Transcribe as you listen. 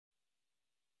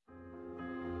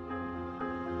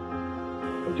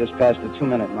We just passed the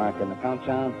 2-minute mark in the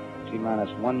countdown. T-minus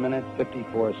 1 minute,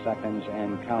 54 seconds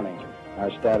and counting. Our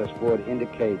status board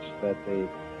indicates that the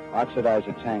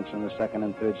oxidizer tanks in the second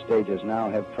and third stages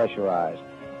now have pressurized.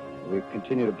 We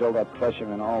continue to build up pressure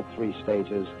in all three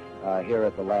stages here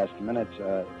at the last minute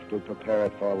to prepare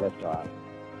it for liftoff.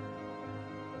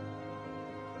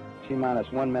 T-minus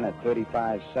 1 minute,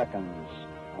 35 seconds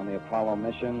on the Apollo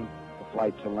mission, the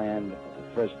flight to land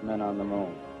the first men on the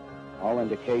moon. All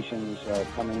indications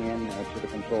coming in to the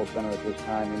control center at this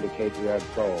time indicate we are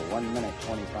at go. 1 minute,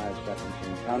 25 seconds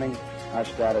and counting. Our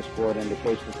status board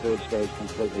indicates the third stage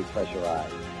completely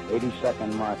pressurized.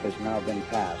 80-second mark has now been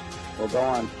passed. We'll go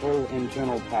on full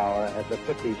internal power at the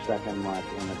 50-second mark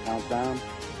in the countdown.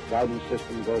 Guidance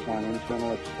system goes on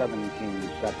internal at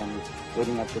 17 seconds,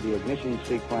 leading up to the ignition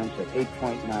sequence at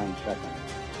 8.9 seconds.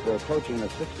 We're approaching the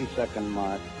 60-second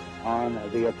mark on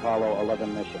the Apollo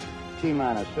 11 mission.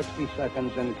 T-minus 60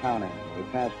 seconds and counting. We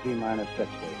passed T-minus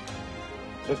 60.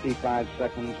 55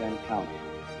 seconds and counting.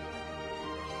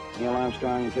 Neil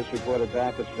Armstrong just reported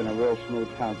back. It's been a real smooth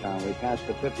countdown. We passed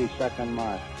the 50-second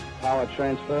mark. Power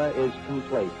transfer is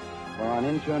complete. We're on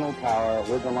internal power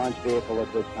with the launch vehicle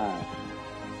at this time.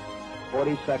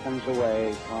 40 seconds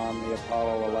away from the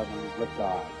Apollo 11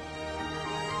 liftoff.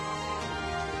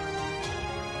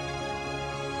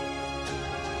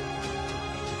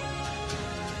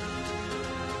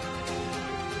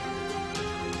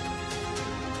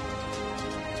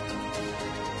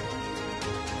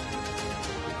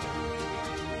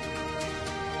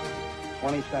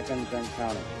 Seconds and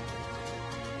counting.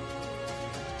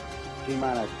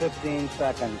 T-minus 15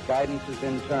 seconds. Guidance is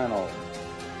internal.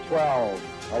 12,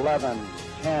 11,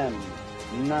 10,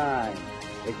 9.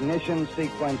 Ignition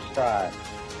sequence starts.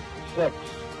 6,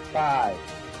 5,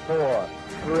 4,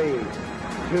 3,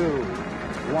 2,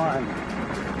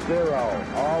 1,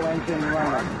 0. All engine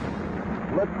running.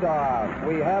 Liftoff.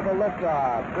 We have a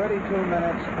liftoff. 32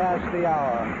 minutes past the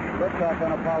hour. Liftoff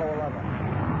on Apollo 11.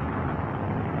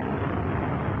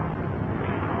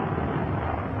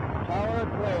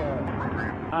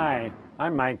 Hi,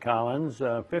 I'm Mike Collins.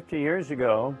 50 years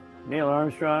ago, Neil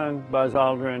Armstrong, Buzz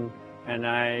Aldrin, and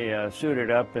I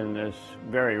suited up in this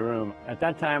very room. At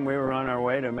that time, we were on our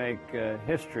way to make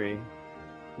history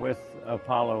with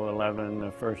Apollo 11,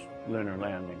 the first lunar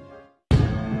landing.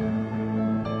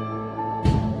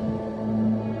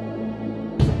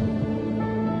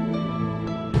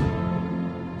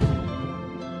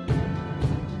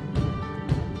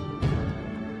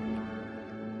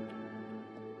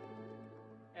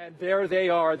 There they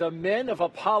are, the men of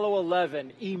Apollo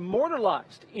 11,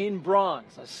 immortalized in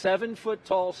bronze, a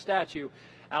 7-foot-tall statue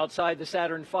outside the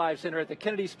Saturn V Center at the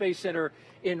Kennedy Space Center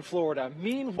in Florida.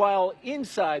 Meanwhile,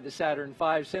 inside the Saturn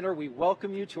V Center, we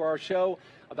welcome you to our show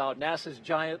about NASA's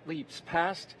giant leaps,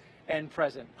 past and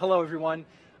present. Hello, everyone.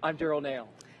 I'm Daryl Nail.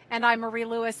 And I'm Marie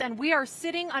Lewis, and we are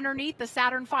sitting underneath the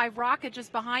Saturn V rocket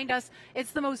just behind us.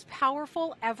 It's the most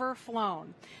powerful ever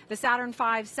flown. The Saturn V,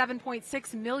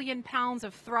 7.6 million pounds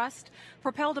of thrust,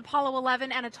 propelled Apollo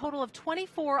 11 and a total of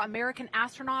 24 American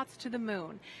astronauts to the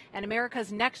moon. And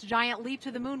America's next giant leap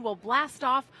to the moon will blast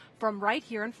off from right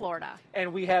here in Florida.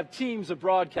 And we have teams of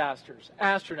broadcasters,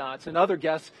 astronauts, and other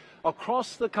guests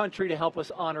across the country to help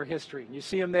us honor history. You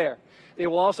see them there. They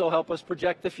will also help us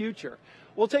project the future.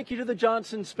 We'll take you to the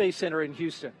Johnson Space Center in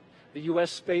Houston, the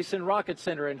U.S. Space and Rocket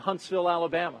Center in Huntsville,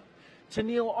 Alabama, to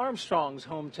Neil Armstrong's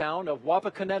hometown of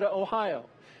Wapakoneta, Ohio,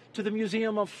 to the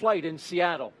Museum of Flight in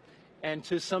Seattle, and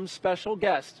to some special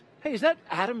guest. Hey, is that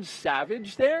Adam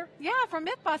Savage there? Yeah, from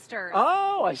Mythbusters.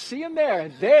 Oh, I see him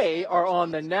there. They are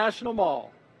on the National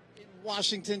Mall in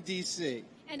Washington, D.C.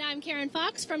 And I'm Karen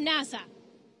Fox from NASA.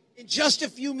 In just a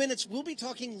few minutes, we'll be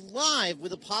talking live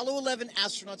with Apollo 11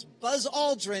 astronauts Buzz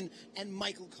Aldrin and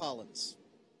Michael Collins.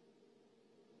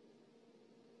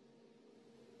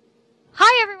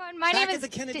 Hi, everyone. My name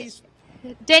is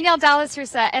Danielle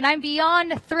Dallas-Russa, and I'm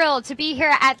beyond thrilled to be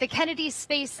here at the Kennedy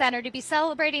Space Center to be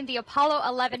celebrating the Apollo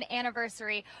 11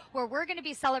 anniversary, where we're going to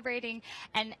be celebrating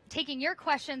and taking your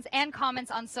questions and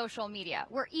comments on social media.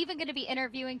 We're even going to be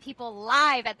interviewing people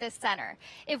live at this center.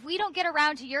 If we don't get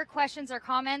around to your questions or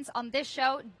comments on this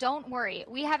show, don't worry.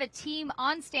 We have a team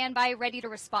on standby ready to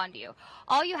respond to you.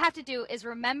 All you have to do is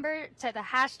remember to the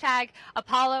hashtag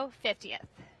Apollo 50th.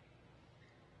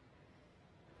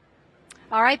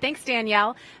 All right, thanks,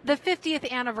 Danielle. The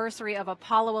 50th anniversary of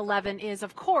Apollo 11 is,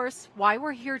 of course, why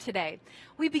we're here today.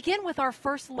 We begin with our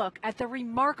first look at the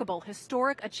remarkable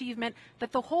historic achievement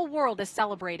that the whole world is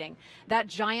celebrating. That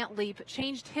giant leap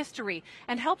changed history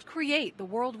and helped create the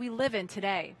world we live in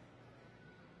today.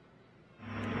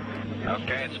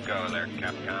 Okay, let's go there,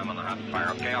 Capcom on the hot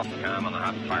fire. Okay, Capcom on the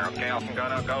hot fire. Okay,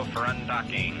 go for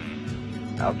undocking.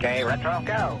 Okay, retro,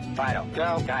 go. Vital,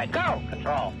 go. Guide, go.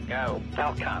 Control, go.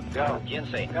 Telcom, go.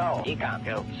 GNC, go. Ecom,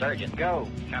 go. Surgeon, go.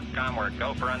 Capcom, we're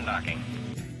go for undocking.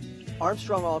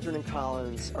 Armstrong, Aldrin, and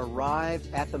Collins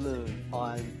arrived at the moon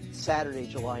on Saturday,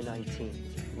 July 19th.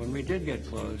 When we did get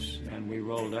close and we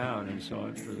rolled out and saw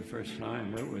it for the first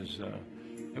time, it was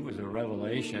a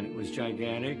revelation. It was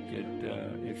gigantic.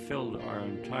 It filled our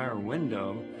entire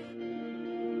window.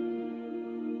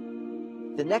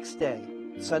 The next day,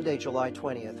 Sunday, July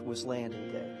 20th, was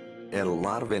landing day. And a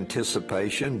lot of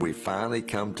anticipation. We finally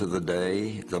come to the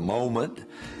day, the moment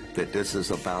that this is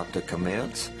about to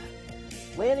commence.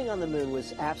 Landing on the moon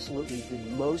was absolutely the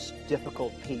most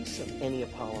difficult piece of any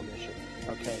Apollo mission,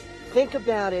 okay? Think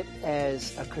about it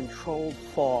as a controlled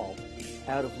fall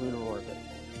out of lunar orbit.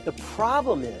 The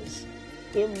problem is,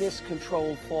 in this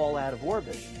controlled fall out of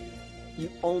orbit, you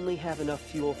only have enough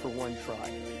fuel for one try.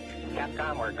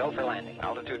 Capcom, we're go for landing.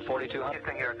 Altitude 4,200.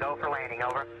 Houston, you're go for landing,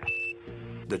 over.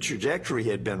 The trajectory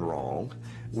had been wrong.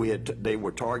 They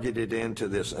were targeted into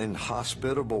this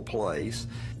inhospitable place.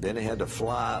 Then they had to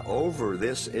fly over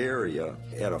this area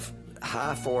at a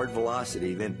high forward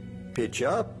velocity, then pitch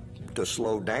up to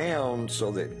slow down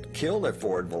so that kill their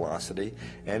forward velocity,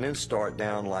 and then start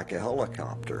down like a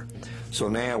helicopter. So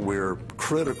now we're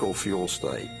critical fuel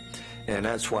state. And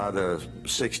that's why the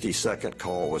 60-second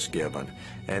call was given,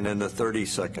 and then the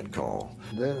 30-second call.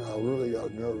 Then I really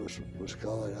got nervous, was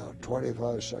calling out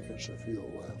 25 seconds of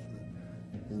fuel left,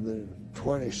 and then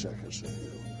 20 seconds of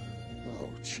fuel. Oh,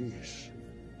 jeez.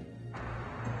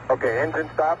 Okay, engine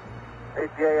stop.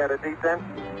 ATA at a descent.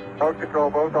 Mode control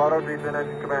both auto, descent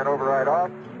engine command override off.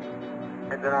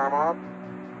 Engine arm off.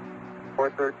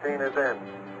 Port 13 is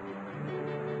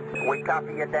in. We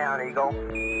copy you down, Eagle.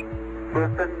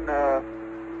 Houston,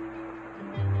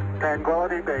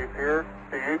 Tranquility Base here.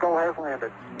 The Eagle has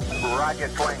landed. Roger,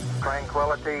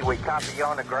 Tranquility. We copy you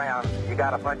on the ground. You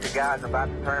got a bunch of guys about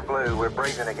to turn blue. We're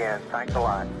breathing again. Thanks a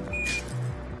lot.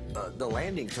 The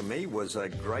landing to me was a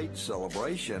great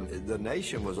celebration. The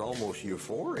nation was almost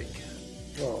euphoric.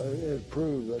 Well, it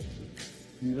proved that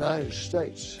the United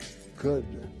States could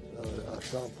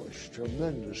accomplish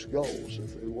tremendous goals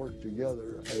if they worked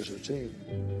together as a team.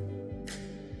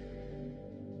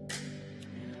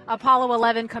 Apollo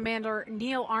 11 Commander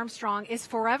Neil Armstrong is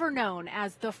forever known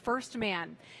as the first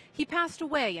man. He passed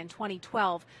away in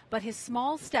 2012, but his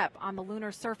small step on the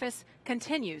lunar surface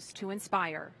continues to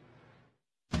inspire.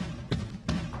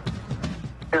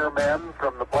 Here, men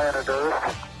from the planet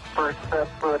Earth, first set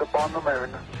foot upon the moon,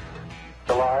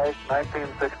 July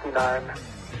 1969,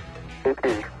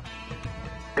 AT.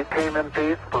 It came in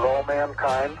peace for all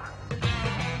mankind.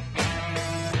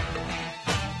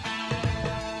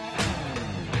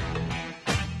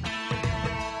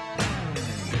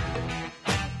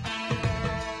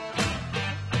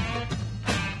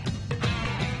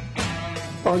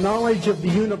 Our knowledge of the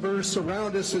universe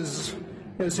around us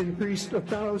has increased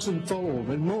 1,000-fold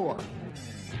and more.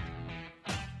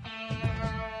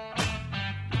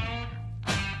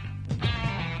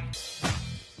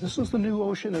 This is the new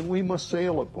ocean, and we must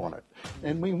sail upon it,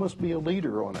 and we must be a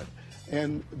leader on it.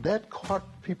 And that caught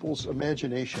people's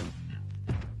imagination.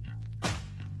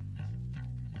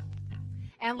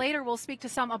 And later we'll speak to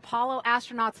some Apollo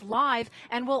astronauts live,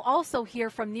 and we'll also hear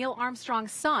from Neil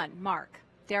Armstrong's son, Mark.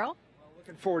 Daryl?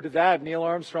 Looking forward to that. Neil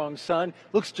Armstrong's son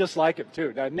looks just like him,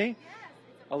 too, doesn't he?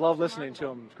 I love listening to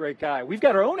him. Great guy. We've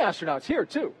got our own astronauts here,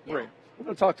 too. Yeah. We're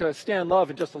going to talk to Stan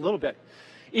Love in just a little bit.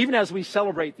 Even as we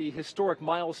celebrate the historic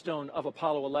milestone of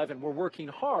Apollo 11, we're working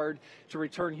hard to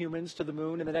return humans to the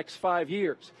moon in the next 5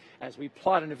 years as we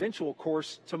plot an eventual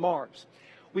course to Mars.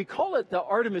 We call it the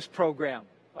Artemis program,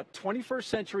 a 21st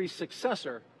century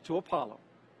successor to Apollo.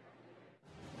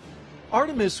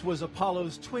 Artemis was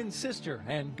Apollo's twin sister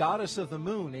and goddess of the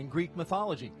moon in Greek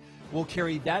mythology. We'll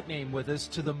carry that name with us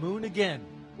to the moon again,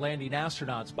 landing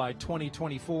astronauts by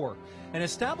 2024 and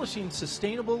establishing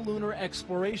sustainable lunar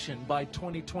exploration by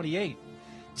 2028.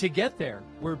 To get there,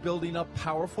 we're building a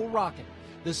powerful rocket,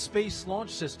 the Space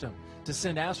Launch System, to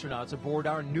send astronauts aboard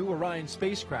our new Orion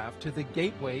spacecraft to the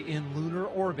Gateway in lunar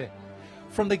orbit.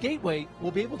 From the Gateway,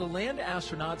 we'll be able to land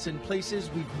astronauts in places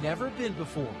we've never been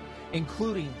before,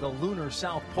 including the lunar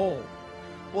South Pole.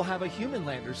 We'll have a human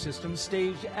lander system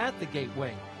staged at the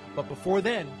Gateway, but before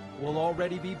then, we'll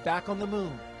already be back on the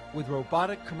moon with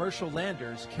robotic commercial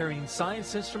landers carrying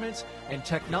science instruments and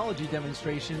technology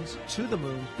demonstrations to the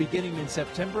moon beginning in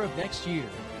September of next year.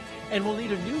 And we'll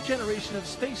need a new generation of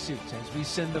spacesuits as we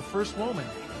send the first woman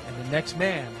and the next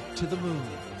man to the moon.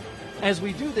 As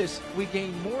we do this, we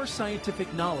gain more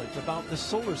scientific knowledge about the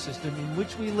solar system in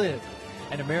which we live.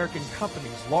 And American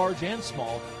companies, large and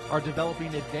small, are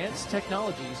developing advanced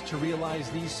technologies to realize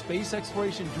these space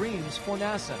exploration dreams for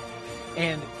NASA.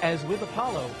 And as with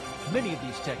Apollo, many of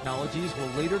these technologies will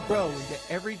later grow into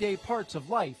everyday parts of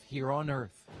life here on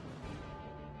Earth.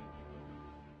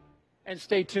 And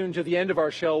stay tuned to the end of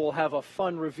our show. We'll have a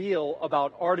fun reveal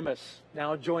about Artemis.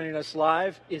 Now joining us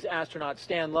live is astronaut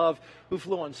Stan Love, who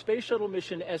flew on Space Shuttle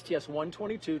mission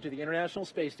STS-122 to the International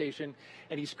Space Station,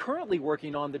 and he's currently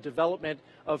working on the development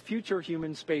of future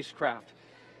human spacecraft.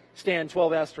 Stan,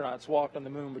 12 astronauts walked on the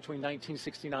moon between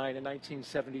 1969 and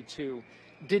 1972.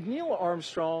 Did Neil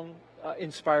Armstrong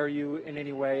inspire you in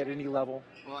any way, at any level?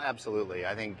 Well, absolutely.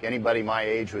 I think anybody my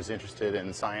age who was interested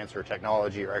in science or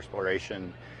technology or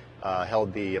exploration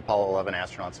held the Apollo 11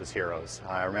 astronauts as heroes.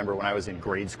 I remember when I was in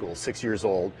grade school, 6 years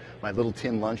old, my little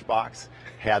tin lunchbox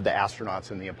had the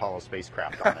astronauts in the Apollo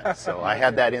spacecraft on it. So I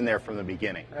had that in there from the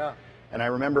beginning. Yeah. And I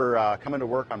remember coming to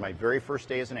work on my very first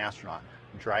day as an astronaut,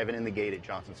 driving in the gate at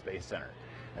Johnson Space Center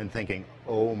and thinking,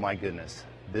 oh my goodness,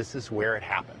 this is where it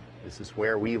happened. This is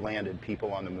where we landed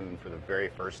people on the moon for the very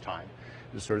first time.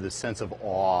 There's sort of this sense of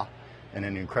awe and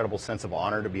an incredible sense of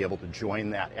honor to be able to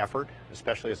join that effort,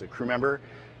 especially as a crew member.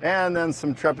 And then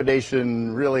some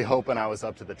trepidation, really hoping I was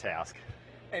up to the task.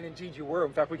 And indeed you were.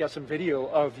 In fact, we got some video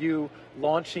of you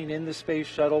launching in the space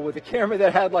shuttle with a camera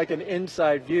that had like an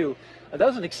inside view. That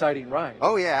was an exciting ride.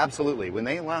 Oh yeah, absolutely. When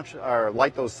they launch or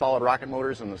light those solid rocket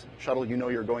motors in the shuttle, you know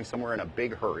you're going somewhere in a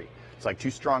big hurry. It's like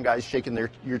two strong guys shaking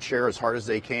your chair as hard as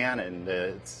they can, and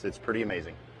it's pretty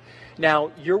amazing.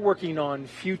 Now, you're working on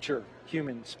future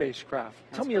human spacecraft.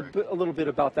 Tell me a little bit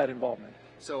about that involvement.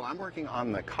 So I'm working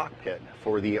on the cockpit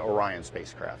for the Orion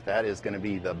spacecraft. That is going to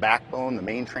be the backbone, the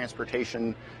main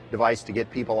transportation device to get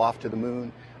people off to the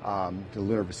moon, to the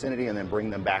lunar vicinity, and then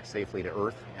bring them back safely to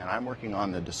Earth. And I'm working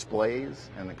on the displays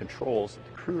and the controls that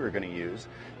the crew are going to use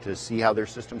to see how their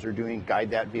systems are doing, guide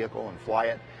that vehicle and fly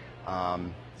it.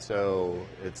 So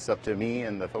it's up to me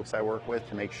and the folks I work with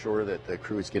to make sure that the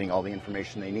crew is getting all the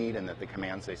information they need and that the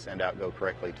commands they send out go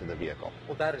correctly to the vehicle.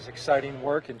 Well, that is exciting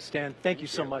work. And Stan, thank you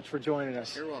so much for joining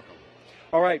us. You're welcome.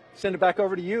 All right, send it back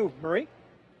over to you, Marie.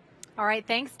 All right,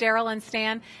 thanks, Daryl and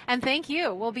Stan. And thank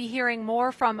you. We'll be hearing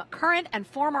more from current and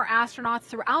former astronauts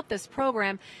throughout this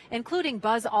program, including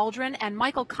Buzz Aldrin and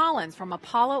Michael Collins from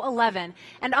Apollo 11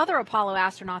 and other Apollo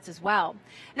astronauts as well.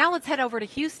 Now let's head over to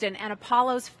Houston and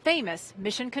Apollo's famous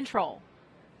Mission Control.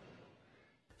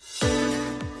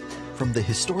 From the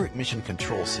historic Mission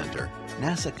Control Center,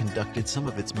 NASA conducted some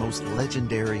of its most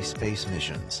legendary space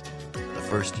missions. The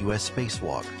first U.S.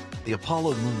 spacewalk, the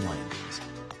Apollo moon landings,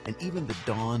 and even the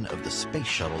dawn of the space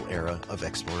shuttle era of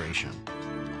exploration.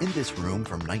 In this room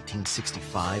from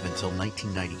 1965 until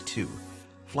 1992,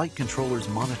 flight controllers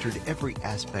monitored every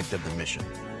aspect of the mission: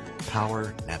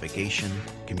 power, navigation,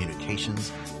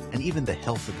 communications, and even the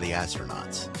health of the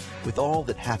astronauts. With all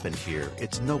that happened here,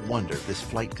 it's no wonder this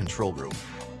flight control room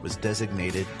was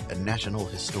designated a National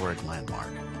Historic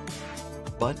Landmark.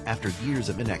 But after years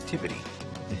of inactivity,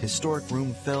 the historic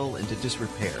room fell into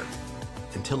disrepair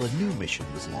until a new mission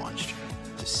was launched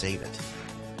to save it.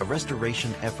 A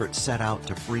restoration effort set out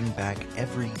to bring back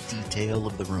every detail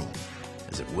of the room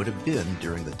as it would have been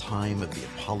during the time of the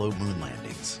Apollo moon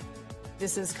landings.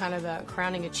 This is kind of the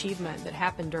crowning achievement that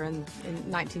happened in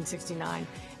 1969.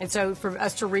 And so for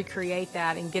us to recreate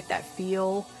that and get that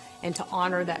feel and to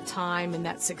honor that time and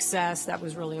that success, that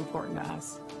was really important to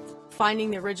us.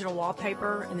 Finding the original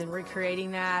wallpaper and then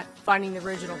recreating that, finding the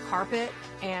original carpet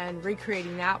and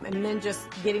recreating that, and then just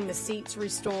getting the seats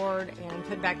restored and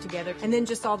put back together, and then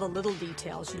just all the little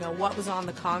details, you know, what was on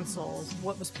the consoles,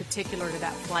 what was particular to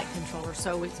that flight controller,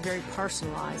 so it's very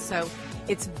personalized, so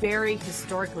it's very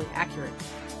historically accurate.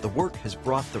 The work has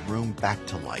brought the room back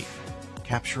to life,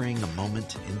 capturing a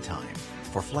moment in time.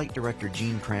 For Flight Director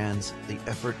Gene Kranz, the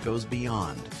effort goes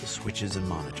beyond the switches and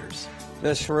monitors.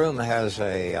 This room has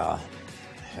an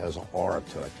aura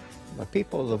to it. The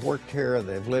people that have worked here,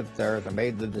 they've lived there, they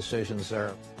made the decisions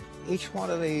there. Each one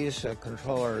of these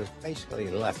controllers basically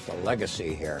left a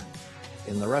legacy here.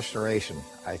 In the restoration,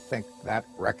 I think that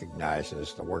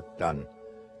recognizes the work done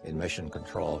in Mission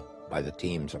Control by the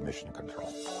teams of Mission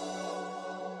Control.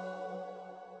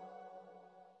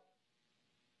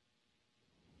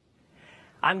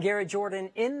 I'm Garrett Jordan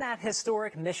in that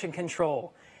historic Mission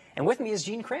Control. And with me is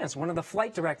Gene Kranz, one of the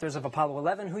flight directors of Apollo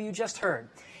 11, who you just heard.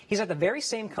 He's at the very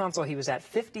same console he was at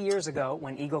 50 years ago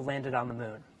when Eagle landed on the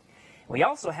moon. We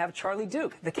also have Charlie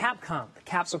Duke, the Capcom, the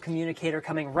capsule communicator,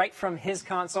 coming right from his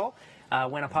console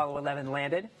when Apollo 11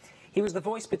 landed. He was the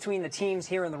voice between the teams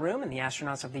here in the room and the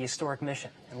astronauts of the historic mission,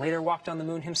 and later walked on the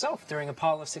moon himself during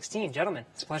Apollo 16. Gentlemen,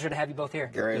 it's a pleasure to have you both here.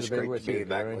 Gary, it's great to be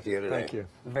back with you today. Thank you.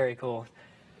 Very cool.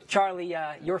 Charlie,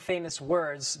 your famous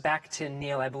words back to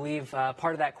Neil, I believe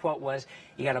part of that quote was,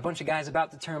 you got a bunch of guys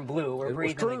about to turn blue. We're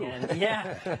breathing again.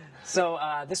 Yeah. So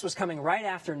this was coming right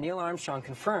after Neil Armstrong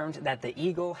confirmed that the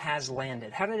Eagle has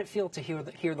landed. How did it feel to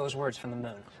hear those words from the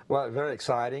moon? Well, very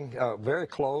exciting, very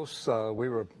close. We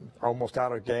were almost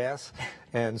out of gas.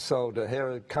 And so to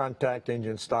hear the contact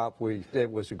engine stop, it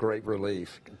was a great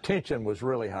relief. Tension was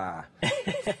really high.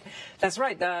 That's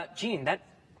right. Gene, that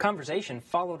conversation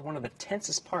followed one of the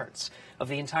tensest parts of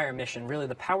the entire mission, really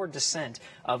the powered descent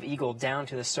of Eagle down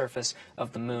to the surface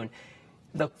of the moon.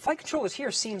 The flight controllers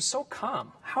here seem so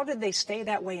calm. How did they stay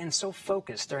that way and so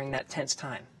focused during that tense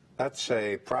time? That's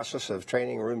a process of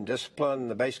training room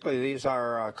discipline. Basically, these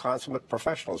are consummate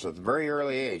professionals at a very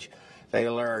early age. They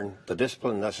learn the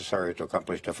discipline necessary to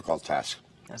accomplish difficult tasks.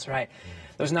 That's right.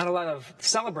 There's not a lot of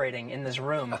celebrating in this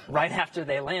room right after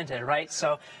they landed, right?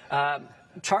 So,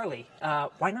 Charlie,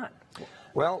 why not?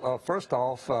 Well, first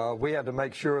off, we had to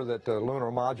make sure that the lunar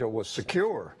module was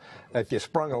secure. If you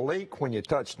sprung a leak when you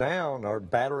touched down, or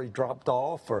battery dropped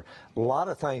off, or a lot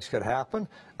of things could happen,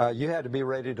 you had to be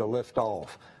ready to lift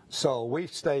off. So we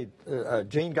stayed,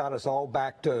 Gene got us all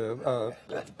back to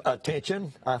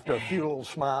attention after a few little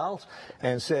smiles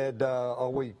and said,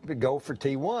 oh, we go for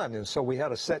T1. And so we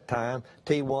had a set time,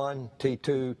 T1,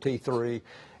 T2, T3.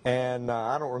 And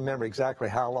I don't remember exactly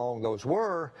how long those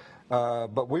were,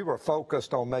 but we were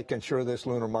focused on making sure this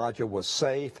lunar module was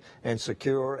safe and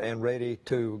secure and ready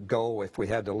to go if we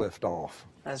had to lift off.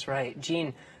 That's right.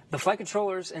 Gene, the flight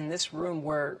controllers in this room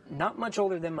were not much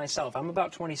older than myself. I'm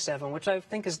about 27, which I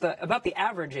think is about the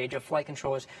average age of flight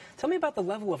controllers. Tell me about the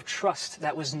level of trust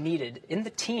that was needed in the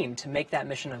team to make that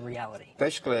mission a reality.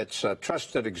 Basically, it's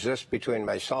trust that exists between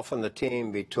myself and the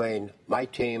team, between my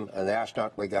team and the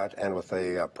astronaut we got, and with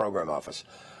the program office.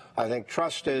 I think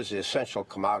trust is the essential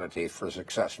commodity for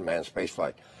success in manned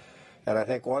spaceflight. And I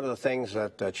think one of the things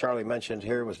that Charlie mentioned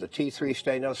here was the T3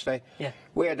 stay, no stay. Yeah.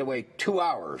 We had to wait 2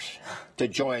 hours to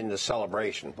join the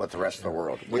celebration with the rest of the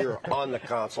world. We were on the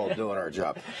console doing our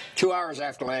job. 2 hours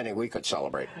after landing, we could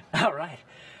celebrate. All right.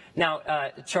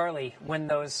 Now, Charlie, when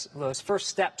those first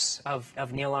steps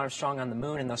of Neil Armstrong on the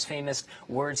moon and those famous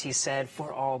words he said,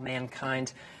 "for all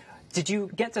mankind," did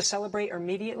you get to celebrate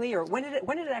immediately, or when did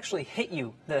it actually hit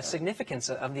you, the significance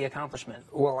of the accomplishment?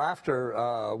 Well,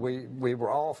 after we were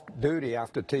off duty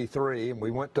after T3, and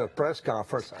we went to a press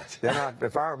conference. Then,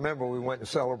 if I remember, we went and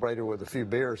celebrated with a few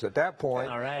beers at that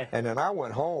point. All right. And then I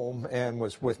went home and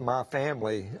was with my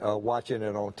family watching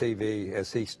it on TV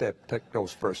as he took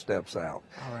those first steps out.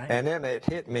 All right. And then it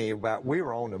hit me about we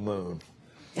were on the moon.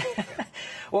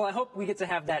 Well, I hope we get to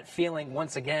have that feeling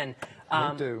once again.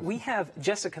 Me too. We have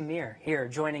Jessica Meir here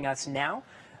joining us now.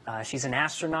 She's an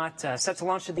astronaut set to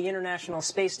launch to the International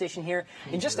Space Station here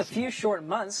in just a few short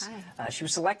months. She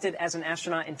was selected as an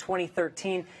astronaut in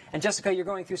 2013. And Jessica, you're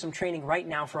going through some training right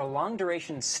now for a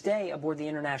long-duration stay aboard the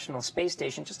International Space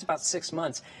Station, just about 6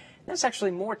 months. That's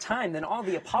actually more time than all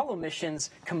the Apollo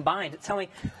missions combined. Tell me,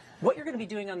 what you're going to be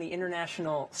doing on the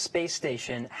International Space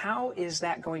Station, how is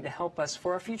that going to help us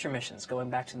for our future missions,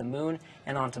 going back to the moon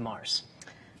and on to Mars?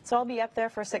 So I'll be up there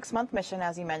for a 6-month mission,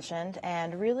 as you mentioned,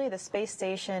 and really the space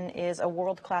station is a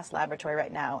world-class laboratory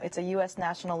right now. It's a U.S.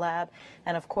 national lab,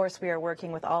 and of course we are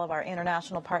working with all of our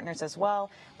international partners as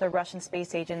well, the Russian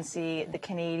Space Agency, the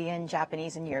Canadian,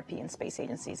 Japanese, and European space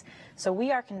agencies. So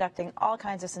we are conducting all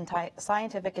kinds of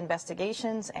scientific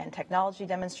investigations and technology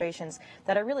demonstrations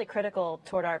that are really critical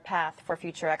toward our path for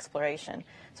future exploration.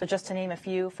 So just to name a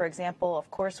few, for example, of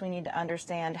course we need to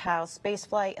understand how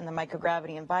spaceflight and the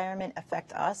microgravity environment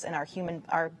affect us and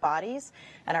our bodies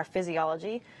and our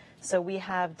physiology. So we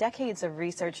have decades of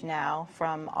research now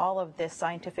from all of this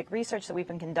scientific research that we've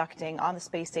been conducting on the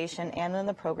space station and in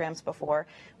the programs before.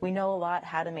 We know a lot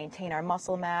how to maintain our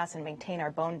muscle mass and maintain our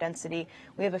bone density.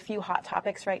 We have a few hot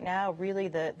topics right now,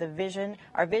 really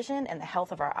our vision and the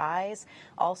health of our eyes,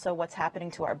 also what's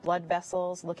happening to our blood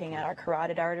vessels, looking at our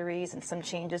carotid arteries and some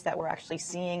changes that we're actually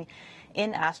seeing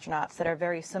in astronauts that are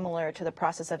very similar to the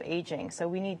process of aging. So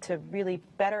we need to really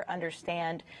better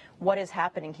understand what is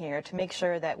happening here to make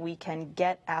sure that we can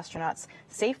get astronauts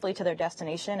safely to their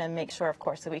destination and make sure, of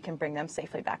course, that we can bring them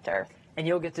safely back to Earth. And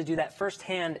you'll get to do that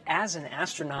firsthand as an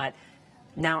astronaut.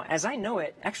 Now, as I know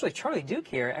it, actually Charlie Duke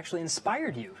here actually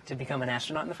inspired you to become an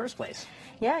astronaut in the first place.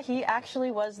 Yeah, he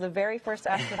actually was the very first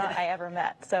astronaut I ever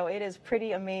met. So it is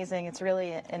pretty amazing. It's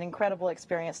really an incredible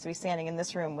experience to be standing in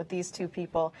this room with these two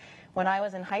people. When I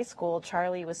was in high school,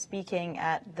 Charlie was speaking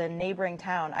at the neighboring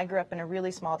town. I grew up in a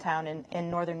really small town in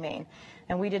northern Maine,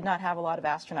 and we did not have a lot of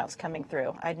astronauts coming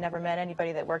through. I'd never met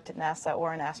anybody that worked at NASA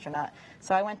or an astronaut.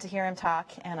 So I went to hear him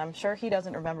talk, and I'm sure he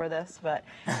doesn't remember this, but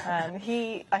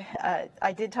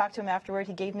I did talk to him afterward.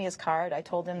 He gave me his card. I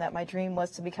told him that my dream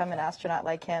was to become an astronaut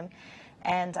like him.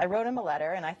 And I wrote him a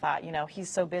letter, and I thought, you know, he's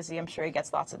so busy, I'm sure he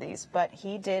gets lots of these. But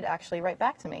he did actually write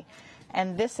back to me.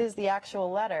 And this is the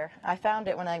actual letter. I found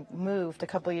it when I moved a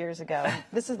couple years ago.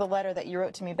 This is the letter that you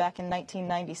wrote to me back in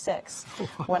 1996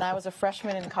 when I was a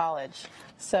freshman in college.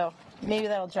 So maybe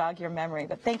that'll jog your memory.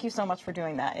 But thank you so much for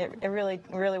doing that. It really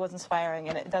was inspiring,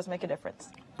 and it does make a difference.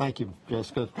 Thank you,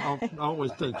 Jessica.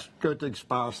 Always good to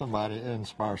inspire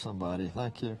somebody.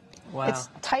 Thank you. Wow. It's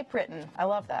typewritten. I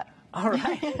love that. All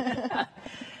right.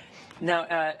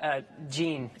 Now,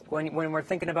 Gene, when we're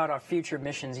thinking about our future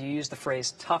missions, you use the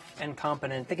phrase tough and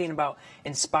competent, thinking about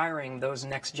inspiring those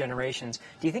next generations.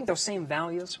 Do you think those same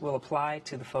values will apply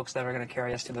to the folks that are going to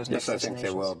carry us to those next destinations? Yes, I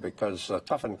think they will, because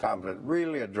tough and competent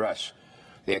really address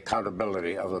the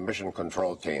accountability of the mission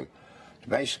control team,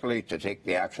 basically to take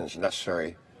the actions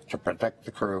necessary to protect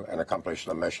the crew and accomplish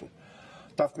the mission.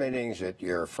 Tough means that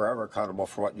you're forever accountable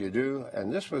for what you do,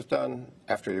 and this was done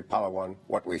after the Apollo 1,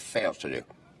 what we failed to do.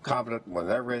 Competent will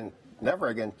never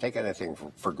again take anything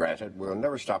for granted. We'll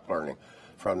never stop learning.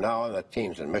 From now on, the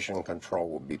teams in mission control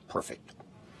will be perfect.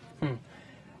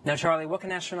 Now, Charlie, what can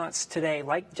astronauts today,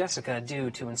 like Jessica, do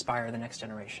to inspire the next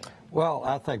generation? Well,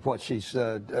 I think what she's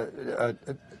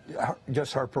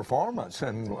just her performance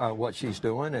and what she's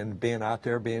doing and being out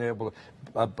there, being able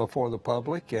to before the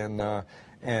public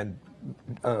and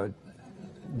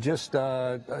just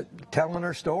telling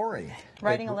her story.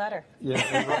 Writing a letter.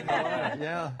 Yeah, writing a letter,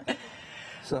 yeah.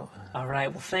 So. All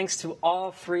right. Well, thanks to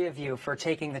all three of you for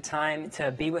taking the time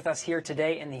to be with us here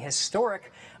today in the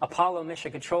historic Apollo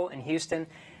Mission Control in Houston.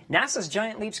 NASA's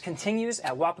Giant Leaps continues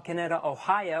at Wapakoneta,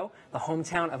 Ohio, the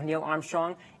hometown of Neil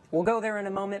Armstrong. We'll go there in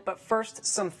a moment, but first,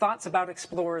 some thoughts about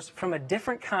explorers from a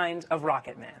different kind of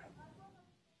rocket man.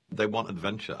 They want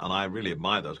adventure, and I really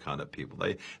admire those kind of people.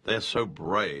 They are so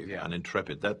brave and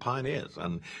intrepid. They're pioneers,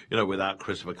 and you know, without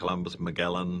Christopher Columbus,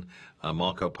 Magellan,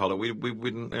 Marco Polo, we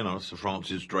wouldn't, you know, Sir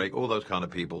Francis Drake, all those kind of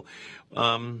people,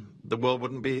 the world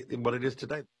wouldn't be what it is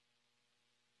today.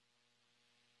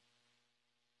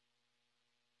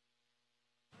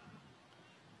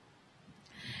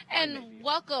 And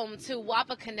welcome to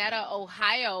Wapakoneta,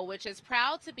 Ohio, which is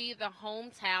proud to be the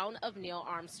hometown of Neil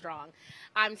Armstrong.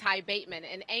 I'm Ty Bateman,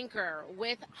 an anchor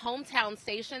with Hometown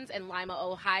Stations in Lima,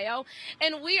 Ohio,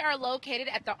 and we are located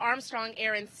at the Armstrong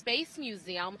Air and Space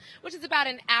Museum, which is about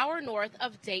an hour north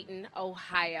of Dayton,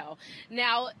 Ohio.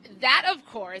 Now, that, of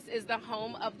course, is the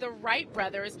home of the Wright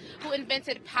brothers, who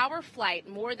invented power flight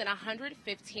more than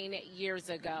 115 years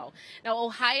ago. Now,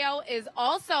 Ohio is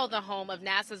also the home of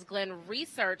NASA's Glenn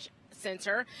Research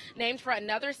Center, named for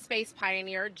another space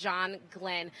pioneer, John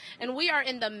Glenn. And we are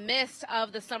in the midst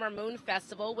of the Summer Moon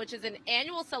Festival, which is an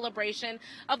annual celebration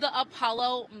of the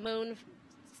Apollo moon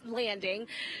landing.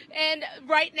 And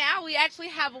right now we actually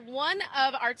have one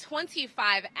of our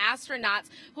 25 astronauts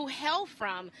who hail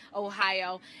from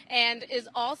Ohio and is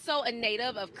also a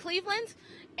native of Cleveland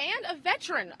and a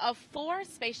veteran of 4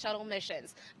 space shuttle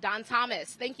missions. Don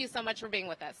Thomas, thank you so much for being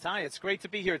with us. Ty, it's great to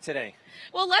be here today.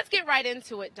 Well, let's get right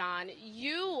into it, Don.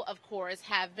 You, of course,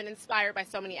 have been inspired by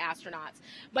so many astronauts,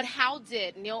 but how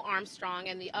did Neil Armstrong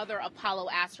and the other Apollo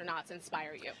astronauts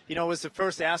inspire you? You know, it was the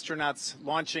first astronauts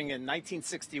launching in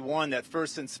 1961 that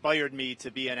first inspired me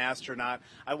to be an astronaut.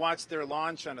 I watched their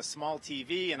launch on a small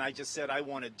TV, and I just said, I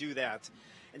want to do that.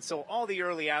 And so all the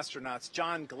early astronauts,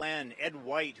 John Glenn, Ed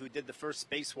White, who did the first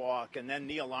spacewalk, and then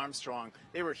Neil Armstrong,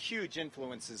 they were huge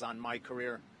influences on my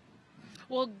career.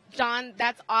 Well, John,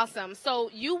 that's awesome. So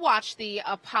you watched the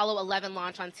Apollo 11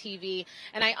 launch on TV,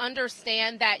 and I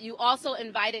understand that you also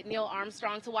invited Neil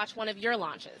Armstrong to watch one of your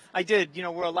launches. I did. You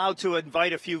know, we're allowed to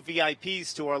invite a few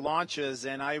VIPs to our launches,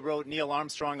 and I wrote Neil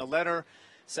Armstrong a letter,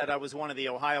 said I was one of the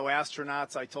Ohio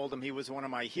astronauts. I told him he was one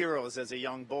of my heroes as a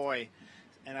young boy.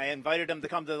 And I invited him to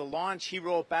come to the launch. He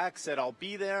wrote back, said, I'll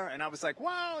be there. And I was like,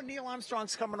 wow, Neil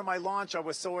Armstrong's coming to my launch. I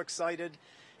was so excited.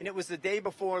 And it was the day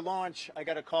before launch, I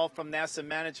got a call from NASA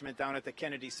management down at the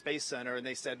Kennedy Space Center, and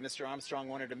they said Mr. Armstrong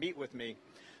wanted to meet with me.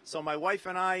 So my wife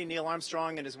and I, Neil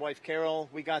Armstrong and his wife Carol,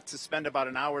 we got to spend about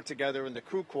an hour together in the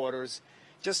crew quarters,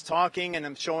 just talking, and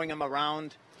I'm showing him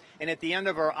around. And at the end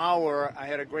of our hour, I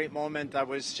had a great moment. I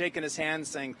was shaking his hand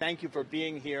saying, thank you for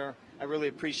being here. I really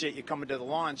appreciate you coming to the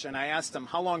launch. And I asked him,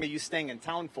 how long are you staying in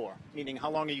town for? Meaning,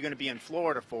 how long are you going to be in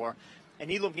Florida for?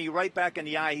 And he looked me right back in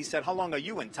the eye. He said, how long are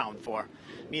you in town for?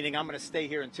 Meaning, I'm going to stay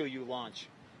here until you launch.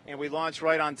 And we launched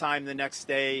right on time the next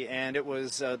day, and it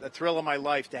was a thrill of my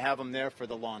life to have him there for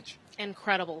the launch.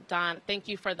 Incredible, Don. Thank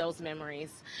you for those memories.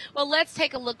 Well, let's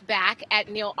take a look back at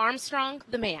Neil Armstrong,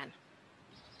 the man.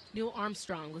 Neil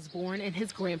Armstrong was born in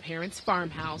his grandparents'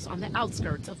 farmhouse on the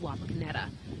outskirts of Wapakoneta.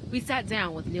 We sat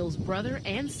down with Neil's brother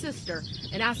and sister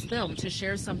and asked them to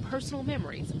share some personal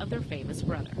memories of their famous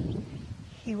brother.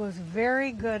 He was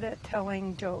very good at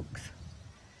telling jokes.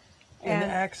 In the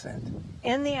accent.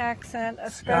 In the accent,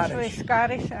 especially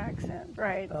Scottish accent,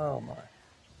 right. Oh, my.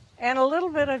 And a little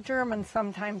bit of German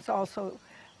sometimes also,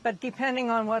 but depending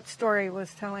on what story he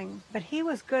was telling. But he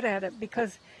was good at it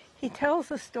because he tells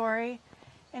a story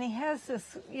and he has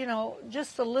this, you know,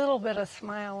 just a little bit of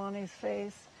smile on his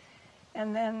face.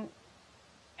 And then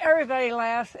everybody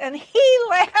laughs and he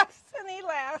laughs and he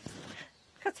laughs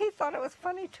because he thought it was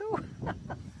funny too.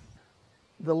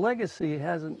 The legacy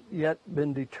hasn't yet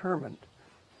been determined.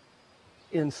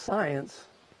 In science,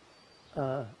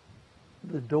 the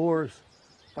doors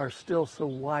are still so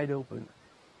wide open.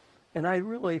 And I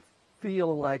really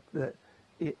feel like that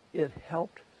it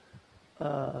helped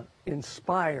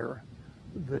inspire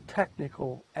the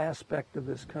technical aspect of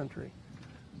this country.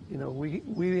 You know,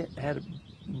 we had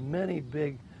many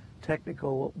big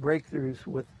technical breakthroughs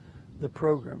with the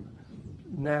program,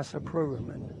 NASA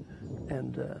program,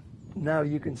 and now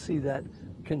you can see that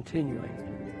continuing.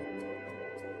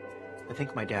 I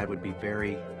think my dad would be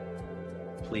very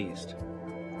pleased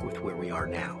with where we are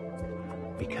now,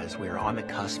 because we're on the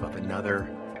cusp of another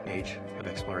age of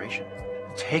exploration.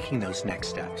 Taking those next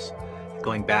steps,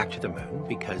 going back to the moon,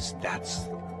 because that's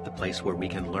the place where we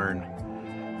can learn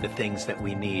the things that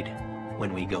we need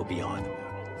when we go beyond the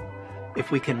moon. If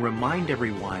we can remind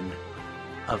everyone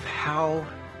of how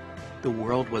the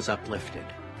world was uplifted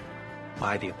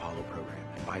by the Apollo program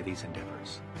and by these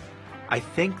endeavors, I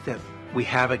think that we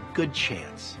have a good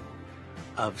chance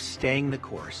of staying the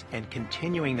course and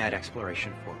continuing that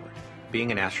exploration forward.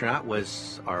 Being an astronaut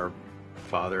was our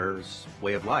father's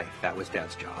way of life. That was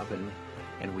Dad's job,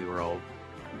 and we were all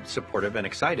supportive and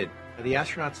excited. The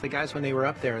astronauts, the guys, when they were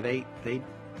up there, the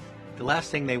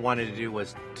last thing they wanted to do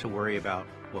was to worry about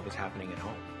what was happening at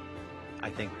home. I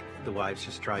think the wives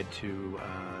just tried to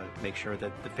make sure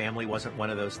that the family wasn't one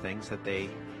of those things that they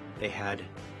had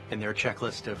in their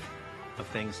checklist of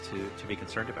things to be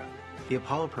concerned about. The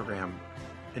Apollo program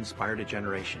inspired a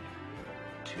generation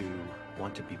to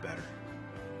want to be better,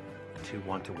 to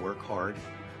want to work hard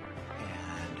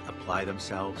and apply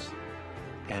themselves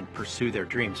and pursue their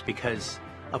dreams, because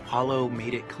Apollo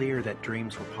made it clear that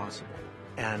dreams were possible.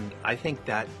 And I think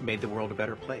that made the world a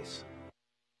better place.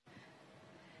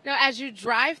 Now, as you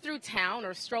drive through town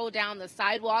or stroll down the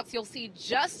sidewalks, you'll see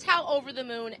just how over the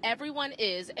moon everyone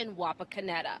is in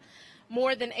Wapakoneta.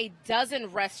 More than a dozen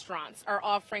restaurants are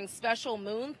offering special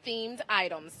moon-themed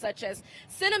items, such as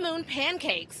Cinnamon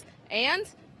pancakes and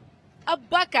a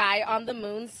Buckeye on the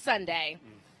Moon sundae.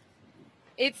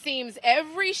 It seems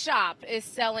every shop is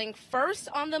selling first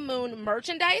on the moon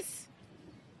merchandise,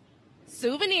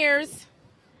 souvenirs,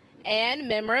 and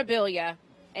memorabilia,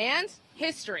 and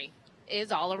history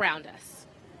is all around us.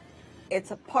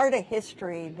 It's a part of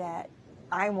history that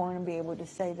I want to be able to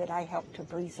say that I helped to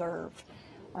preserve.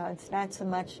 It's not so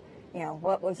much, you know,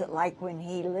 what was it like when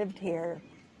he lived here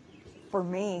for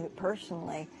me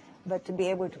personally, but to be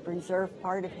able to preserve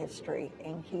part of history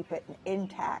and keep it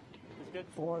intact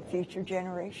for future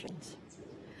generations.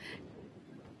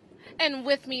 And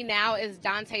with me now is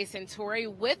Dante Centauri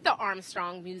with the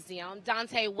Armstrong Museum.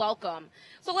 Dante, welcome.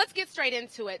 So let's get straight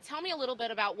into it. Tell me a little bit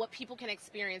about what people can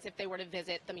experience if they were to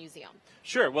visit the museum.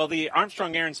 Sure. Well, the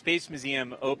Armstrong Air and Space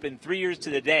Museum opened 3 years to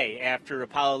the day after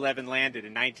Apollo 11 landed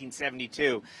in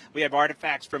 1972. We have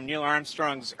artifacts from Neil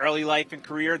Armstrong's early life and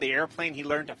career, the airplane he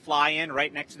learned to fly in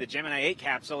right next to the Gemini 8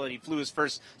 capsule that he flew his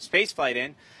first space flight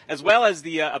in, as well as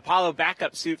the Apollo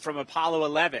backup suit from Apollo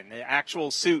 11, the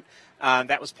actual suit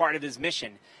that was part of his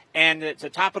mission. And to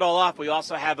top it all off, we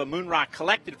also have a moon rock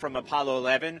collected from Apollo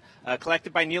 11,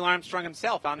 collected by Neil Armstrong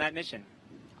himself on that mission.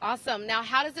 Awesome. Now,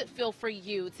 how does it feel for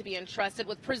you to be entrusted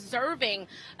with preserving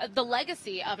the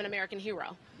legacy of an American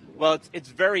hero? Well, it's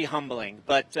very humbling,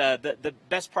 but the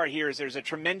best part here is there's a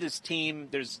tremendous team,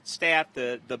 there's staff,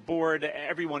 the board,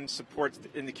 everyone supports,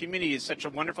 and the community is such a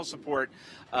wonderful support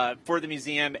for the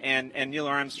museum and Neil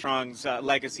Armstrong's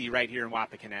legacy right here in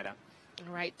Wapakoneta.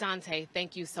 All right, Dante,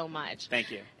 thank you so much. Thank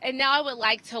you. And now I would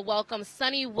like to welcome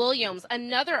Sunny Williams,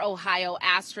 another Ohio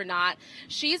astronaut.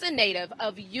 She's a native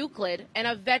of Euclid and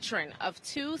a veteran of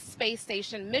 2 space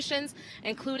station missions,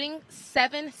 including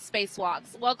 7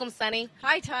 spacewalks. Welcome, Sunny.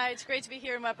 Hi, Ty. It's great to be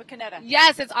here in Wapakoneta.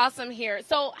 Yes, it's awesome here.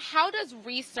 So how does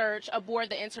research aboard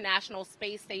the International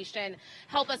Space Station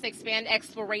help us expand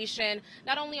exploration,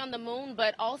 not only on the moon,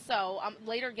 but also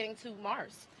later getting to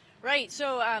Mars? Right.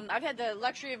 So I've had the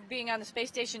luxury of being on the space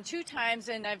station 2 times,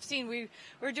 and I've seen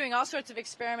we're doing all sorts of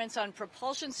experiments on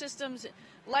propulsion systems,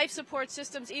 life support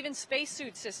systems, even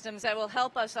spacesuit systems that will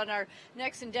help us on our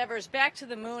next endeavors back to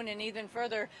the moon and even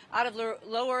further out of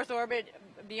low Earth orbit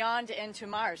beyond and to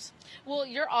Mars. Well,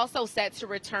 you're also set to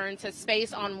return to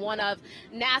space on one of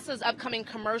NASA's upcoming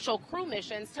commercial crew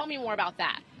missions. Tell me more about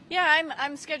that. Yeah,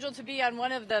 I'm scheduled to be on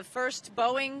one of the first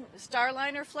Boeing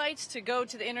Starliner flights to go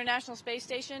to the International Space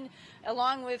Station,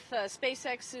 along with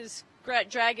SpaceX's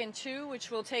Dragon 2,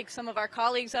 which will take some of our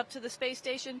colleagues up to the space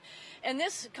station. And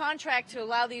this contract to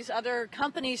allow these other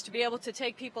companies to be able to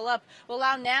take people up will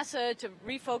allow NASA to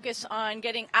refocus on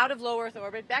getting out of low Earth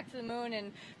orbit, back to the moon,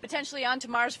 and potentially onto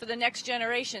Mars for the next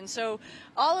generation. So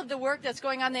all of the work that's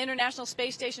going on in the International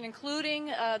Space Station,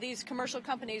 including these commercial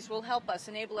companies, will help us,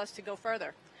 enable us to go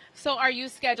further. So are you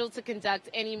scheduled to conduct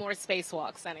any more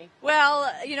spacewalks, Sunny?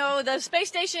 Well, you know, the space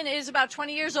station is about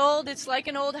 20 years old. It's like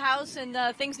an old house, and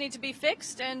things need to be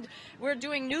fixed, and we're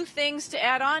doing new things to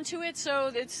add on to it,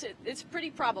 so it's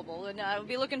pretty probable, and I'll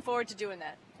be looking forward to doing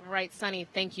that. All right, Sunny,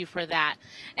 thank you for that.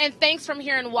 And thanks from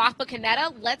here in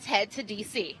Wapakoneta. Let's head to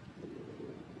D.C.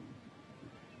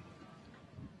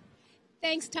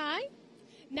 Thanks, Ty.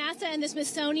 NASA and the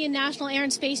Smithsonian National Air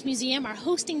and Space Museum are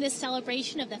hosting this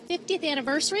celebration of the 50th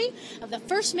anniversary of the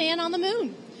first man on the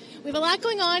moon. We have a lot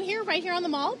going on here, right here on the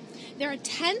Mall. There are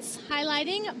tents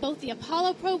highlighting both the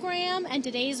Apollo program and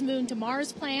today's Moon to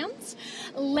Mars plans.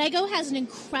 LEGO has an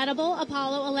incredible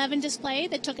Apollo 11 display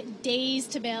that took days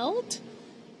to build.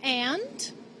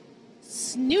 And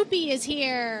Snoopy is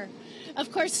here.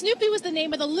 Of course, Snoopy was the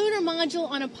name of the lunar module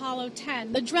on Apollo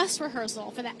 10, the dress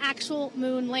rehearsal for the actual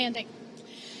moon landing.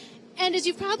 And as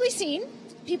you've probably seen,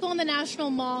 people in the National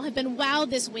Mall have been wowed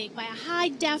this week by a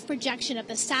high-def projection of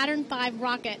the Saturn V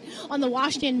rocket on the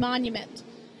Washington Monument.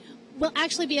 We'll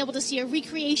actually be able to see a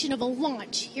recreation of a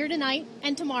launch here tonight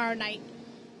and tomorrow night.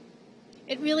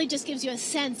 It really just gives you a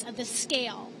sense of the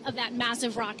scale of that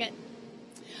massive rocket.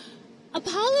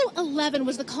 Apollo 11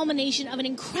 was the culmination of an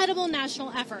incredible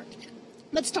national effort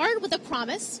that started with a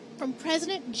promise from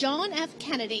President John F.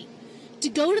 Kennedy to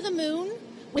go to the moon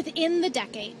within the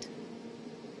decade.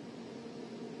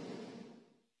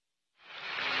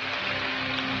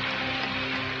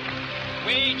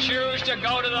 We choose to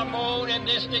go to the moon in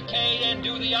this decade and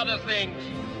do the other things,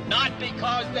 not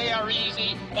because they are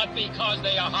easy, but because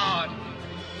they are hard.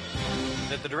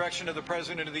 At the direction of the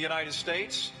President of the United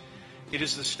States, it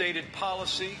is the stated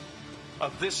policy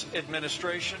of this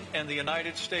administration and the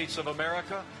United States of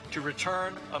America to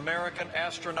return American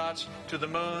astronauts to the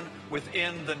moon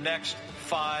within the next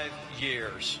 5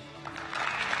 years.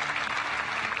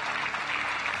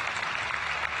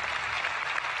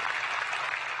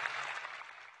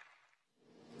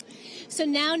 So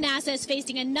now NASA is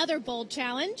facing another bold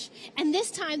challenge, and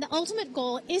this time the ultimate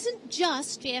goal isn't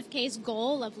just JFK's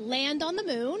goal of land on the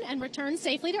moon and return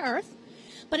safely to Earth,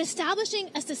 but establishing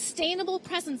a sustainable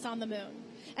presence on the moon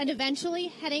and eventually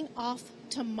heading off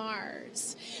to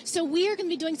Mars. So we are going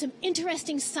to be doing some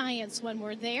interesting science when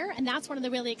we're there, and that's one of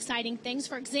the really exciting things.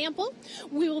 For example,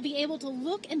 we will be able to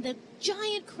look in the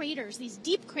giant craters, these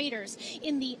deep craters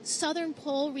in the southern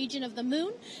pole region of the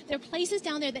moon. There are places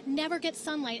down there that never get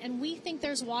sunlight, and we think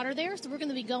there's water there, so we're going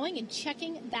to be going and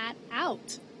checking that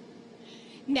out.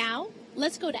 Now,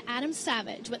 let's go to Adam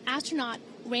Savage with astronaut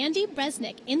Randy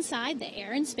Bresnik inside the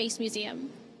Air and Space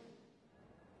Museum.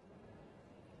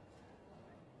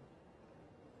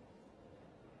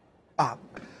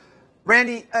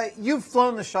 Randy, you've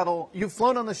flown the shuttle. You've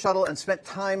flown on the shuttle and spent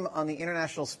time on the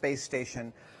International Space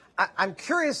Station. I'm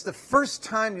curious, the first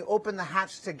time you opened the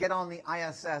hatch to get on the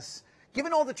ISS,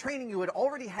 given all the training you had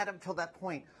already had up till that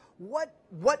point, what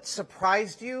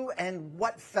surprised you and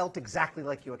what felt exactly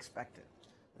like you expected?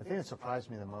 The thing that surprised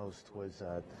me the most was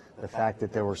the fact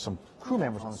that there were some crew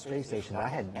members on the space station that I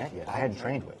hadn't met yet, I hadn't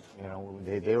trained with. You know,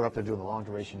 they were up there doing a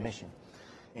long-duration mission.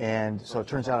 And so it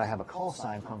turns out I have a call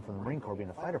sign come from the Marine Corps being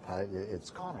a fighter pilot. It's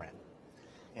Conrad.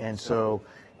 And so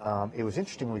it was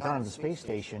interesting when we got on the space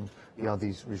station, you know,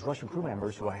 these Russian crew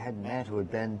members who I hadn't met, who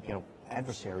had been, you know,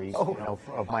 adversaries, you know,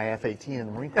 of my F-18 in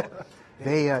the Marine Corps.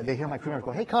 They hear my crew member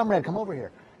go, "Hey, comrade, come over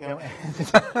here." You know,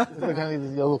 they're kind of a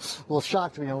little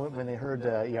shocked, you know, when they heard,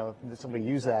 you know, somebody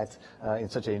use that in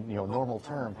such a, you know, normal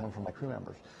term coming from my crew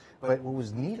members. But what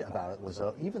was neat about it was,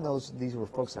 even these were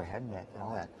folks that I hadn't met and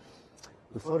all that,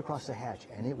 we floated across the hatch,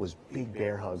 and it was big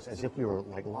bear hugs, as if we were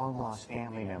like long-lost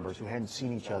family members who hadn't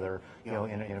seen each other, you know,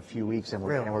 in a few weeks, and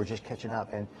we're just catching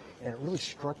up. And it really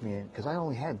struck me, because I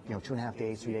only had, you know, 2.5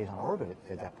 days, 3 days on orbit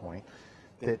at that point,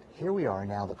 that here we are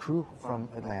now, the crew from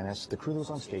Atlantis, the crew that was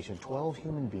on station, 12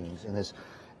 human beings in this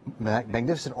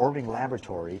magnificent orbiting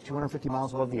laboratory, 250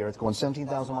 miles above the Earth, going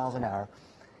 17,000 miles an hour.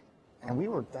 And we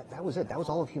were, that was it. That was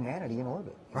all of humanity in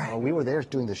orbit. Right. You know, we were there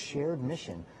doing the shared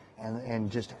mission. And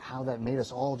just how that made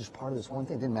us all just part of this one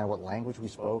thing. It didn't matter what language we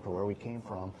spoke or where we came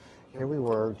from. Here we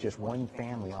were, just one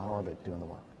family on orbit doing the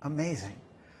work. Amazing.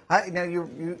 Now,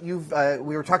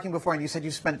 we were talking before, and you said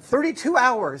you spent 32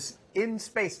 hours in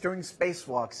space during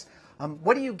spacewalks.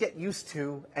 What do you get used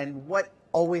to, and what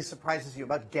always surprises you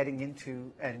about getting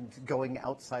into and going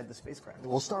outside the spacecraft?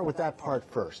 We'll start with that part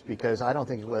first, because I don't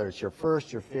think whether it's your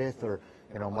first, your fifth, or,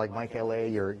 you know, like Mike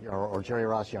L.A. or Jerry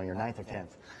Ross, you know, your 9th or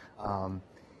 10th.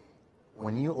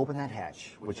 When you open that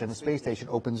hatch, which on the space station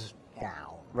opens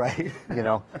down, right? You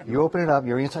know, you open it up,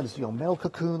 you're inside this, you know, metal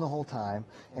cocoon the whole time,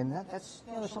 and that's,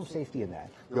 you know, there's some safety in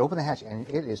that. You open the hatch, and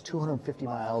it is 250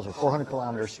 miles or 400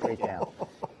 kilometers straight down.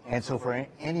 And so for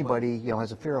anybody, you know,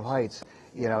 has a fear of heights,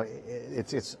 you know,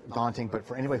 it's daunting. But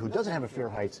for anybody who doesn't have a fear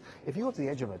of heights, if you go up to the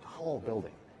edge of a tall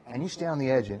building and you stay on the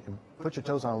edge and put your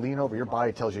toes on and lean over, your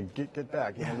body tells you, get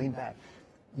back, you know, lean back.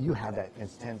 You have that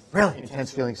intense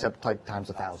feeling, except like times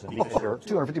 1,000, because you're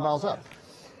 250 miles up.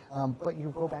 But you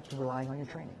go back to relying on your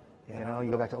training. You know,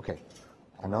 you go back to, okay,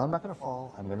 I know I'm not going to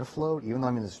fall. I'm going to float, even though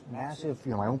I'm in this massive,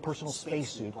 you know, my own personal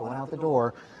spacesuit going out the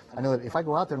door. I know that if I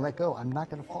go out there and let go, I'm not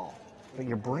going to fall. But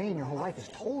your brain, your whole life has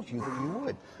told you that you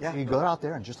would. Yeah. So you go out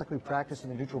there, and just like we practiced in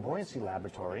the neutral buoyancy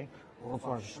laboratory, world's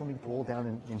largest swimming pool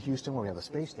down in Houston, where we have a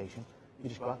space station, you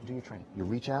just go out and do your training. You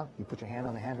reach out, you put your hand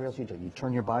on the handrails, you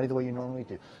turn your body the way you normally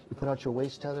do. You put out your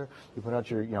waist tether, you put out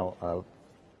your, you know,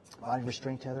 body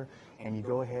restraint tether, and you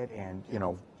go ahead and, you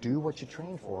know, do what you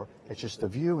trained for. It's just the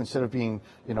view, instead of being,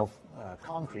 you know,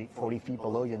 concrete 40 feet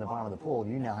below you in the bottom of the pool,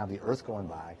 you now have the Earth going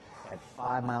by at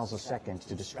 5 miles a second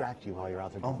to distract you while you're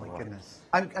out there doing the work. Oh my goodness.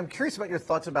 I'm curious about your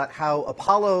thoughts about how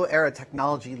Apollo-era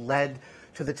technology led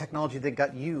to the technology that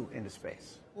got you into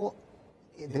space. Well,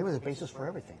 they were the basis for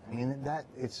everything. I mean,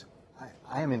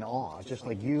 I am in awe, just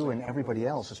like you and everybody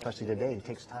else, especially today. It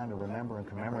takes time to remember and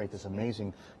commemorate this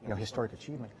amazing, you know, historic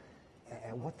achievement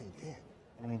and what they did.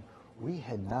 I mean, we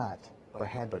had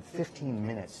but 15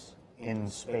 minutes in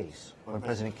space when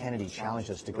President Kennedy challenged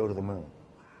us to go to the moon.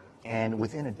 And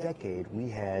within a decade, we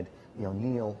had, you know,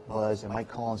 Neil, Buzz, and Mike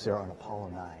Collins there on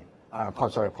Apollo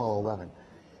 11.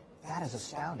 That is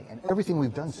astounding. And everything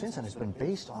we've done since then has been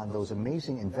based on those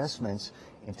amazing investments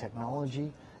in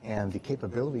technology and the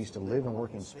capabilities to live and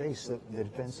work in space that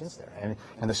have been since there.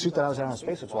 And the suit that I was out on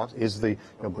spacewalks is the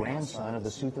grandson of the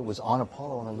suit that was on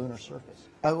Apollo on the lunar surface.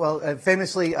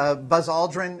 Famously, Buzz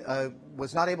Aldrin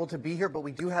was not able to be here, but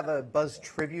we do have a Buzz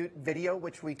tribute video,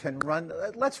 which we can run.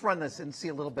 Let's run this and see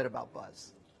a little bit about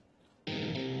Buzz.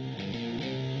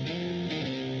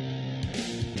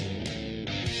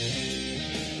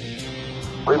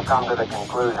 We've come to the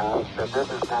conclusion that this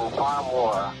has been far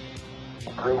more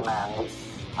 3 men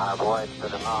on a voyage to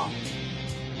the moon.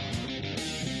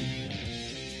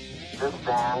 This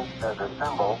stands as a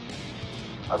symbol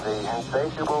of the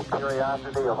insatiable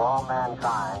curiosity of all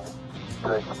mankind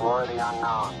to explore the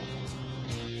unknown.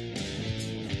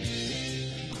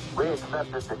 We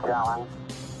accepted the challenge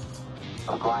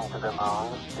of going to the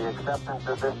moon. The acceptance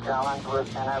of this challenge was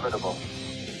inevitable.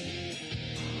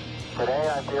 Today,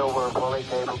 I feel we're fully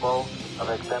capable of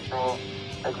accepting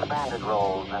expanded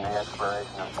roles in the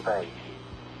exploration of space.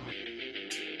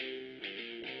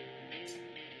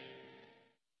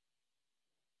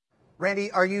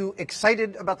 Randy, are you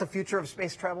excited about the future of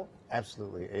space travel?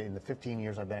 Absolutely. In the 15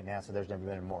 years I've been at NASA, there's never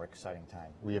been a more exciting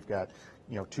time. We have got,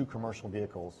 you know, 2 commercial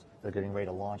vehicles that are getting ready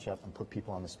to launch up and put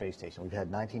people on the space station. We've had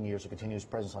 19 years of continuous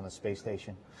presence on the space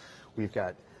station. We've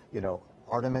got, you know,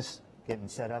 Artemis getting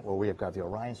set up, where we have got the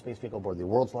Orion space vehicle aboard the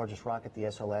world's largest rocket, the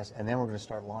SLS, and then we're going to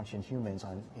start launching humans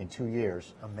in 2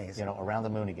 years. Amazing. You know, around the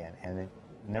moon again, and it's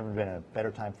never been a better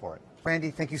time for it.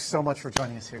 Randy, thank you so much for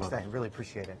joining us here today. I really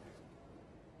appreciate it.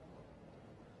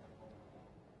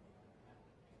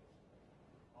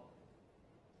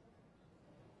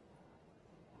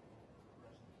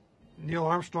 Neil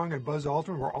Armstrong and Buzz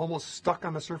Aldrin were almost stuck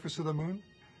on the surface of the moon.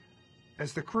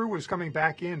 As the crew was coming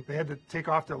back in, they had to take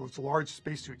off those large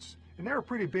spacesuits. And they were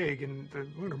pretty big, and the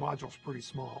lunar module's pretty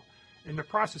small. In the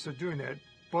process of doing that,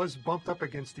 Buzz bumped up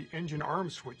against the engine arm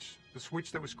switch, the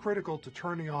switch that was critical to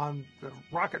turning on the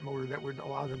rocket motor that would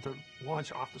allow them to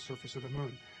launch off the surface of the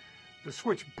moon. The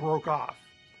switch broke off.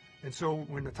 And so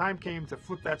when the time came to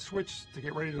flip that switch to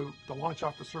get ready to launch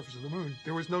off the surface of the moon,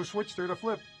 there was no switch there to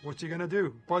flip. What's he going to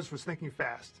do? Buzz was thinking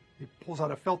fast. He pulls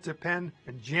out a felt tip pen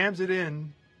and jams it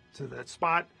in to that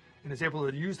spot and is able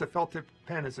to use the felt tip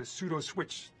pen as a pseudo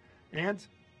switch. And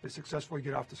they successfully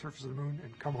get off the surface of the moon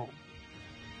and come home.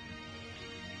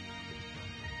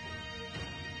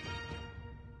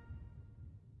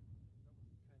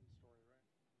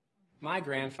 My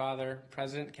grandfather,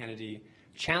 President Kennedy,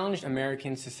 challenged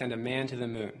Americans to send a man to the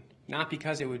moon, not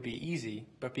because it would be easy,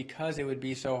 but because it would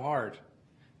be so hard.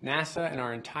 NASA and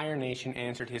our entire nation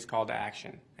answered his call to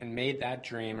action and made that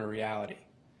dream a reality.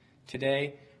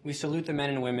 Today, we salute the men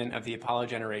and women of the Apollo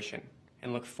generation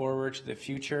and look forward to the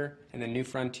future and the new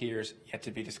frontiers yet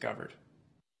to be discovered.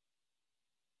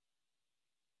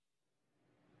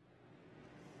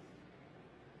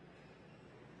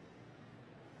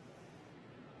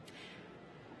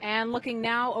 And looking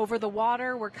now over the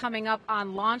water, we're coming up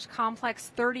on Launch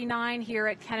Complex 39 here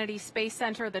at Kennedy Space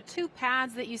Center. The two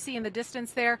pads that you see in the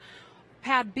distance there,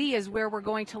 Pad B is where we're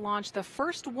going to launch the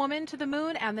first woman to the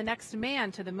moon and the next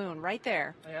man to the moon, right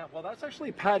there. Yeah, well, that's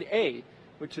actually Pad A,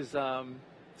 which is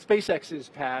SpaceX's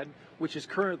pad, which is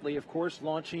currently, of course,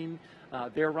 launching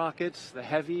their rockets, the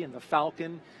Heavy and the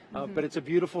Falcon. But it's a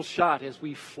beautiful shot as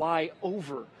we fly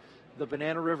over the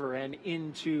Banana River and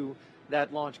into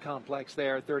that launch complex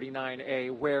there,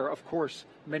 39A, where, of course,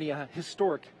 many a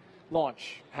historic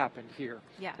launch happened here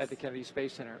at the Kennedy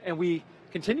Space Center. And we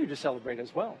continue to celebrate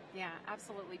as well. Yeah,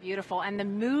 absolutely beautiful. And the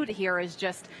mood here is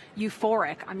just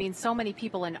euphoric. I mean, so many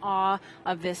people in awe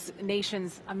of this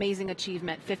nation's amazing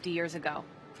achievement 50 years ago.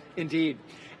 Indeed.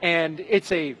 And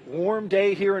it's a warm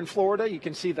day here in Florida. You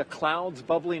can see the clouds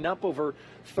bubbling up over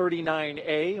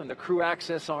 39A on the crew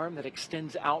access arm that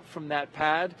extends out from that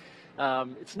pad.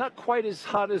 It's not quite as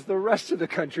hot as the rest of the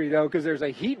country, though, because there's a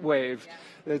heat wave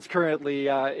that's currently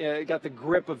got the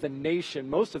grip of the nation,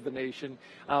 most of the nation,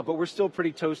 but we're still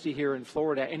pretty toasty here in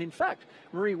Florida. And in fact,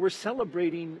 Marie, we're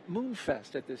celebrating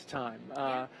Moonfest at this time,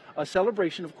 a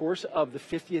celebration, of course, of the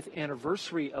 50th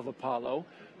anniversary of Apollo,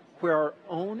 where our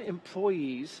own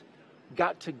employees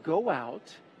got to go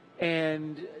out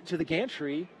and to the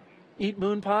gantry, eat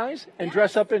moon pies, and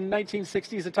dress up in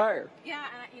 1960s attire. Yeah,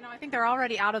 and I think they're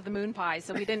already out of the moon pies,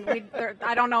 so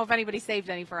I don't know if anybody saved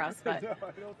any for us. But No,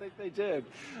 I don't think they did,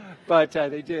 but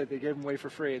they did. They gave them away for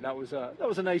free, and that was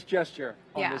a nice gesture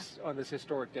on this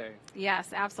historic day. Yes,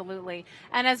 absolutely.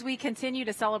 And as we continue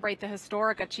to celebrate the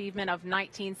historic achievement of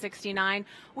 1969,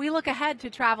 we look ahead to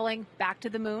traveling back to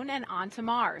the moon and on to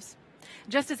Mars.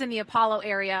 Just as in the Apollo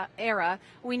era,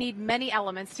 we need many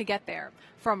elements to get there,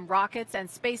 from rockets and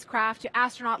spacecraft to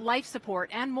astronaut life support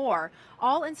and more,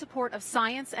 all in support of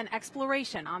science and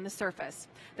exploration on the surface.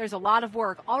 There's a lot of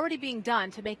work already being done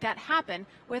to make that happen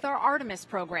with our Artemis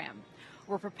program.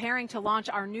 We're preparing to launch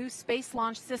our new Space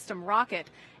Launch System rocket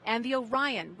and the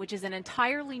Orion, which is an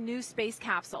entirely new space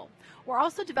capsule. We're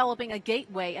also developing a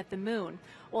gateway at the moon.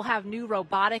 We'll have new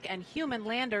robotic and human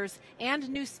landers and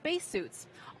new spacesuits.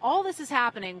 All this is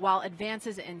happening while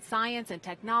advances in science and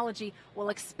technology will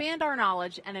expand our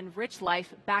knowledge and enrich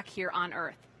life back here on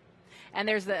Earth. And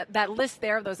there's that list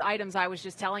there of those items I was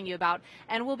just telling you about,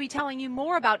 and we'll be telling you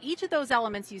more about each of those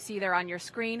elements you see there on your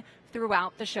screen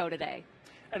throughout the show today.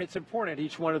 And it's important,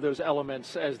 each one of those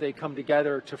elements, as they come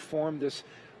together to form this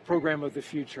program of the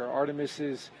future. Artemis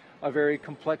is a very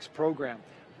complex program,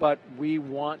 but we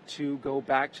want to go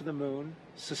back to the moon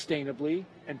sustainably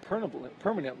and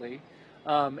permanently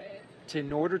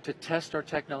in order to test our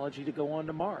technology to go on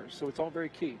to Mars. So it's all very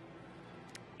key.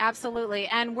 Absolutely.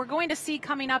 And we're going to see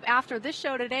coming up after this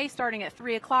show today, starting at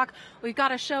 3 o'clock, we've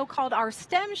got a show called our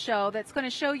STEM show that's going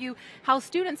to show you how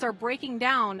students are breaking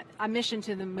down a mission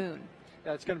to the moon.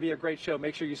 It's going to be a great show.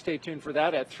 Make sure you stay tuned for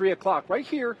that at 3 o'clock right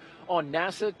here on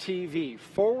NASA TV.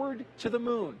 Forward to the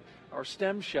Moon, our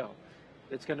STEM show.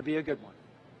 It's going to be a good one.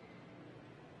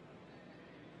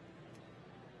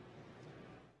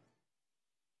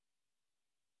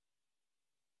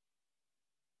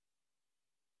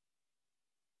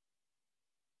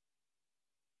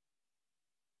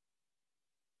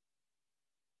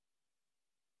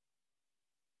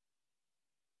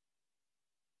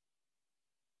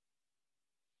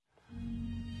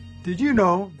 Did you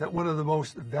know that one of the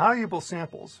most valuable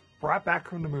samples brought back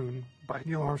from the moon by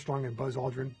Neil Armstrong and Buzz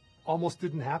Aldrin almost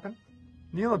didn't happen?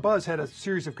 Neil and Buzz had a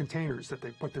series of containers that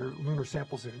they put their lunar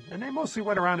samples in, and they mostly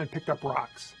went around and picked up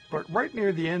rocks. But right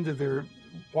near the end of their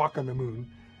walk on the moon,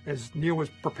 as Neil was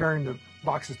preparing the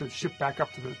boxes to ship back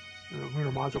up to the the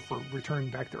lunar module for return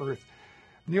back to Earth.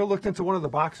 Neil looked into one of the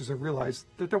boxes and realized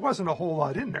that there wasn't a whole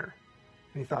lot in there.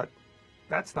 And he thought,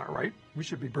 that's not right. We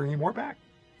should be bringing more back.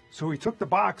 So he took the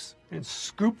box and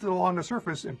scooped it along the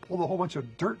surface and pulled a whole bunch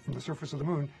of dirt from the surface of the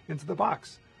moon into the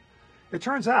box. It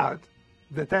turns out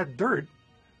that that dirt,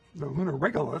 the lunar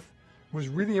regolith, was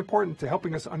really important to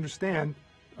helping us understand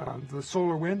the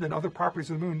solar wind and other properties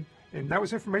of the moon. And that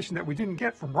was information that we didn't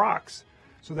get from rocks.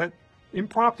 So that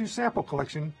impromptu sample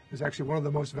collection is actually one of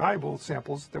the most valuable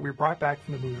samples that we brought back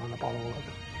from the moon on Apollo 11.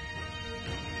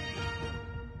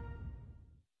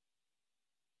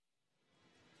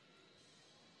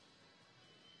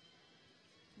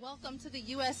 Welcome to the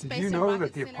U.S. Did Space you and know Rocket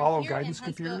that the Center Apollo here guidance in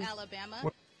Huntsville, computer?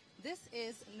 Alabama.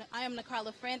 I am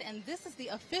Nakarla Friend, and this is the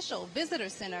official visitor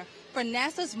center for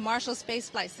NASA's Marshall Space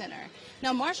Flight Center.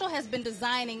 Now, Marshall has been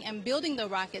designing and building the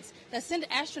rockets that send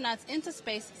astronauts into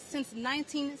space since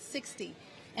 1960.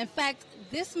 In fact,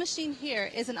 this machine here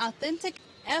is an authentic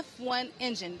F-1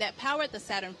 engine that powered the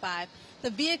Saturn V, the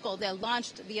vehicle that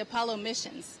launched the Apollo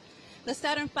missions. The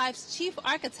Saturn V's chief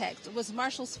architect was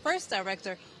Marshall's first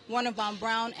director, Wernher von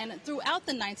Braun, and throughout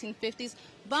the 1950s,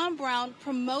 von Braun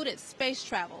promoted space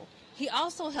travel. He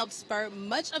also helped spur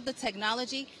much of the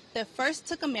technology that first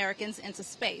took Americans into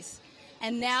space.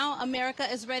 And now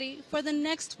America is ready for the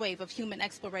next wave of human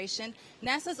exploration,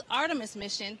 NASA's Artemis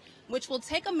mission, which will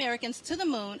take Americans to the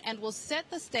moon and will set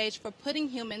the stage for putting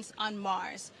humans on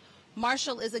Mars.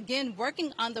 Marshall is again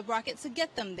working on the rocket to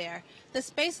get them there, the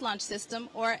Space Launch System,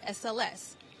 or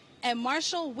SLS. At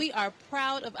Marshall, we are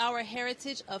proud of our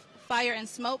heritage of fire and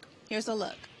smoke. Here's a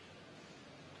look.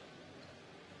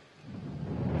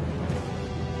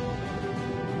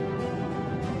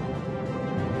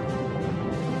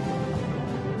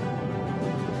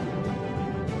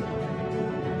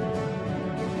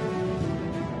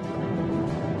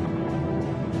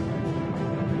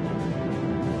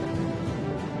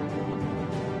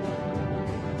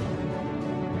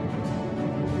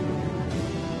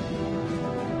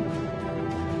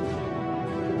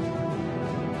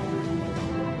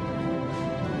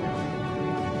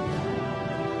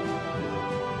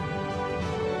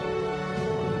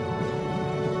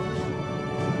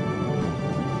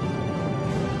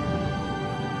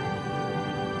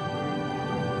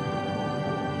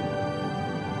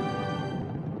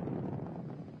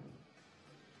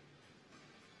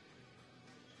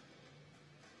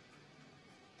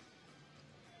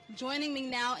 Joining me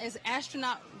now is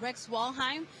astronaut Rex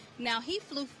Walheim. Now, he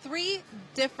flew 3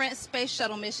 different space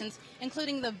shuttle missions,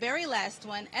 including the very last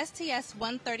one,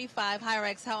 STS-135. Hi,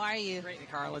 Rex. How are you? Great,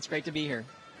 Carl. It's great to be here.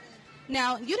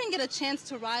 Now, you didn't get a chance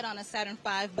to ride on a Saturn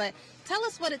V, but tell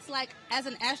us what it's like as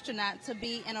an astronaut to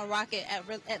be in a rocket at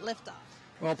liftoff.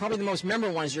 Well, probably the most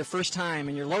memorable one is your first time,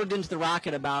 and you're loaded into the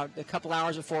rocket about a couple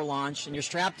hours before launch, and you're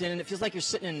strapped in, and it feels like you're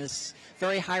sitting in this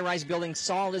very high-rise building,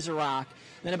 solid as a rock.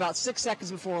 Then about 6 seconds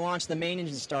before launch, the main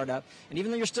engines start up, and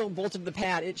even though you're still bolted to the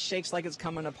pad, it shakes like it's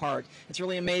coming apart. It's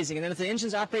really amazing. And then if the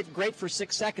engines operate great for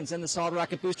 6 seconds, then the solid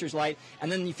rocket boosters light,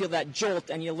 and then you feel that jolt,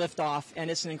 and you lift off, and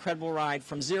it's an incredible ride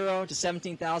from 0 to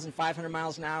 17,500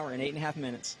 miles an hour in 8.5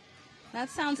 minutes. That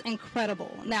sounds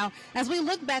incredible. Now, as we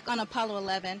look back on Apollo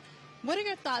 11, what are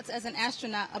your thoughts as an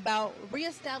astronaut about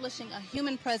reestablishing a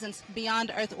human presence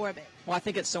beyond Earth orbit? Well, I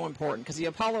think it's so important because the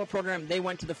Apollo program, they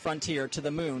went to the frontier, to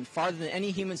the moon, farther than any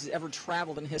humans has ever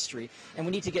traveled in history. And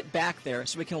we need to get back there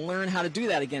so we can learn how to do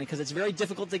that again because it's very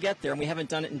difficult to get there and we haven't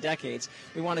done it in decades.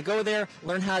 We want to go there,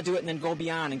 learn how to do it, and then go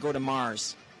beyond and go to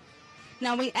Mars.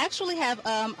 Now, we actually have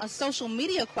a social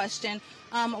media question.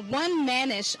 One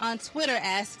Manish on Twitter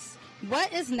asks,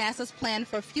 what is NASA's plan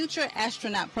for future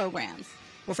astronaut programs?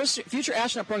 Well, future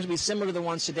astronaut programs will be similar to the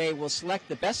ones today. We'll select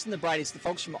the best and the brightest, the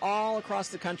folks from all across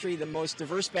the country, the most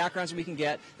diverse backgrounds we can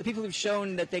get, the people who've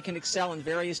shown that they can excel in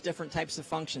various different types of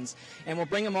functions. And we'll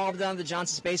bring them all down to the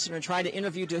Johnson Space Center and try to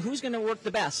interview to who's going to work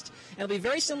the best. And it'll be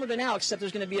very similar to now, except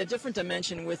there's going to be a different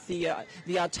dimension with the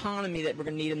autonomy that we're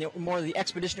going to need and more of the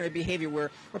expeditionary behavior where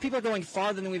people are going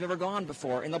farther than we've ever gone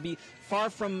before. And they'll be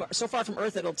so far from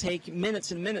Earth that it'll take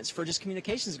minutes and minutes for just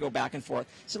communications to go back and forth.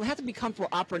 So they'll have to be comfortable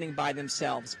operating by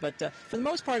themselves. But for the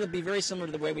most part, it'll be very similar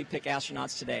to the way we pick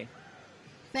astronauts today.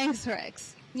 Thanks,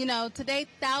 Rex. You know, today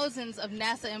thousands of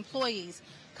NASA employees,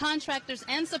 contractors,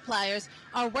 and suppliers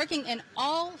are working in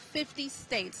all 50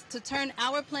 states to turn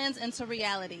our plans into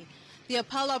reality. The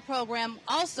Apollo program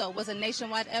also was a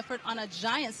nationwide effort on a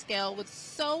giant scale with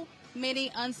so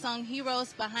many unsung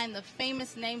heroes behind the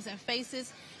famous names and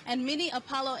faces, and many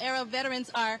Apollo-era veterans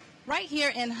are right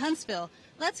here in Huntsville.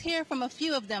 Let's hear from a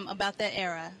few of them about that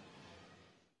era.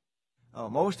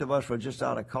 Most of us were just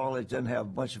out of college, didn't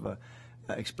have much of a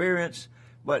experience,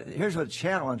 But here's what the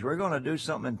challenge. We're going to do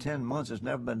something in 10 months that's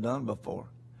never been done before.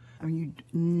 I mean, you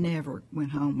never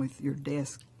went home with your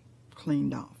desk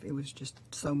cleaned off. It was just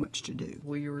so much to do.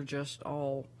 We were just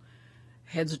all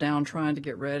heads down trying to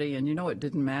get ready. And, you know, it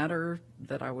didn't matter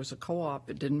that I was a co-op.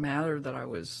 It didn't matter that I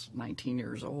was 19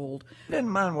 years old. Didn't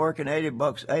mind working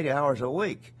 80 hours a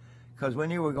week because we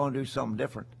knew we were going to do something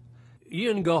different. You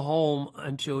didn't go home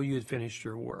until you had finished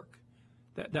your work.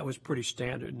 That was pretty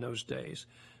standard in those days.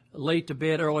 Late to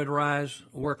bed, early to rise,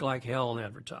 work like hell and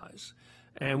advertise.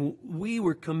 And we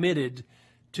were committed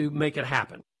to make it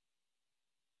happen.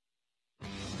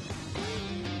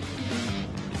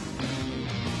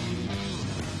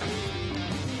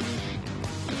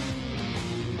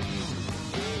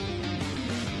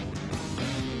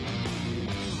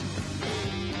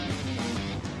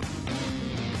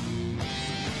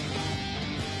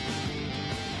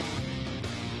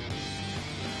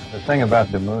 The thing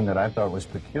about the moon that I thought was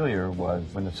peculiar was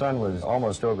when the sun was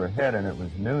almost overhead and it was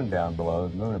noon down below,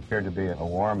 the moon appeared to be a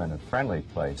warm and a friendly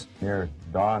place. Near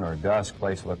dawn or dusk, the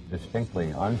place looked distinctly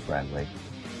unfriendly.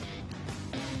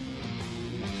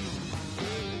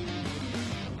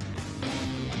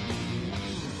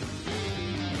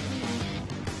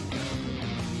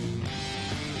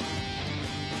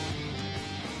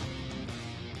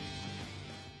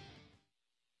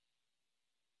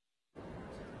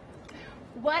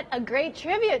 What a great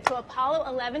tribute to Apollo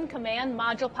 11 Command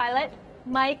Module pilot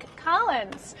Mike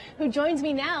Collins, who joins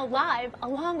me now live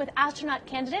along with astronaut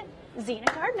candidate Zena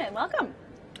Gardner. Welcome.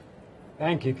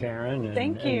 Thank you, Karen.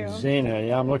 Thank you. And Zena,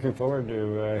 yeah, I'm looking forward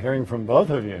to hearing from both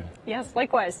of you. Yes,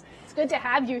 likewise. It's good to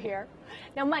have you here.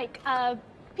 Now, Mike,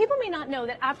 people may not know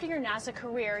that after your NASA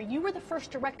career, you were the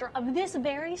first director of this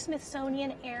very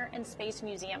Smithsonian Air and Space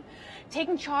Museum,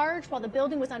 taking charge while the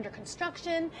building was under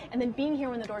construction and then being here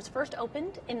when the doors first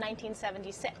opened in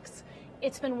 1976.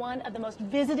 It's been one of the most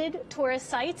visited tourist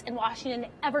sites in Washington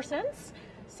ever since.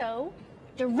 So,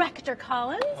 Director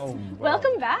Collins,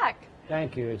 welcome back.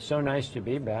 Thank you. It's so nice to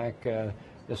be back. The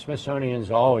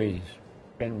Smithsonian's always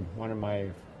been one of my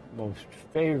most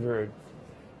favorite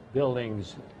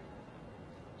buildings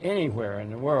anywhere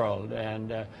in the world,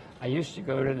 and I used to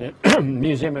go to the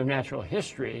Museum of Natural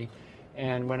History,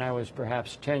 and when I was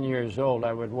perhaps 10 years old,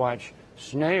 I would watch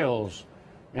snails.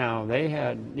 Now,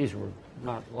 these were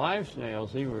not live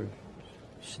snails, these were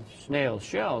snail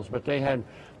shells, but they had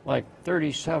like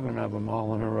 37 of them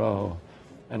all in a row.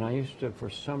 And I used to, for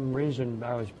some reason,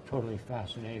 I was totally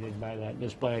fascinated by that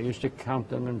display. I used to count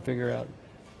them and figure out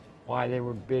why they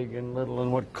were big and little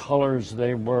and what colors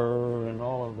they were and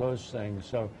all of those things.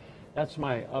 So that's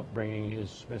my upbringing, is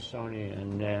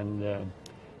Smithsonian. And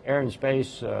Air and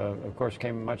Space, of course,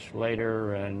 came much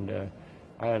later, and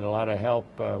I had a lot of help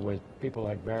with people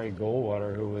like Barry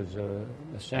Goldwater, who was a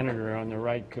senator on the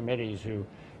right committees, who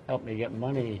helped me get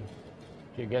money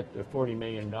to get the $40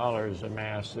 million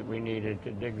amassed that we needed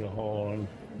to dig the hole and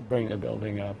bring the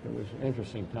building up. It was an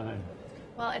interesting time.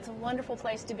 Well, it's a wonderful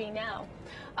place to be now.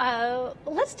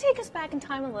 Let's take us back in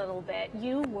time a little bit.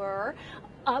 You were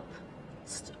up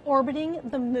orbiting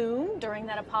the moon during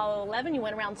that Apollo 11. You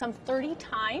went around some 30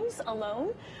 times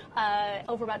alone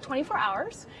over about 24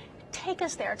 hours. Take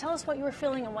us there. Tell us what you were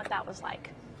feeling and what that was like.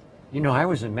 You know, I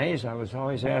was amazed. I was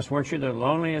always asked, weren't you the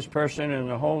loneliest person in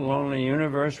the whole lonely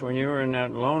universe when you were in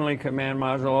that lonely command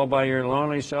module all by your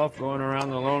lonely self going around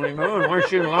the lonely moon?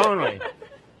 Weren't you lonely?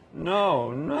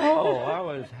 No, I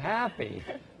was happy.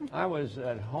 I was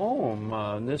at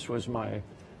home. This was my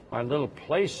little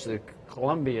place, the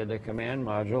Columbia, the command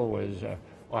module was,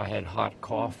 I had hot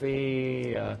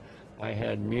coffee, I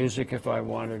had music if I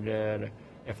wanted it.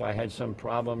 If I had some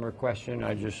problem or question,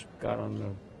 I just got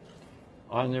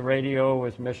on the radio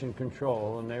with Mission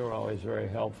Control, and they were always very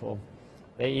helpful.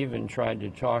 They even tried to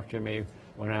talk to me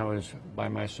when I was by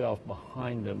myself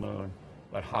behind the moon.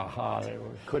 But they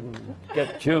couldn't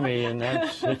get to me in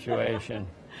that situation.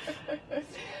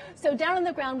 So down on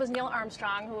the ground was Neil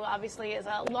Armstrong, who obviously is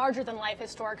a larger-than-life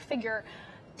historic figure.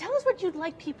 Tell us what you'd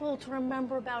like people to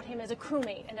remember about him as a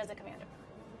crewmate and as a commander.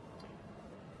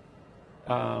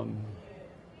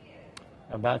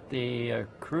 About the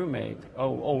crewmate.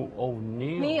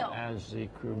 Neil as the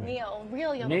crewmate. Neil,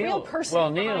 real person.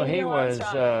 Well, Neil, he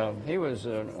was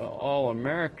an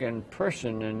all-American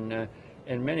person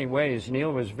in many ways.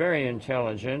 Neil was very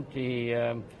intelligent. He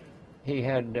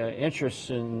had interests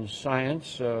in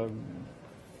science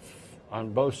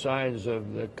on both sides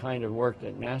of the kind of work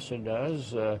that NASA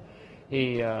does.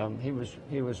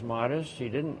 He was modest. He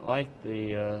didn't like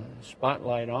the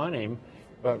spotlight on him,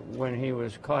 but when he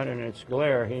was caught in its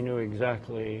glare, he knew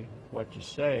exactly what to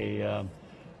say.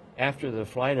 After the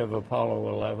flight of Apollo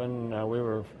 11, we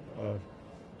were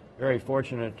very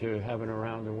fortunate to have an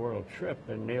around-the-world trip,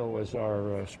 and Neil was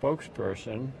our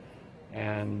spokesperson,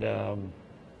 and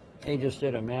he just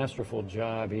did a masterful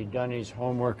job. He'd done his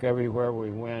homework everywhere we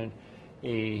went.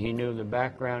 He knew the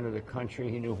background of the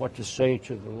country. He knew what to say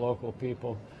to the local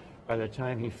people. By the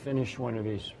time he finished one of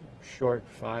his short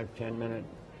 5-10 minute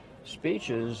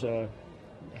speeches,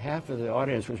 half of the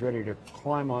audience was ready to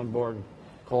climb on board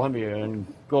Columbia and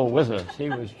go with us. He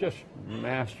was just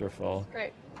masterful.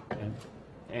 Great.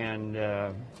 And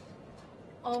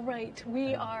all right,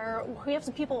 we have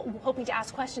some people hoping to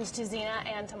ask questions to Zena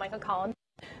and to Michael Collins.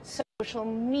 Social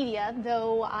media,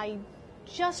 though I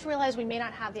just realized we may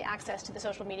not have the access to the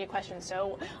social media questions,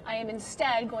 so I am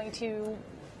instead going to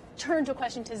turn to a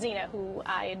question to Zena, who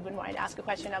I had been wanting to ask a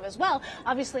question of as well.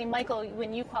 Obviously, Michael,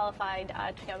 when you qualified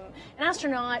to become an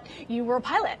astronaut, you were a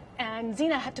pilot, and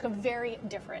Zena took a very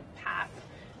different path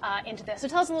into this. So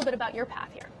tell us a little bit about your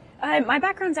path here. My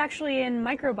background's actually in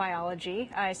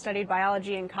microbiology. I studied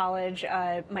biology in college.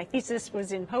 My thesis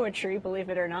was in poetry, believe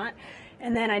it or not.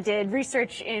 And then I did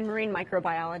research in marine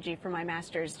microbiology for my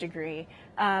master's degree.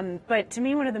 But to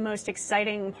me, one of the most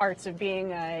exciting parts of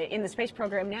being in the space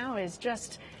program now is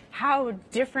just how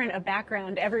different a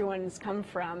background everyone's come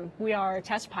from. We are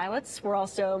test pilots. We're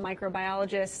also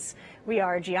microbiologists. We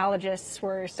are geologists.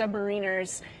 We're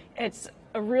submariners. It's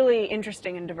a really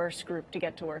interesting and diverse group to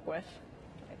get to work with.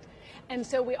 And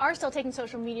so we are still taking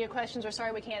social media questions. We're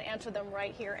sorry we can't answer them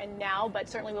right here and now, but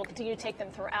certainly we'll continue to take them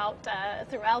throughout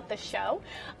the show.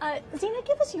 Zena,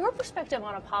 give us your perspective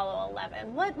on Apollo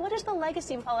 11. What is the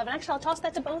legacy of Apollo 11? Actually, I'll toss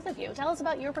that to both of you. Tell us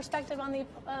about your perspective on the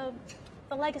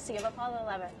legacy of Apollo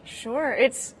 11. Sure.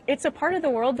 It's a part of the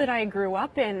world that I grew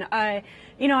up in.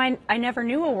 You know, I never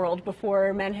knew a world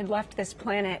before men had left this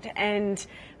planet, and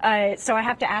so I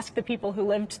have to ask the people who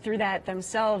lived through that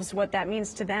themselves what that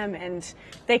means to them, and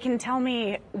they can tell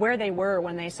me where they were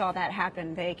when they saw that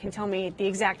happen. They can tell me the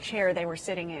exact chair they were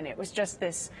sitting in. It was just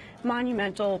this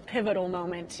monumental, pivotal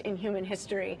moment in human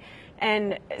history,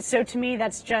 and so to me,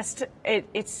 that's just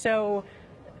it's so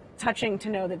touching to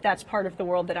know that that's part of the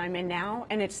world that I'm in now,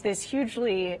 and it's this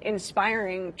hugely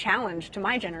inspiring challenge to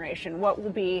my generation. What will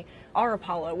be our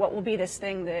Apollo? What will be this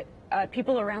thing that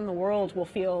people around the world will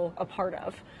feel a part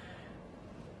of?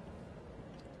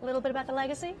 A little bit about the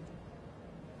legacy?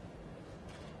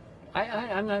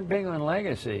 I'm not big on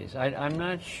legacies. I'm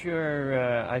not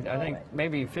sure. I think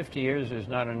maybe 50 years is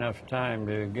not enough time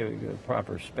to give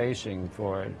proper spacing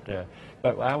for it.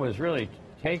 But I was really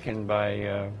taken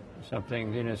by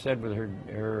something Zena said with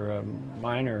her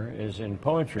minor is in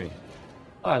poetry.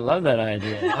 Oh, I love that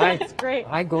idea. That's great.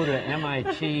 I go to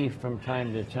MIT from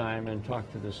time to time and talk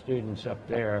to the students up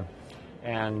there.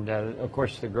 And, of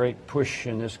course, the great push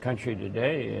in this country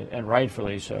today, and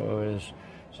rightfully so, is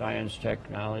science,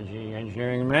 technology,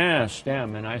 engineering, math,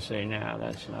 STEM. And I say, nah,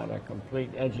 that's not a complete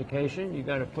education. You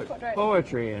got to put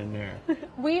poetry in there.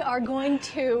 We are going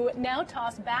to now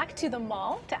toss back to the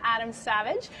mall to Adam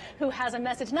Savage, who has a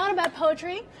message not about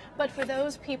poetry, but for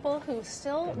those people who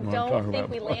still don't think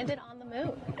we landed on the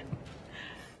moon.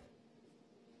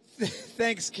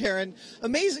 Thanks, Karen.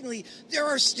 Amazingly, there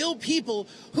are still people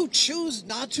who choose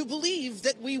not to believe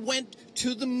that we went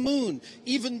to the moon,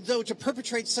 even though to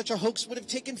perpetrate such a hoax would have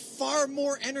taken far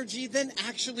more energy than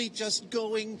actually just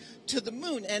going to the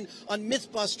moon. And on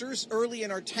Mythbusters, early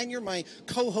in our tenure, my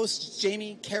co-hosts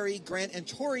Jamie, Carrie, Grant, and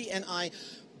Tori and I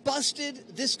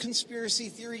busted this conspiracy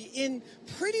theory in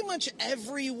pretty much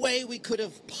every way we could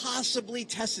have possibly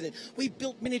tested it. We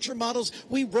built miniature models,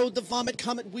 we rode the Vomit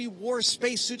Comet, we wore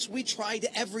spacesuits, we tried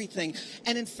everything.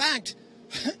 And in fact,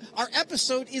 our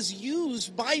episode is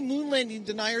used by moon landing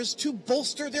deniers to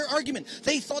bolster their argument.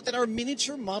 They thought that our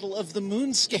miniature model of the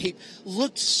moonscape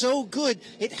looked so good,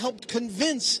 it helped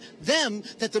convince them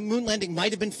that the moon landing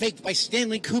might have been faked by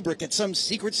Stanley Kubrick at some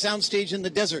secret soundstage in the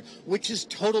desert, which is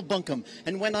total bunkum.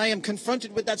 And when I am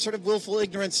confronted with that sort of willful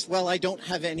ignorance, well, I don't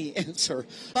have any answer.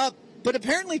 But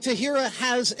apparently Tahira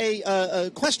has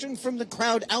a question from the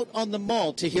crowd out on the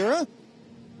mall. Tahira?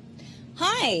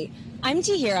 Hi, I'm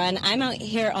Tahira, and I'm out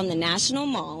here on the National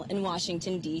Mall in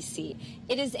Washington, D.C.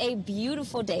 It is a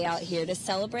beautiful day out here to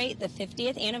celebrate the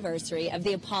 50th anniversary of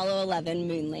the Apollo 11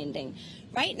 moon landing.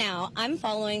 Right now, I'm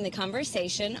following the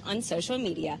conversation on social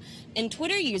media, and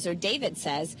Twitter user David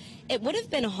says it would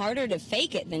have been harder to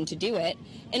fake it than to do it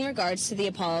in regards to the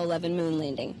Apollo 11 moon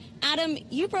landing. Adam,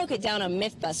 you broke it down on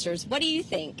Mythbusters. What do you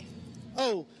think?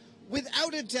 Oh,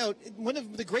 without a doubt, one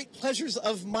of the great pleasures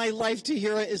of my life,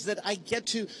 Tahira, is that I get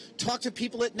to talk to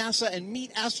people at NASA and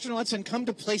meet astronauts and come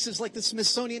to places like the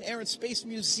Smithsonian Air and Space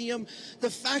Museum. The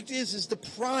fact is the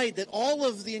pride that all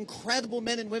of the incredible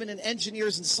men and women and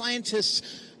engineers and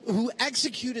scientists who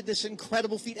executed this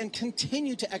incredible feat and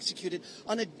continue to execute it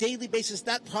on a daily basis.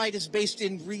 That pride is based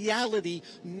in reality,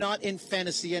 not in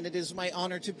fantasy, and it is my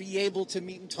honor to be able to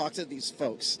meet and talk to these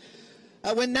folks.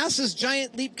 When NASA's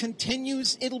giant leap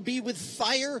continues, it'll be with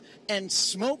fire and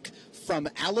smoke from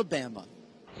Alabama.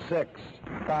 6,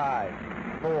 5,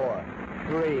 4,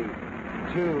 3,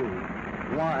 2,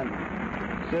 1,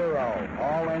 0.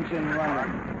 All engine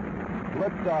running.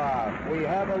 Liftoff. We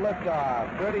have a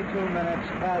liftoff. 32 minutes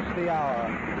past the hour.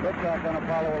 Liftoff on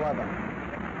Apollo 11.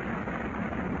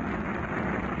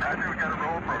 Roger, we got a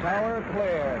roll program. Tower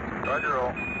cleared. Roger,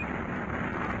 roll.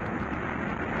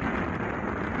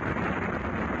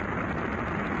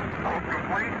 Hold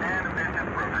complete and mission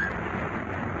program.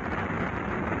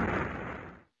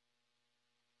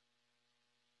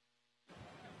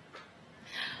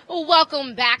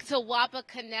 Welcome back to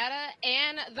Wapakoneta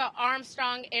and the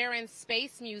Armstrong Air and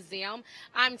Space Museum.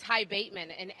 I'm Ty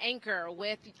Bateman, an anchor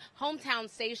with Hometown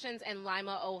Stations in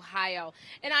Lima, Ohio.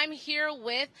 And I'm here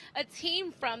with a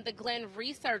team from the Glenn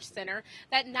Research Center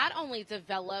that not only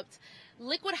developed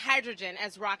liquid hydrogen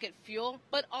as rocket fuel,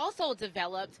 but also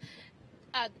developed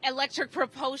electric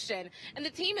propulsion. And the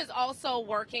team is also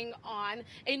working on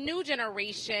a new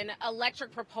generation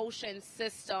electric propulsion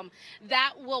system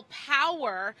that will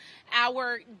power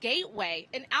our gateway,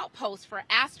 an outpost for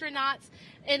astronauts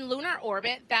in lunar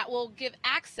orbit that will give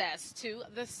access to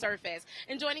the surface.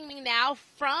 And joining me now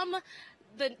from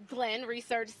the Glenn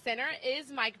Research Center is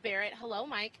Mike Barrett. Hello,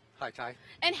 Mike. Hi, Ty.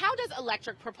 And how does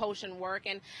electric propulsion work,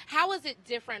 and how is it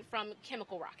different from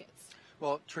chemical rockets?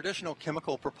 Well, traditional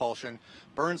chemical propulsion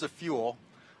burns a fuel,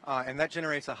 and that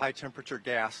generates a high-temperature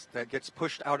gas that gets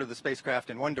pushed out of the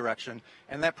spacecraft in one direction,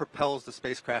 and that propels the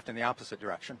spacecraft in the opposite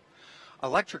direction.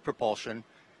 Electric propulsion,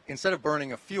 instead of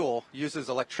burning a fuel, uses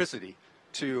electricity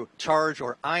to charge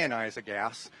or ionize a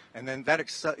gas, and then that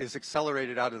is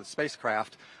accelerated out of the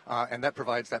spacecraft, and that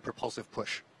provides that propulsive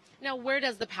push. Now, where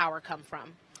does the power come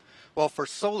from? Well, for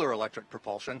solar electric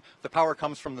propulsion, the power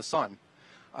comes from the sun.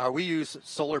 We use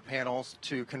solar panels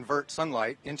to convert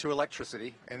sunlight into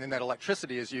electricity, and then that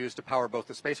electricity is used to power both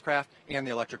the spacecraft and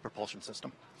the electric propulsion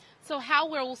system. So how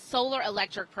will solar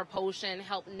electric propulsion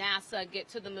help NASA get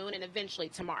to the moon and eventually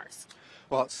to Mars?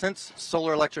 Well, since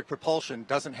solar electric propulsion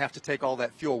doesn't have to take all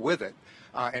that fuel with it,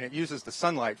 and it uses the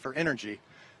sunlight for energy,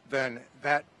 then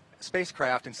that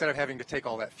spacecraft, instead of having to take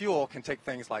all that fuel, can take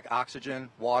things like oxygen,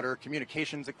 water,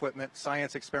 communications equipment,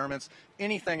 science experiments,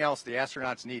 anything else the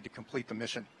astronauts need to complete the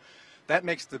mission. That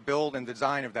makes the build and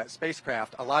design of that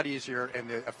spacecraft a lot easier, and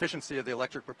the efficiency of the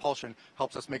electric propulsion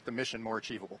helps us make the mission more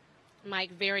achievable. Mike,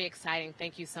 very exciting.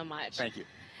 Thank you so much. Thank you.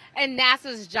 And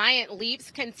NASA's giant leaps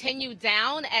continue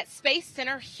down at Space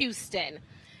Center Houston.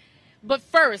 But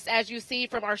first, as you see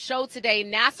from our show today,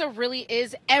 NASA really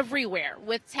is everywhere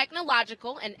with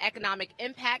technological and economic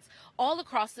impacts all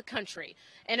across the country.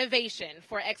 Innovation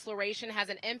for exploration has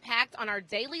an impact on our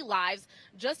daily lives,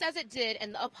 just as it did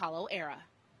in the Apollo era.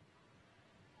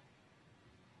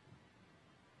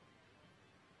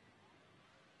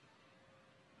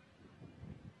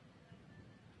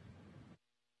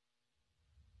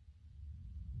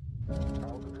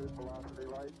 Altitude, velocity,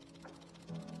 light.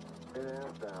 10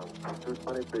 amps down.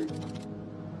 220 feet.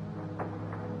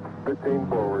 15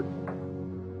 forward.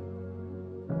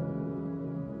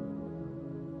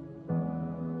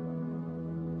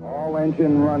 All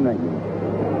engine running.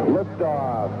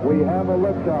 Liftoff. We have a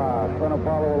liftoff on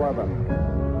Apollo 11.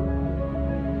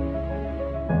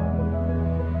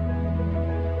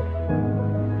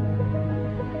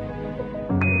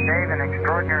 Dave, an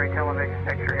extraordinary television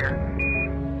picture here.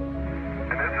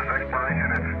 And this is exploration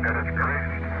at its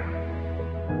greatest.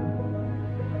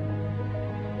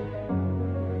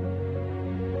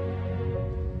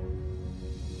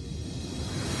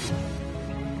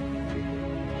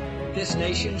 This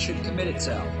nation should commit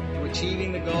itself to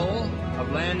achieving the goal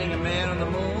of landing a man on the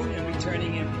moon and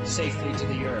returning him safely to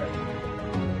the earth.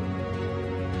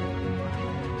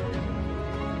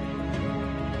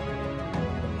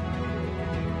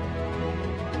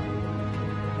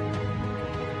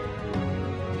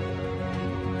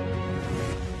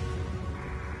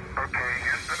 Okay,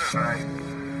 Houston, as I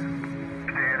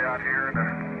stand out here in the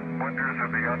wonders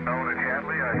of the unknown at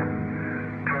Hadley, I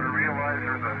try to realize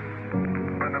there's a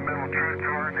fundamental truth to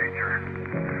our nature.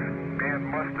 Man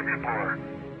must explore.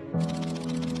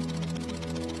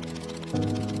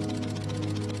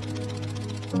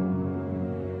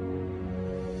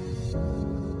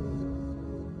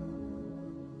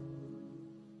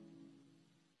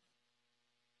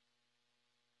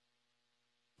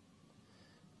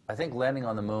 I think landing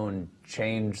on the moon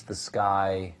changed the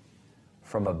sky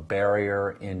from a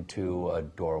barrier into a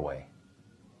doorway.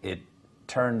 it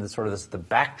turned the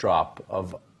backdrop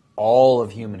of all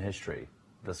of human history,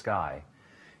 the sky,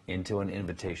 into an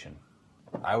invitation.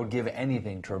 I would give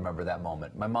anything to remember that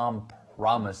moment. My mom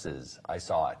promises I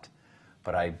saw it,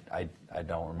 but I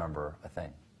don't remember a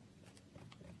thing.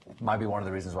 Might be one of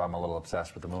the reasons why I'm a little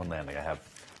obsessed with the moon landing. I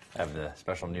have the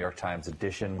special New York Times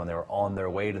edition when they were on their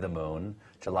way to the moon,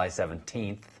 July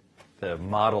 17th. The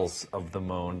models of the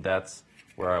moon,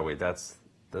 where are we? There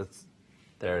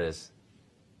it is.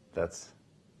 That's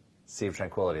Sea of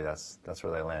Tranquility. That's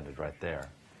where they landed, right there.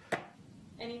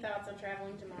 Any thoughts on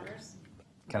traveling to Mars?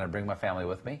 Can I bring my family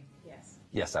with me? Yes.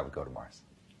 Yes, I would go to Mars.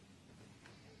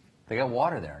 They got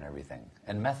water there and everything,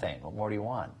 and methane. What more do you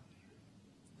want?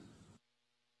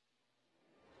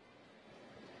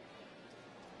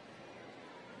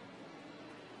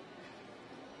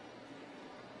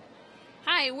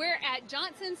 Hi, we're at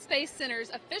Johnson Space Center's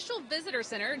official visitor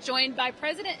center, joined by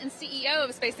President and CEO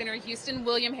of Space Center Houston,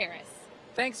 William Harris.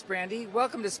 Thanks, Brandy.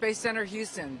 Welcome to Space Center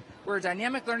Houston. We're a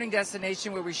dynamic learning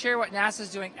destination where we share what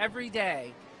NASA's doing every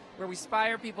day, where we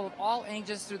inspire people of all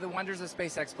ages through the wonders of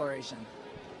space exploration.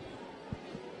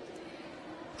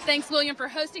 Thanks, William, for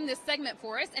hosting this segment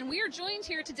for us. And we are joined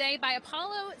here today by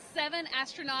Apollo 7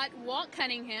 astronaut Walt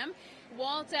Cunningham.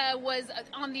 Walt was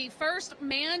on the first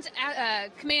manned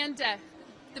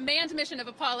mission of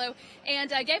Apollo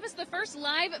and gave us the first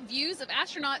live views of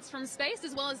astronauts from space,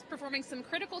 as well as performing some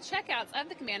critical checkouts of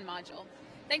the command module.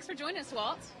 Thanks for joining us,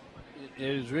 Walt. It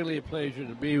is really a pleasure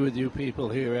to be with you people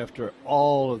here after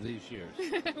all of these years.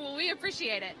 Well, we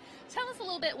appreciate it. Tell us a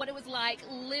little bit what it was like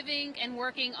living and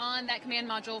working on that command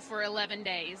module for 11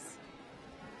 days.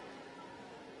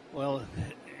 Well,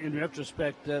 in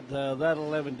retrospect, that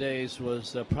 11 days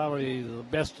was probably the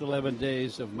best 11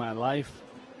 days of my life.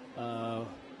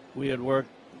 We had worked,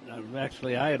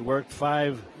 I had worked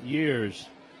 5 years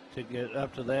to get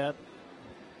up to that.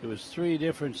 It was 3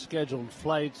 different scheduled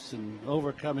flights and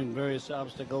overcoming various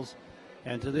obstacles.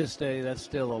 And to this day, that's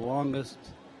still the longest,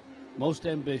 most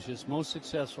ambitious, most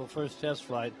successful first test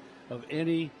flight of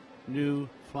any new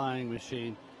flying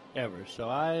machine ever. So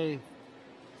I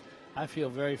feel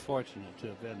very fortunate to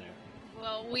have been there.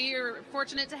 Well, we are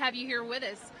fortunate to have you here with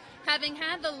us. Having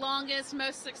had the longest,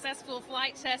 most successful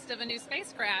flight test of a new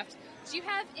spacecraft, do you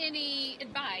have any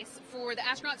advice for the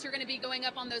astronauts who are going to be going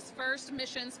up on those first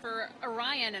missions for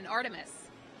Orion and Artemis?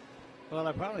 Well,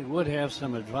 I probably would have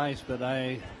some advice, but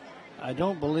I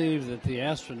don't believe that the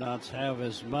astronauts have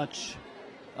as much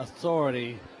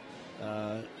authority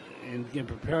in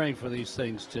preparing for these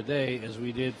things today as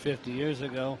we did 50 years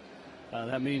ago.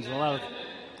 That means a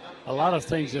lot of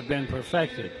things have been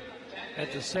perfected.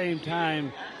 At the same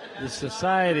time, the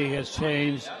society has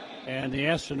changed, and the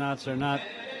astronauts are not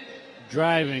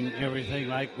driving everything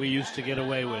like we used to get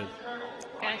away with.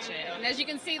 Gotcha. And as you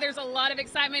can see, there's a lot of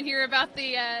excitement here about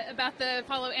the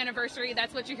Apollo anniversary.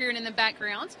 That's what you're hearing in the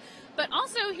background. But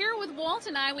also here with Walt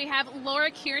and I, we have Laura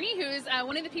Kearney, who is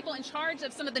one of the people in charge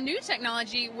of some of the new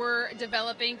technology we're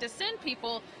developing to send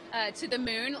people to the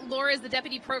moon. Laura is the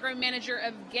Deputy Program Manager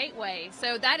of Gateway.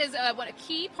 So that is a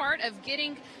key part of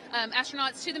getting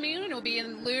astronauts to the moon. It will be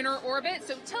in lunar orbit.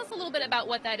 So tell us a little bit about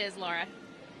what that is, Laura.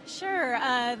 Sure.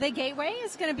 The Gateway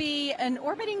is going to be an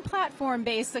orbiting platform,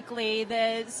 basically,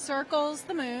 that circles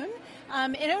the moon.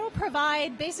 And it will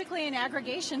provide basically an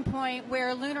aggregation point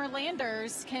where lunar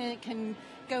landers can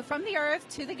go from the Earth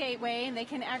to the Gateway, and they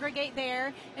can aggregate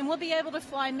there, and we'll be able to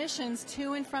fly missions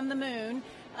to and from the moon.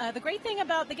 The great thing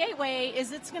about the Gateway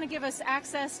is it's going to give us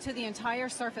access to the entire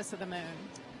surface of the moon.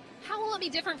 How will it be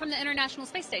different from the International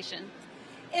Space Station?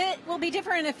 It will be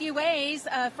different in a few ways.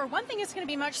 For one thing, it's going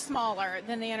to be much smaller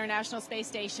than the International Space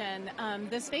Station.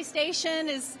 The space station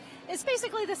is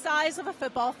basically the size of a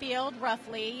football field,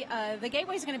 roughly. The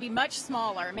Gateway is going to be much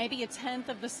smaller, maybe a tenth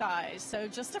of the size, so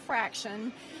just a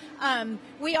fraction.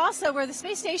 We also, where the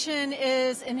space station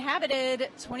is inhabited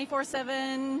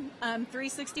 24/7,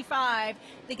 365,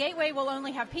 the Gateway will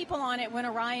only have people on it when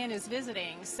Orion is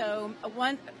visiting. So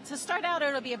to start out,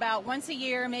 it'll be about once a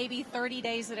year, maybe 30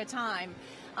 days at a time.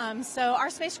 So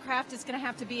our spacecraft is going to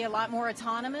have to be a lot more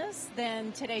autonomous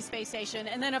than today's space station.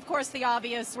 And then, of course, the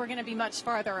obvious, we're going to be much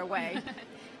farther away.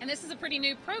 And this is a pretty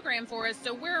new program for us.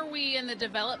 So where are we in the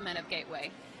development of Gateway?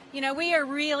 You know, we are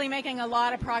really making a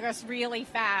lot of progress really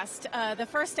fast. The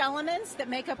first elements that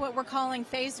make up what we're calling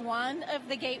phase 1 of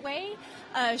the Gateway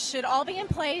should all be in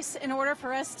place in order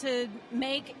for us to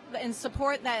make and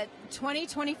support that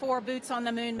 2024 Boots on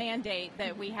the Moon mandate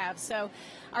that we have. So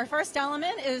our first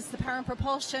element is the power and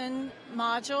propulsion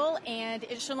module, and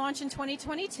it should launch in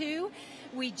 2022.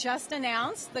 We just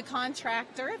announced the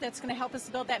contractor that's going to help us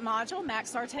build that module,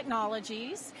 Maxar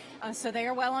Technologies, so they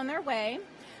are well on their way.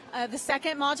 The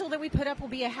second module that we put up will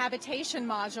be a habitation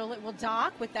module. It will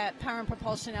dock with that power and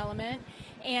propulsion element.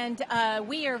 And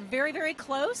we are very, very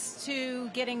close to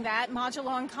getting that module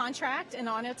on contract and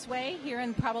on its way here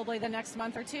in probably the next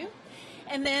month or two.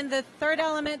 And then the third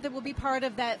element that will be part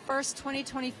of that first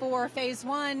 2024 phase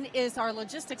 1 is our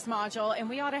logistics module, and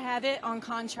we ought to have it on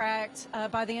contract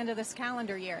by the end of this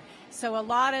calendar year. So a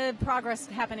lot of progress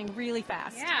happening really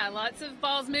fast. Yeah, lots of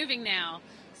balls moving now.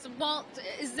 So, Walt,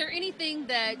 is there anything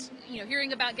that,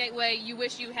 hearing about Gateway, you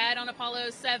wish you had on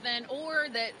Apollo 7, or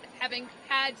that having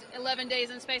had 11 days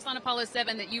in space on Apollo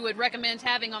 7 that you would recommend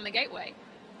having on the Gateway?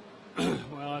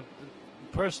 Well,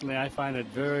 personally, I find it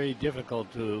very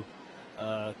difficult to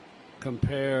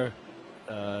compare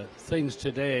things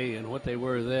today and what they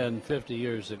were then 50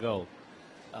 years ago.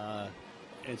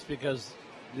 It's because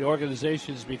the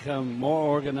organization's become more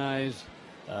organized.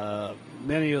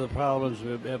 Many of the problems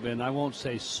have been, I won't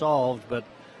say solved, but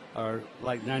are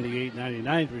like 98,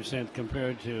 99%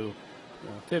 compared to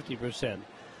 50%.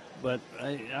 But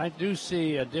I do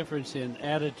see a difference in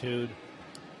attitude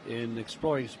in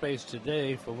exploring space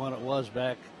today from what it was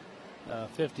back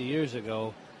 50 years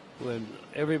ago, when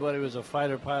everybody was a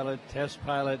fighter pilot, test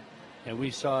pilot, and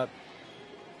we saw it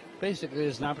basically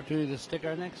as an opportunity to stick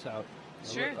our necks out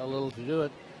a little to do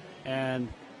it. And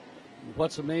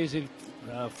what's amazing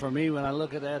for me when I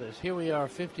look at that is here we are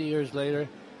 50 years later,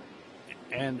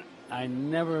 and I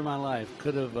never in my life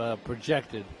could have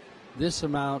projected this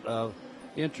amount of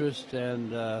interest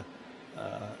and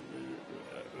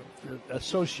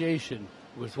association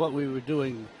with what we were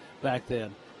doing back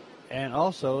then. And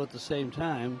also at the same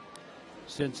time,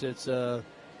 since it's a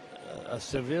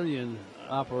civilian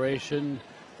operation,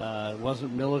 it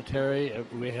wasn't military,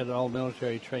 we had all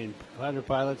military trained fighter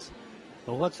pilots.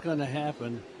 But what's going to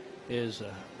happen is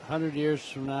 100 years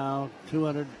from now,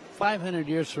 200, 500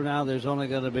 years from now, there's only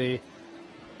going to be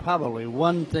probably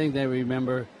one thing they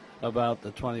remember about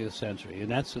the 20th century,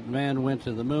 and that's that man went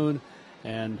to the moon.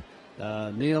 And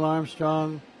Neil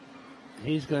Armstrong,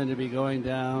 he's going to be going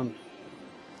down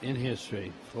in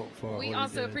history for we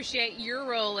also appreciate your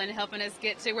role in helping us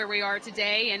get to where we are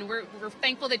today, and we're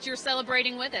thankful that you're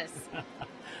celebrating with us.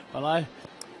 Well,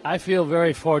 I feel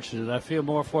very fortunate. I feel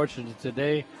more fortunate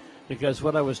today because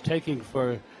what I was taking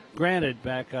for granted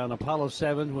back on Apollo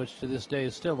 7, which to this day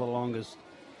is still the longest,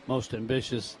 most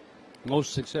ambitious,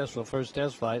 most successful first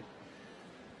test flight,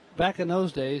 back in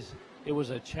those days, it was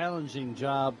a challenging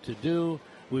job to do.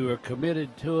 We were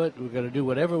committed to it. We were going to do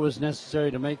whatever was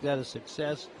necessary to make that a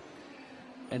success.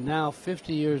 And now,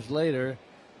 50 years later,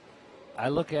 I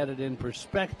look at it in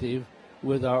perspective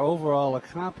with our overall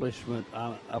accomplishment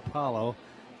on Apollo.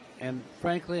 And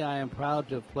frankly, I am proud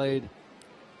to have played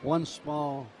one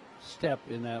small step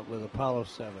in that with Apollo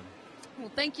 7. Well,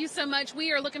 thank you so much.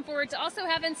 We are looking forward to also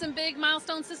having some big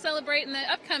milestones to celebrate in the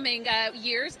upcoming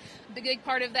years. The big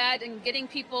part of that and getting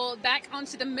people back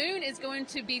onto the moon is going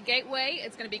to be Gateway.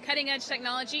 It's going to be cutting-edge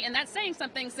technology, and that's saying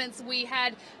something since we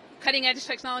had cutting-edge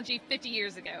technology 50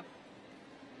 years ago.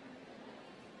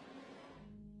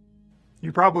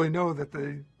 You probably know that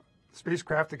the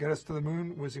spacecraft to get us to the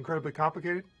moon was incredibly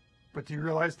complicated, but do you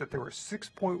realize that there were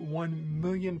 6.1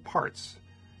 million parts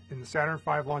in the Saturn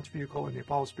V launch vehicle and the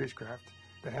Apollo spacecraft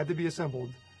that had to be assembled,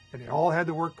 and they all had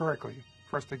to work correctly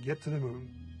for us to get to the moon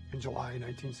in July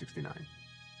 1969.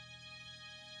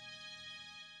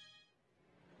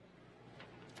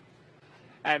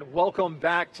 And welcome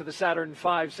back to the Saturn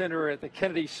V Center at the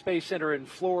Kennedy Space Center in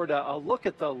Florida. A look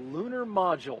at the lunar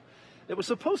module that was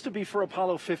supposed to be for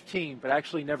Apollo 15, but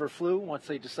actually never flew once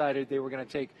they decided they were going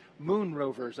to take moon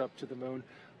rovers up to the moon.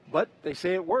 But they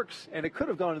say it works, and it could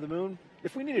have gone to the moon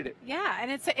if we needed it. Yeah,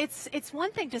 and it's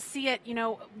one thing to see it,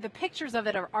 the pictures of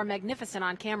it are magnificent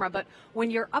on camera, but when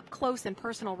you're up close and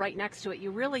personal right next to it, you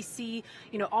really see,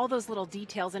 all those little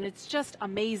details, and it's just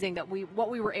amazing that what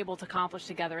we were able to accomplish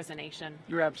together as a nation.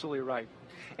 You're absolutely right.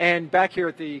 And back here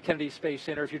at the Kennedy Space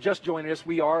Center, if you're just joining us,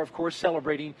 we are, of course,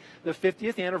 celebrating the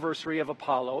 50th anniversary of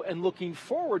Apollo and looking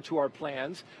forward to our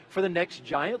plans for the next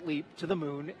giant leap to the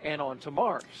moon and on to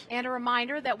Mars. And a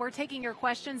reminder that we're taking your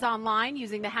questions online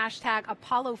using the hashtag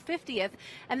Apollo50th,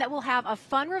 and that we'll have a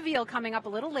fun reveal coming up a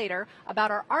little later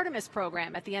about our Artemis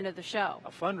program at the end of the show.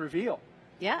 A fun reveal?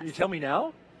 Yes. Can you tell me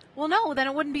now? Well, no, then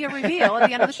it wouldn't be a reveal at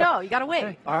the end of the show. You got to wait.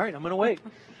 Okay. All right, I'm going to wait.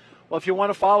 Well, if you want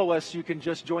to follow us, you can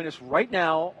just join us right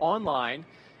now online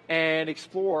and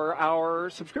explore our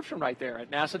subscription right there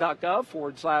at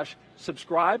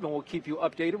nasa.gov/subscribe, and we'll keep you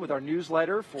updated with our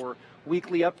newsletter for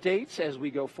weekly updates as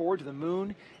we go forward to the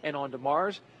moon and on to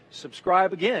Mars.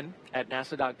 Subscribe again at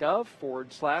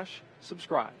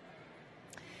nasa.gov/subscribe.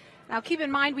 Now, keep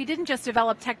in mind, we didn't just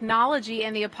develop technology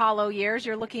in the Apollo years.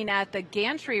 You're looking at the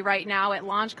gantry right now at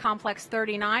Launch Complex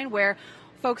 39, where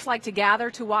folks like to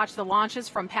gather to watch the launches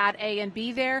from Pad A and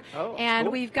B there. Oh, and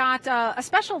cool. we've got a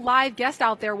special live guest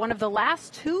out there, one of the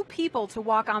last 2 people to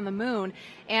walk on the moon.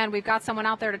 And we've got someone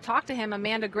out there to talk to him,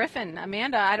 Amanda Griffin.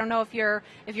 Amanda, I don't know if you're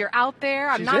out there.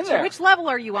 I'm She's not in sure. there. Which level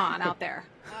are you on out there?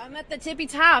 I'm at the tippy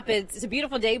top. It's a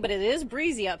beautiful day, but it is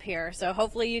breezy up here. So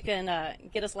hopefully you can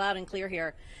get us loud and clear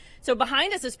here. So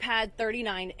behind us is Pad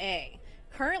 39A.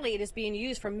 Currently, it is being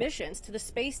used for missions to the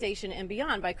space station and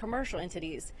beyond by commercial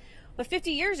entities. But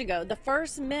 50 years ago, the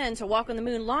first men to walk on the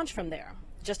moon launched from there.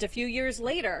 Just a few years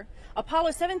later,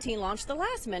 Apollo 17 launched the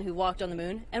last men who walked on the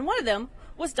moon, and one of them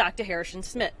was Dr. Harrison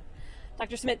Schmitt.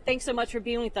 Dr. Schmitt, thanks so much for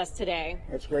being with us today.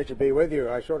 It's great to be with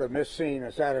you. I sort of missed seeing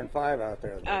a Saturn V out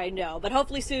there. I know, but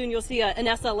hopefully soon you'll see an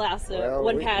SLS,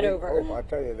 one pad over. I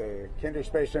tell you, the Kennedy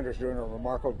Space Center is doing a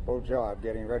remarkable job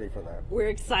getting ready for that. We're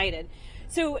excited.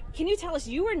 So can you tell us,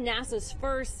 you were NASA's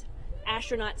first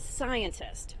astronaut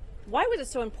scientist. Why was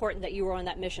it so important that you were on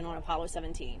that mission on Apollo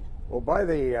 17? Well, by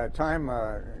the time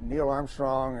Neil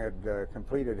Armstrong had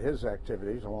completed his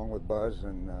activities, along with Buzz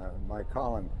and Mike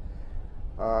Collin,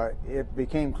 it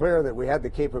became clear that we had the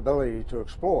capability to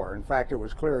explore. In fact, it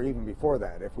was clear even before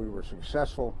that. If we were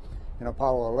successful in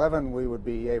Apollo 11, we would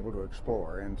be able to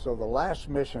explore. And so the last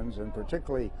missions, and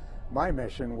particularly my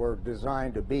mission, were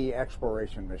designed to be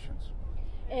exploration missions.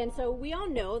 And so we all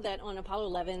know that on Apollo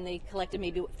 11, they collected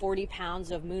maybe 40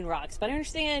 pounds of moon rocks, but I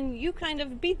understand you kind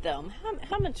of beat them.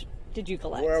 How much did you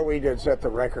collect? Well, we did set the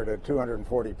record at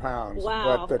 240 pounds,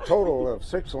 Wow. but the total of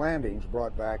 6 landings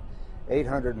brought back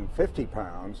 850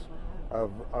 pounds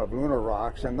of lunar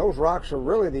rocks, and those rocks are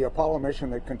really the Apollo mission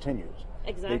that continues.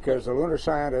 Exactly. Because the lunar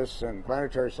scientists and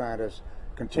planetary scientists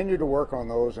continue to work on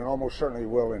those and almost certainly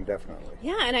will indefinitely.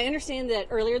 Yeah, and I understand that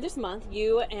earlier this month,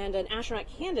 you and an astronaut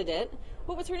candidate,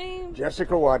 what was her name?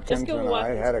 Jessica Watkins Jessica and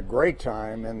Watkins. I had a great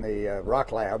time in the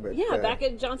rock lab at Back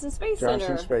at Johnson Space Center.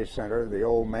 Johnson Space Center, the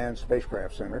old manned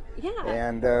spacecraft center. Yeah.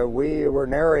 And we were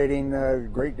narrating a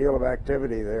great deal of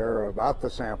activity there about the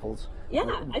samples. Yeah,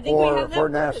 I think we have that for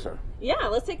footage. NASA. Yeah,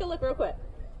 let's take a look real quick.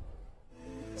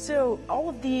 So all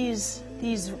of these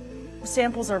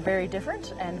samples are very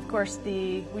different, and of course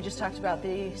we just talked about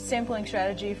the sampling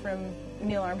strategy from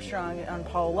Neil Armstrong on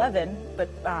Apollo 11,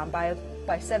 but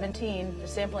by 17 the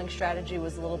sampling strategy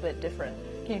was a little bit different.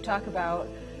 Can you talk about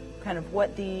kind of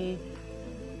what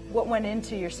went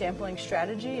into your sampling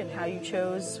strategy and how you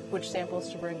chose which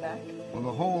samples to bring back? Well,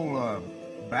 the whole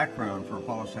background for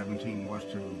Apollo 17 was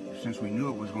since we knew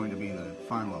it was going to be the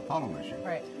final Apollo mission,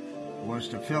 right, was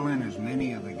to fill in as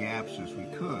many of the gaps as we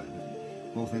could,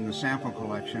 both in the sample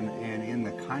collection and in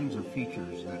the kinds of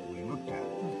features that we looked at.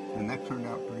 And that turned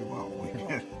out pretty well. We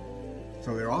did.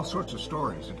 So there are all sorts of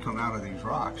stories that come out of these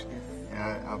rocks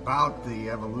about the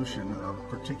evolution of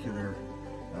particular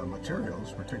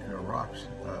materials, particular rocks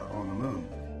on the moon.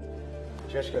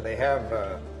 Jessica, they have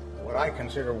what I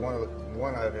consider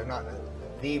one of, if not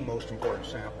the most important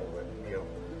sample that Neil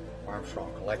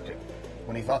Armstrong collected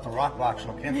when he thought the rock box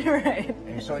looked empty. Right.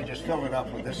 And so he just filled it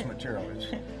up with this material.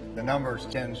 The number is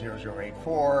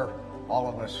 100084. All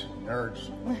of us nerds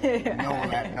know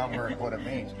that number and what it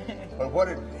means. But what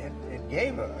it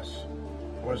gave us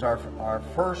was our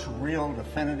first real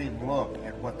definitive look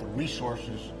at what the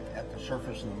resources at the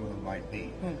surface of the moon might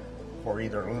be for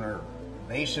either lunar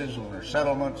bases, lunar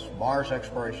settlements, Mars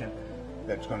exploration.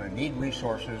 That's going to need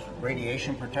resources,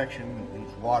 radiation protection,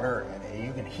 needs water, and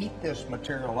you can heat this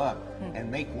material up and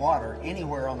make water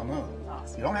anywhere on the moon.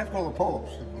 Awesome. You don't have to go to the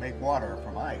poles to make water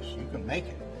from ice. You can make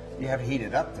it. You have to heat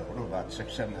it up, though, to about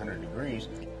 600-700 degrees.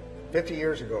 50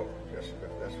 years ago, Jessica,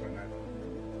 that's when that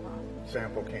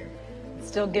sample came.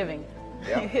 Still giving.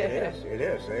 Yeah, it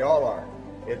is. They all are.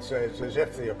 It's as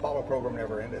if the Apollo program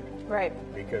never ended. Right.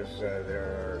 Because there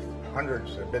are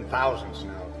hundreds, there have been thousands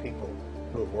now of people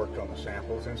who have worked on the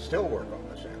samples and still work on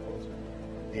the samples.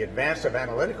 The advance of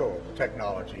analytical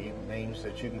technology means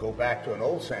that you can go back to an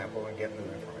old sample and get new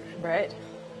information. Right.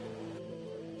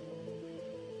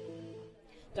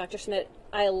 Dr. Schmitt,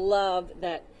 I love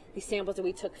that these samples that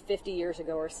we took 50 years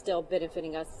ago are still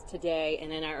benefiting us today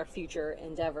and in our future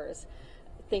endeavors.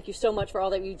 Thank you so much for all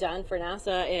that you've done for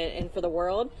NASA and for the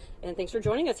world, and thanks for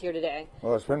joining us here today.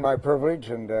 Well, it's been my privilege,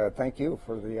 and thank you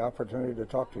for the opportunity to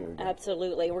talk to you again.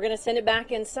 Absolutely. We're going to send it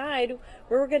back inside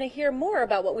where we're going to hear more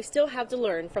about what we still have to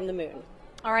learn from the moon.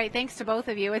 All right, thanks to both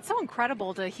of you. It's so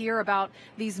incredible to hear about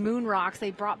these moon rocks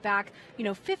they brought back,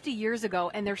 50 years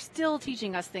ago, and they're still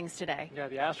teaching us things today. Yeah,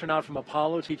 the astronaut from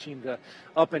Apollo teaching the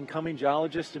up-and-coming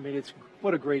geologist. I mean, it's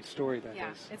What a great story that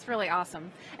Yeah, is. it's really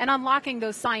awesome. And unlocking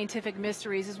those scientific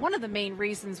mysteries is one of the main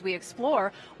reasons we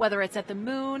explore, whether it's at the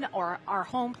moon or our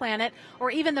home planet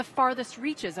or even the farthest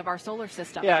reaches of our solar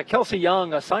system. Yeah, Kelsey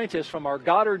Young, a scientist from our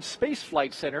Goddard Space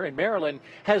Flight Center in Maryland,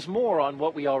 has more on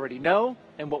what we already know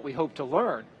and what we hope to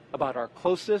learn about our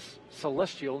closest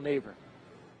celestial neighbor.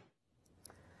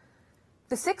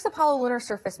 The 6 Apollo lunar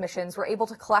surface missions were able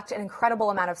to collect an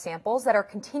incredible amount of samples that are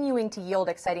continuing to yield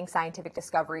exciting scientific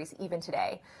discoveries even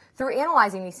today. Through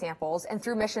analyzing these samples and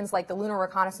through missions like the Lunar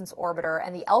Reconnaissance Orbiter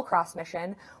and the LCROSS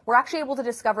mission, we're actually able to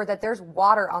discover that there's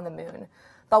water on the moon.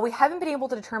 While we haven't been able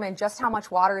to determine just how much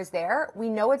water is there, we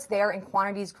know it's there in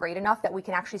quantities great enough that we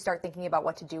can actually start thinking about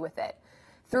what to do with it.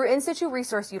 Through in situ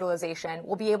resource utilization,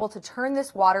 we'll be able to turn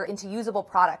this water into usable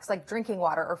products like drinking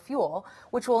water or fuel,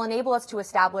 which will enable us to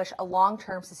establish a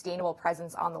long-term sustainable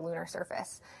presence on the lunar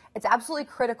surface. It's absolutely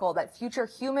critical that future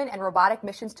human and robotic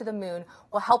missions to the moon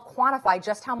will help quantify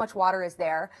just how much water is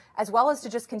there, as well as to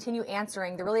just continue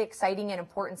answering the really exciting and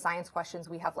important science questions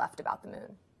we have left about the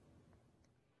moon.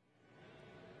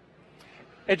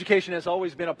 Education has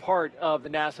always been a part of the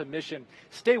NASA mission.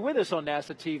 Stay with us on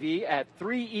NASA TV at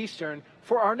 3 Eastern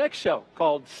for our next show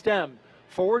called STEM,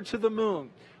 Forward to the Moon.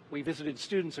 We visited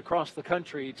students across the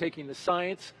country taking the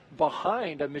science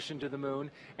behind a mission to the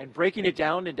moon and breaking it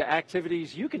down into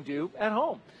activities you can do at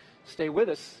home. Stay with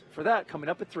us for that coming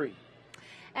up at 3.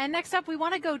 And next up, we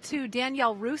want to go to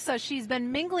Danielle Russa. She's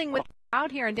been mingling with the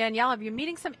crowd here. And Danielle, have you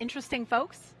meeting some interesting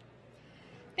folks?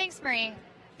 Thanks, Marie.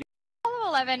 Apollo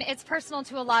 11, it's personal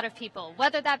to a lot of people,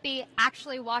 whether that be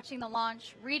actually watching the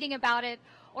launch, reading about it,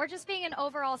 or just being an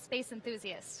overall space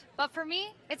enthusiast. But for me,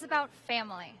 it's about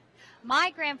family.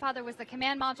 My grandfather was the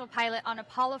command module pilot on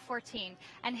Apollo 14,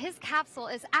 and his capsule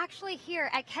is actually here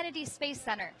at Kennedy Space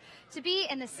Center. To be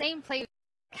in the same place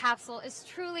capsule is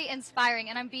truly inspiring,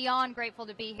 and I'm beyond grateful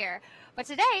to be here. But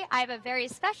today, I have a very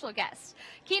special guest.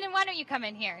 Keenan, why don't you come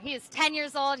in here? He is 10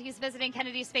 years old. He's visiting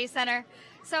Kennedy Space Center.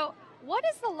 So what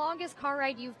is the longest car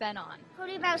ride you've been on?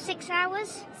 Probably about 6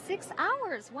 hours. 6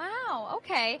 hours, wow,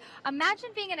 okay. Imagine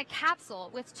being in a capsule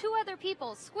with 2 other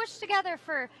people squished together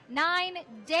for 9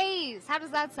 days. How does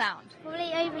that sound?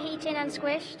 Probably overheated and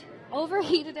squished.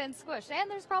 Overheated and squished, and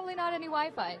there's probably not any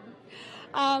Wi-Fi.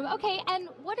 Okay, and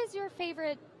what is your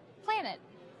favorite planet?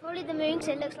 Probably the moon, because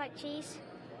it looks like cheese.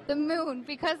 The moon,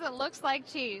 because it looks like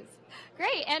cheese.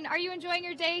 Great, and are you enjoying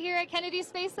your day here at Kennedy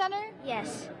Space Center?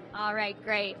 Yes. All right,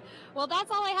 great. Well,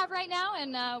 that's all I have right now,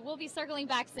 and we'll be circling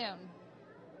back soon.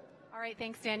 All right,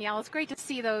 thanks, Danielle. It's great to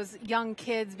see those young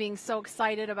kids being so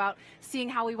excited about seeing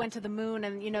how we went to the moon,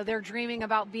 and, you know, they're dreaming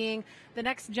about being the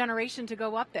next generation to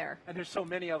go up there. And there's so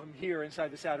many of them here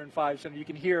inside the Saturn V Center. You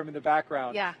can hear them in the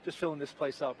background, just filling this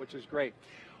place up, which is great.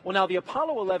 Well, now the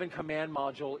Apollo 11 command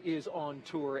module is on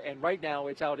tour, and right now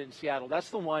it's out in Seattle. That's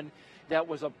the one that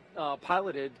was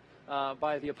piloted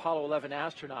by the Apollo 11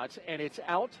 astronauts, and it's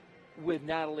out with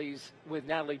Natalie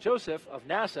Joseph of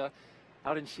NASA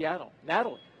out in Seattle.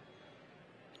 Natalie.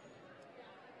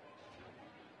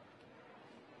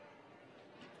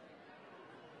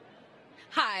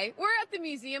 Hi, we're at the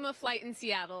Museum of Flight in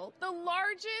Seattle, the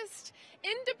largest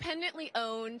independently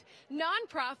owned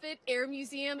nonprofit air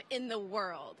museum in the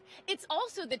world. It's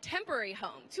also the temporary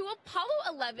home to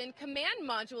Apollo 11 command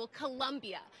module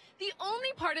Columbia, the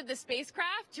only part of the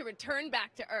spacecraft to return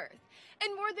back to Earth.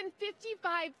 And more than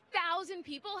 55,000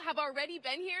 people have already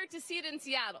been here to see it in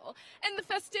Seattle. And the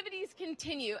festivities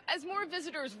continue as more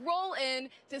visitors roll in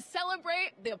to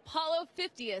celebrate the Apollo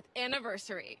 50th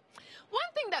anniversary. One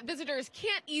thing that visitors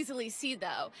can't easily see,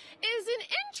 though, is an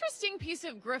interesting piece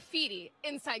of graffiti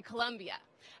inside Columbia.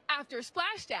 After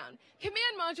splashdown,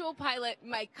 command module pilot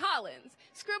Mike Collins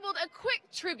scribbled a quick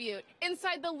tribute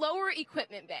inside the lower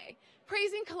equipment bay,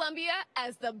 praising Columbia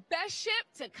as the best ship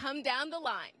to come down the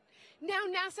line. Now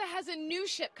NASA has a new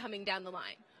ship coming down the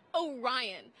line,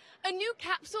 Orion, a new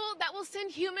capsule that will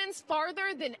send humans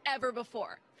farther than ever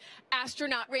before.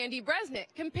 Astronaut Randy Bresnik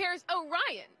compares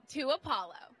Orion to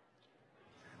Apollo.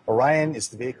 Orion is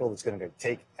the vehicle that's going to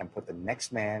take and put the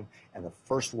next man and the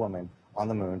first woman on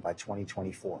the moon by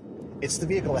 2024. It's the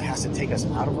vehicle that has to take us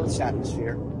out of Earth's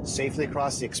atmosphere, safely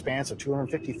across the expanse of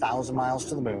 250,000 miles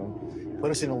to the moon, put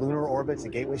us in a lunar orbit to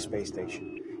Gateway Space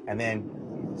Station, and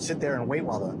then sit there and wait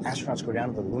while the astronauts go down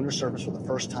to the lunar surface for the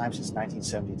first time since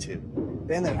 1972.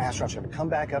 Then the astronauts are going to come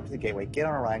back up to the Gateway, get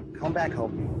on Orion, come back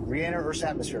home, re-enter Earth's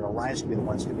atmosphere, and Orion's going to be the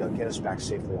ones going to be able to get us back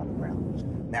safely on the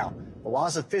ground. Now, the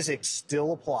laws of physics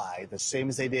still apply the same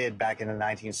as they did back in the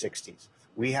 1960s.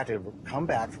 We had to come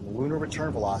back from lunar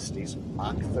return velocities,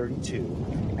 Mach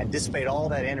 32, and dissipate all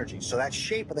that energy. So that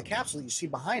shape of the capsule that you see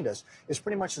behind us is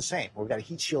pretty much the same. We've got a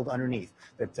heat shield underneath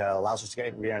that allows us to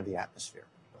get re-enter the atmosphere.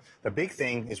 The big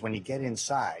thing is when you get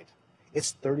inside,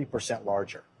 it's 30%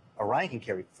 larger. Orion can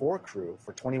carry 4 crew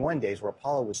for 21 days, where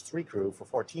Apollo was 3 crew for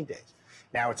 14 days.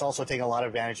 Now, it's also taking a lot of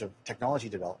advantage of technology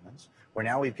developments, where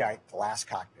now we've got glass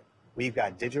cockpit. We've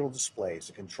got digital displays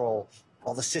to control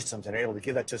all the systems and are able to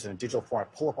give that to us in a digital form,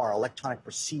 pull up our electronic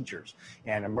procedures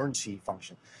and emergency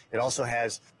function. It also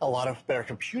has a lot of better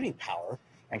computing power,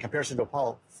 in comparison to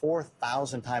Apollo,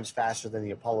 4,000 times faster than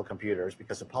the Apollo computers,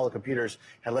 because Apollo computers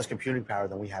had less computing power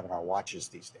than we have in our watches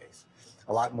these days.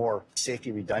 A lot more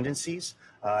safety redundancies.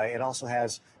 It also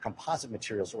has composite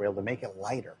materials, so we're able to make it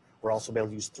lighter. We're also able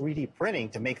to use 3D printing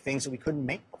to make things that we couldn't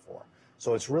make before.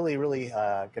 So it's really, really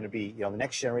going to be, the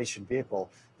next generation vehicle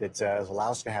that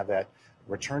allows us to have that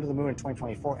return to the moon in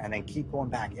 2024 and then keep going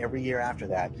back every year after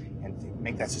that and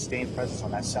make that sustained presence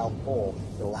on that South Pole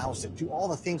that allows us to do all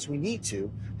the things we need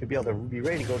to be able to be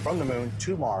ready to go from the moon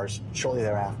to Mars shortly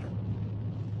thereafter.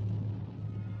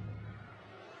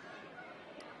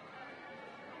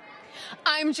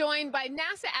 I'm joined by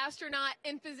NASA astronaut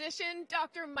and physician,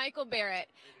 Dr. Michael Barrett.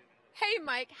 Hey,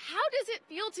 Mike, how does it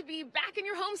feel to be back in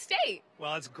your home state?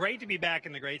 Well, it's great to be back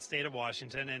in the great state of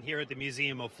Washington and here at the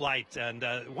Museum of Flight. And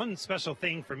one special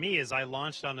thing for me is I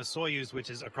launched on a Soyuz, which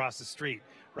is across the street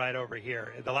right over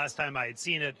here. The last time I had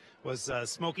seen it was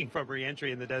smoking from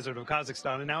re-entry in the desert of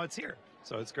Kazakhstan, and now it's here.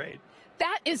 So it's great.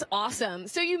 That is awesome.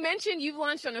 So you mentioned you've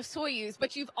launched on a Soyuz,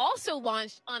 but you've also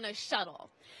launched on a shuttle.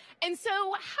 And so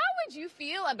how would you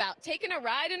feel about taking a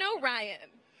ride in Orion?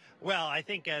 Well, I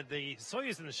think the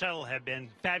Soyuz and the shuttle have been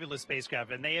fabulous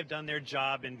spacecraft, and they have done their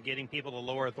job in getting people to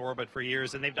low Earth orbit for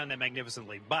years, and they've done that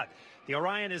magnificently. But the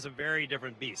Orion is a very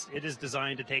different beast. It is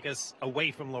designed to take us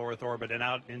away from low Earth orbit and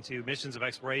out into missions of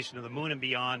exploration of the moon and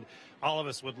beyond. All of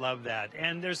us would love that.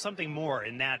 And there's something more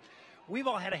in that. We've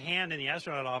all had a hand in the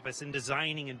astronaut office in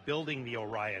designing and building the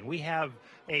Orion. We have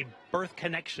a birth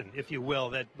connection, if you will,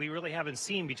 that we really haven't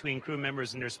seen between crew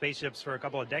members and their spaceships for a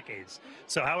couple of decades.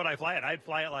 So how would I fly it? I'd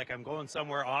fly it like I'm going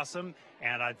somewhere awesome,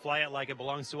 and I'd fly it like it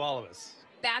belongs to all of us.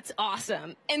 That's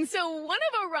awesome. And so one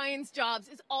of Orion's jobs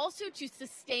is also to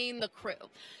sustain the crew.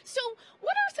 So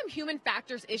what are some human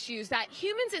factors issues that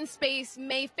humans in space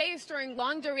may face during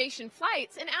long duration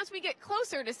flights and as we get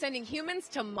closer to sending humans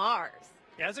to Mars?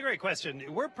 Yeah, that's a great question.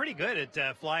 We're pretty good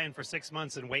at flying for 6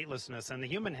 months in weightlessness, and the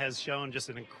human has shown just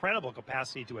an incredible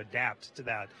capacity to adapt to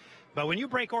that. But when you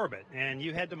break orbit and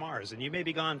you head to Mars and you may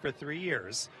be gone for 3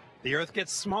 years, the Earth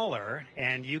gets smaller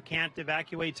and you can't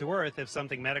evacuate to Earth if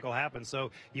something medical happens.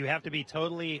 So you have to be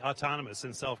totally autonomous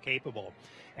and self-capable.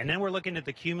 And then we're looking at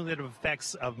the cumulative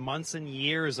effects of months and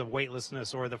years of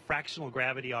weightlessness or the fractional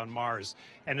gravity on Mars.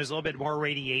 And there's a little bit more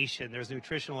radiation. There's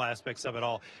nutritional aspects of it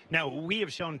all. Now, we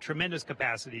have shown tremendous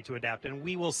capacity to adapt, and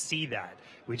we will see that.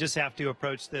 We just have to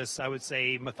approach this, I would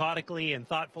say, methodically and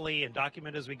thoughtfully and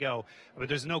document as we go. But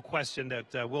there's no question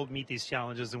that we'll meet these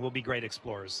challenges and we'll be great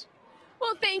explorers.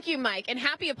 Well, thank you, Mike, and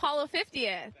happy Apollo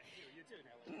 50th.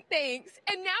 Thanks.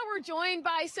 And now we're joined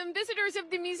by some visitors of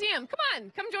the museum. Come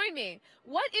on, come join me.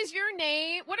 What is your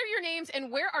name? What are your names,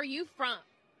 and where are you from?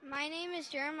 My name is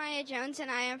Jeremiah Jones,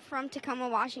 and I am from Tacoma,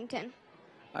 Washington.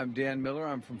 I'm Dan Miller.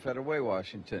 I'm from Federal Way,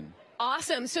 Washington.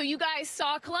 Awesome. So you guys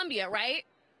saw Columbia, right?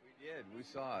 We did. We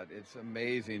saw it. It's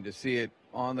amazing to see it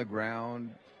on the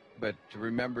ground, but to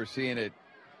remember seeing it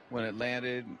when it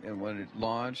landed and when it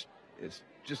launched, it's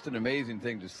just an amazing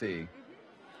thing to see.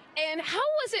 And how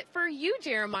was it for you,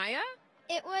 Jeremiah?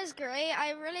 It was great.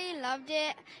 I really loved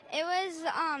it. It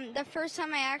was the first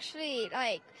time I actually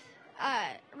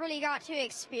really got to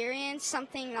experience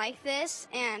something like this,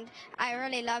 and I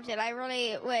really loved it. I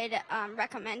really would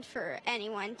recommend for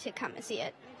anyone to come and see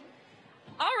it.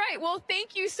 All right. Well,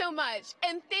 thank you so much.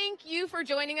 And thank you for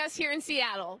joining us here in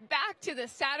Seattle. Back to the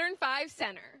Saturn V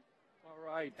Center. All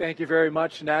right. Thank you very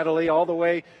much, Natalie. All the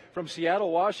way from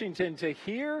Seattle, Washington to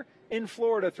here in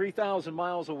Florida, 3,000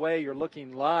 miles away. You're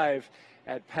looking live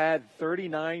at Pad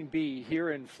 39B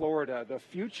here in Florida, the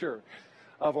future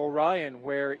of Orion,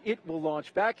 where it will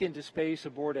launch back into space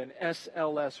aboard an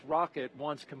SLS rocket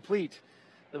once complete,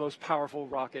 the most powerful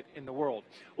rocket in the world.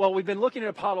 Well, we've been looking at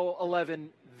Apollo 11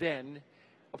 then,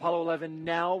 Apollo 11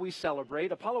 now. We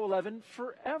celebrate Apollo 11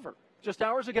 forever. Just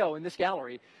hours ago in this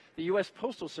gallery, the U.S.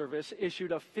 Postal Service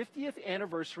issued a 50th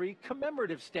anniversary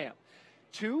commemorative stamp.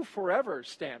 2 forever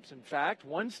stamps, in fact.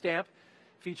 One stamp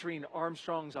featuring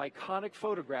Armstrong's iconic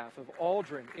photograph of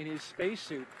Aldrin in his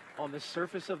spacesuit on the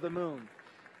surface of the moon.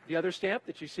 The other stamp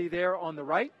that you see there on the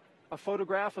right, a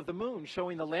photograph of the moon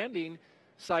showing the landing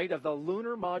sight of the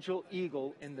Lunar Module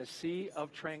Eagle in the Sea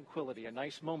of Tranquility. A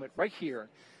nice moment right here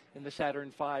in the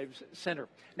Saturn V Center.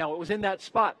 Now, it was in that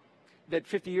spot that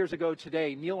 50 years ago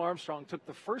today, Neil Armstrong took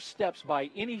the first steps by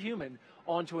any human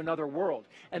onto another world.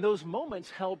 And those moments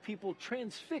held people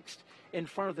transfixed in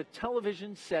front of the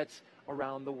television sets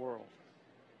around the world.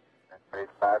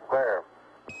 Back there.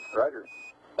 Roger.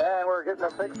 And we're getting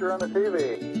a picture on the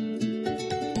TV.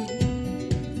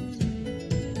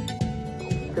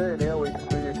 Okay, Neil, we can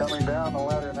see you coming down the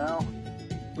ladder now.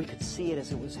 We could see it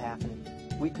as it was happening.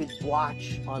 We could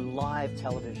watch on live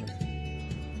television.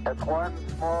 That's one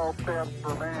small step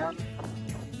for man,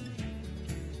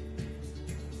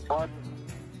 one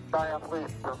giant leap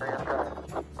for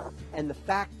mankind. And the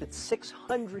fact that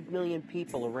 600 million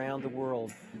people around the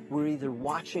world were either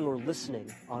watching or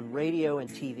listening on radio and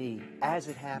TV as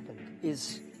it happened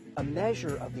is a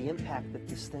measure of the impact that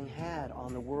this thing had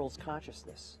on the world's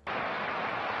consciousness.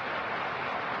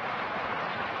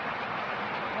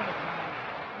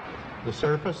 The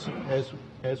surface,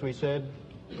 as we said,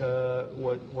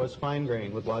 was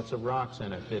fine-grained with lots of rocks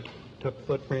in it. It took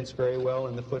footprints very well,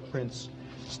 and the footprints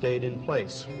stayed in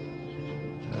place.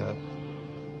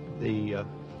 The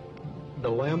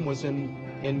LEM was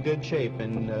in good shape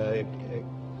and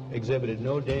exhibited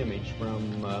no damage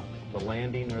from the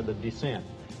landing or the descent.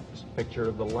 It's a picture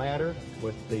of the ladder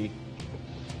with the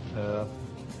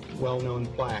well-known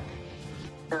plaque.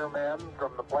 Here, men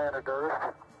from the planet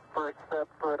Earth, first step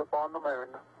foot upon the moon,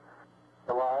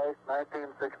 July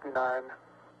 1969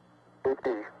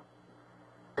 AD.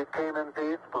 It came in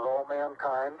peace for all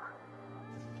mankind.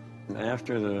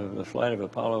 After the flight of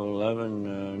Apollo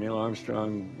 11, Neil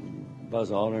Armstrong, Buzz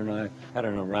Aldrin, and I had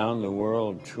an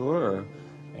around-the-world tour,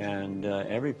 and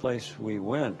every place we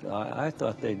went, I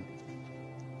thought they'd,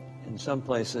 in some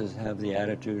places, have the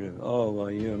attitude of, oh, well,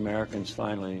 you Americans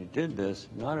finally did this.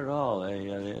 Not at all.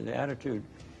 The attitude,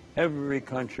 every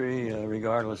country,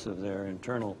 regardless of their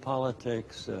internal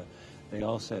politics, they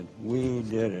all said, we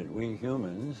did it, we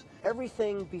humans.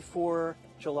 Everything before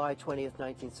July 20th,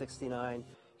 1969,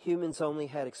 humans only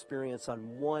had experience on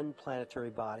one planetary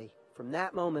body. From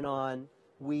that moment on,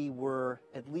 we were,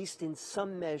 at least in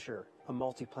some measure, a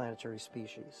multiplanetary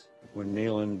species. When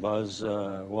Neil and Buzz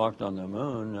walked on the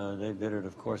moon, they did it,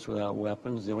 of course, without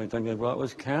weapons. The only thing they brought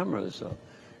was cameras. So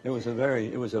it was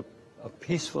a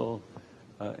peaceful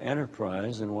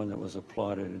enterprise, and one that was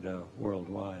applauded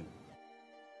worldwide.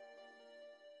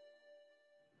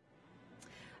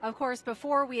 Of course,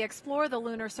 before we explore the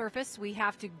lunar surface, we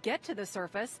have to get to the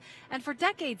surface. And for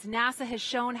decades, NASA has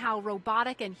shown how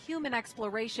robotic and human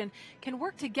exploration can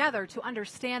work together to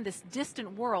understand this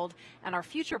distant world, and our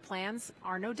future plans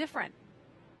are no different.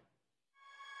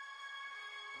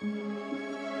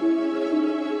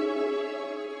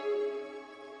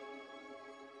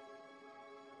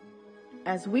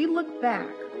 As we look back,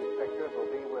 These pictures will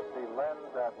be with the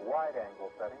lens at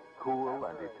wide-angle setting. Cool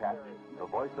and detached, the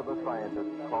voice of a scientist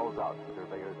calls out to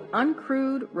surveyors.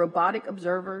 uncrewed robotic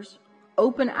observers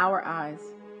open our eyes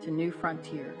to new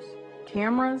frontiers.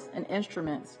 Cameras and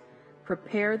instruments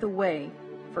prepare the way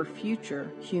for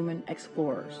future human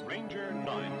explorers. Ranger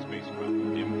 9 spacecraft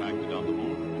impacted on the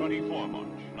moon 24 March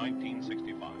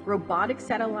 1965. Robotic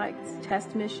satellites,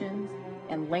 test missions,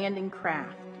 and landing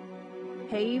craft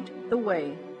paved the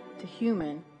way to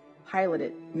human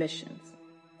piloted missions.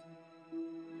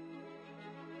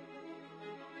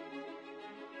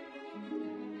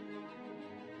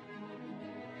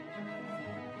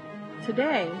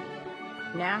 Today,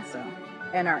 NASA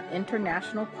and our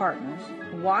international partners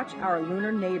watch our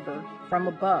lunar neighbor from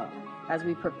above as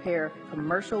we prepare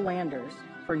commercial landers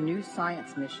for new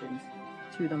science missions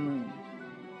to the moon.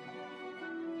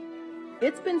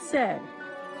 It's been said,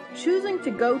 choosing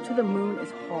to go to the moon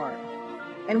is hard,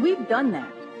 and we've done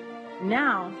that.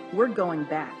 Now we're going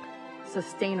back,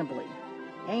 sustainably,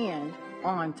 and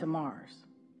on to Mars.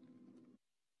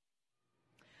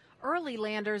 Early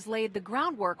landers laid the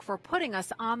groundwork for putting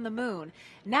us on the moon.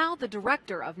 Now the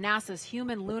director of NASA's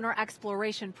Human Lunar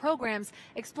Exploration Programs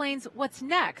explains what's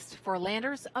next for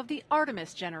landers of the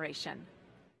Artemis generation.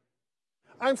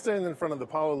 I'm standing in front of the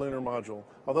Apollo lunar module.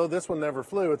 Although this one never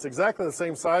flew, it's exactly the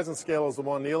same size and scale as the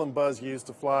one Neil and Buzz used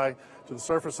to fly to the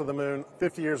surface of the moon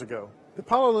 50 years ago. The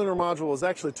Apollo lunar module was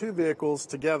actually two vehicles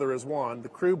together as one. The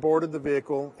crew boarded the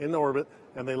vehicle in orbit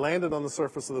and they landed on the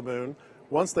surface of the moon,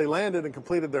 Once they landed and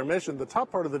completed their mission, the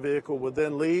top part of the vehicle would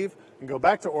then leave and go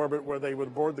back to orbit where they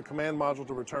would board the command module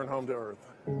to return home to Earth.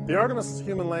 The Artemis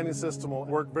human landing system will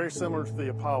work very similar to the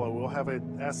Apollo. We'll have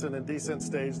an ascent and descent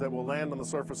stage that will land on the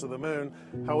surface of the moon.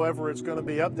 However, it's going to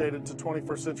be updated to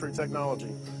 21st century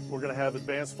technology. We're going to have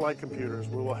advanced flight computers.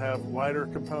 We will have lighter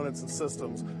components and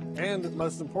systems. And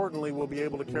most importantly, we'll be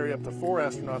able to carry up to 4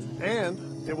 astronauts.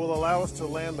 And it will allow us to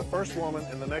land the first woman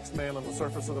and the next man on the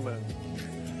surface of the moon.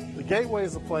 The Gateway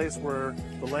is a place where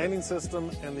the landing system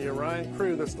and the Orion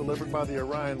crew that's delivered by the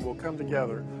Orion will come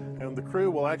together, and the crew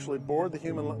will actually board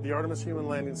the Artemis human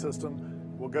landing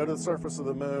system. We'll go to the surface of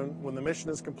the moon. When the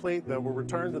mission is complete, they will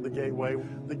return to the Gateway.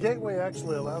 The Gateway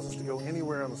actually allows us to go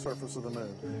anywhere on the surface of the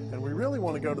moon, and we really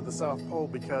want to go to the South Pole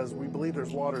because we believe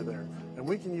there's water there, and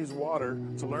we can use water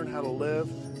to learn how to live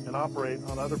and operate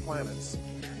on other planets.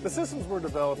 The systems we're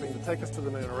developing to take us to the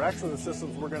moon are actually the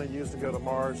systems we're going to use to go to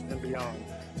Mars and beyond,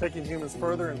 taking humans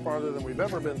further and farther than we've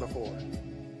ever been before.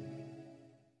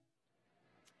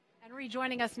 And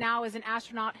rejoining us now is an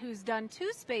astronaut who's done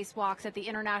 2 spacewalks at the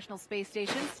International Space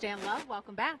Station. Stan Love,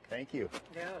 welcome back. Thank you.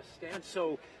 Yeah, Stan,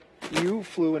 so you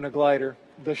flew in a glider,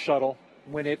 the shuttle,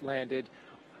 when it landed.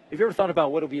 Have you ever thought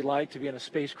about what it would be like to be in a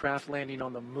spacecraft landing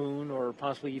on the moon or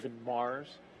possibly even Mars?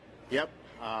 Yep.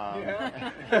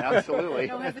 Yeah. Absolutely.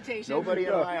 No hesitation. Nobody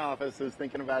in my office is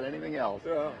thinking about anything else.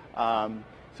 Yeah.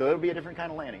 So it'll be a different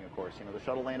kind of landing, of course. You know, the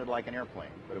shuttle landed like an airplane,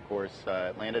 but of course,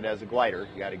 it landed as a glider.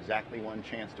 You got exactly one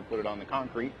chance to put it on the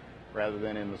concrete rather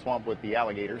than in the swamp with the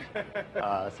alligators.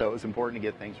 So it was important to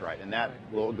get things right, and that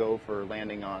will go for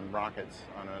landing on rockets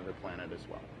on another planet as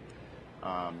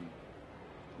well.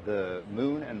 The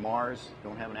moon and Mars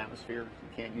don't have an atmosphere.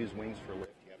 You can't use wings for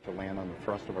lift. You have to land on the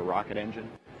thrust of a rocket engine.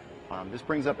 This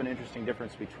brings up an interesting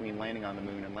difference between landing on the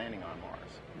moon and landing on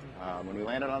Mars. When we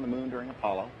landed on the moon during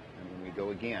Apollo, and when we go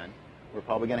again, we're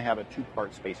probably going to have a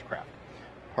 2-part spacecraft.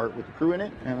 Part with the crew in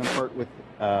it, and a part with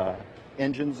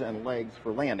engines and legs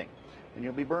for landing. And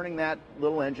you'll be burning that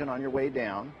little engine on your way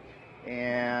down.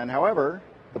 And however,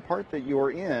 the part that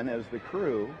you're in as the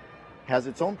crew has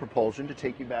its own propulsion to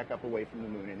take you back up away from the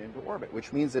moon and into orbit,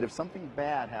 which means that if something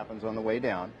bad happens on the way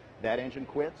down, that engine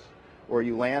quits, or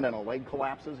you land and a leg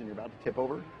collapses and you're about to tip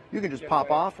over, you can just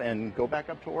pop off and go back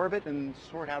up to orbit and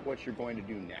sort out what you're going to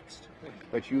do next.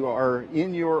 But you are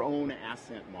in your own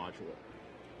ascent module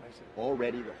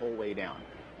already the whole way down.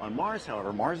 On Mars,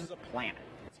 however, Mars is a planet.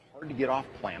 It's hard to get off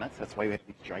planets. That's why we have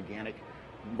these gigantic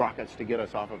rockets to get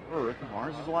us off of Earth.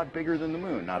 Mars is a lot bigger than the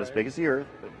moon. Not as big as the Earth,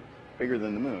 but bigger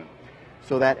than the moon.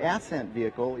 So that ascent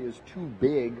vehicle is too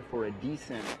big for a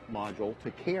descent module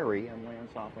to carry and land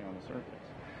softly on the surface.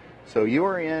 So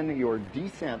you're in your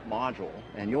descent module,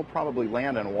 and you'll probably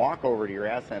land and walk over to your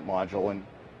ascent module and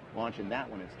launch in that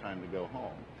when it's time to go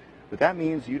home. But that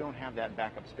means you don't have that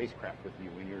backup spacecraft with you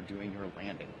when you're doing your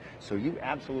landing. So you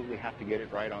absolutely have to get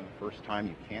it right on the first time.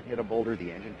 You can't hit a boulder,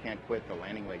 the engine can't quit, the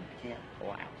landing leg can't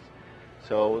collapse.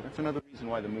 So that's another reason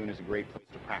why the moon is a great place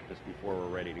to practice before we're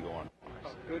ready to go on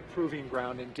Mars. Good proving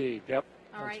ground indeed. Yep.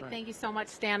 All right. Thank you so much,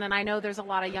 Stan. And I know there's a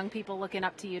lot of young people looking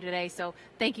up to you today, so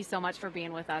thank you so much for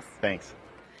being with us. Thanks.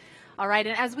 All right,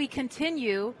 and as we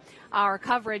continue our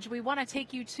coverage, we want to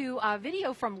take you to a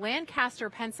video from Lancaster,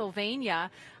 Pennsylvania,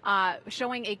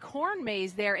 showing a corn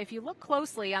maze there. If you look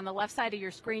closely on the left side of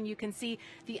your screen, you can see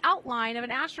the outline of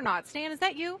an astronaut. Stan, is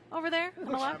that you over there on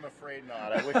the left? I'm afraid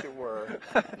not. I wish it were.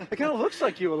 It kind of looks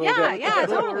like you a little bit. Yeah,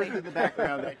 totally. In the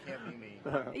background, that can't be me.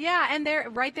 Yeah,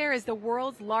 and right there is the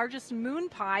world's largest moon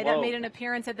pie that made an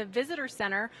appearance at the Visitor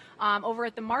Center over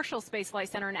at the Marshall Space Flight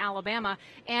Center in Alabama.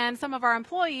 And some of our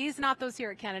employees, not those here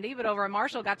at Kennedy, but over at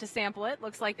Marshall, got to sample it.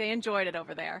 Looks like they enjoyed it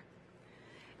over there.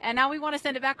 And now we want to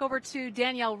send it back over to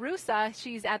Danielle Rusa.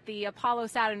 She's at the Apollo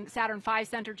Saturn V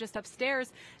Center just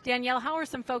upstairs. Danielle, how are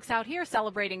some folks out here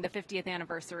celebrating the 50th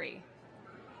anniversary?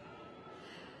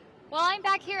 Well, I'm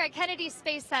back here at Kennedy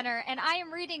Space Center, and I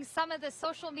am reading some of the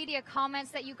social media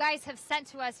comments that you guys have sent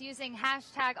to us using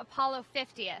hashtag Apollo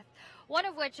 50th. One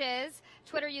of which is,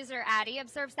 Twitter user Addy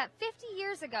observes that 50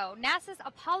 years ago, NASA's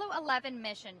Apollo 11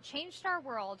 mission changed our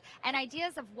world and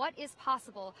ideas of what is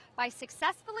possible by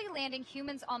successfully landing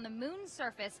humans on the moon's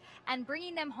surface and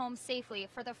bringing them home safely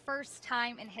for the first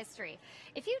time in history.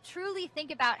 If you truly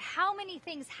think about how many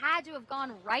things had to have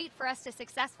gone right for us to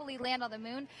successfully land on the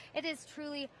moon, it is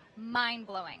truly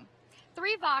mind-blowing.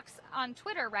 3Vox on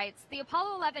Twitter writes, the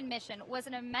Apollo 11 mission was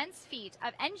an immense feat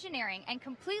of engineering and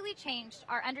completely changed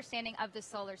our understanding of the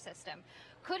solar system.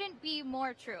 Couldn't be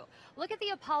more true. Look at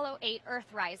the Apollo 8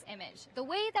 Earthrise image. The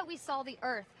way that we saw the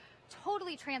Earth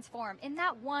totally transform in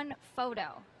that one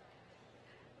photo.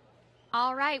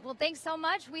 All right. Well, thanks so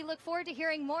much. We look forward to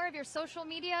hearing more of your social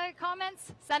media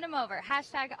comments. Send them over.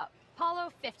 Hashtag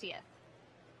Apollo 50th.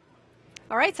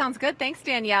 All right, sounds good. Thanks,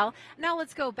 Danielle. Now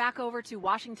let's go back over to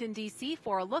Washington, D.C.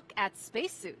 for a look at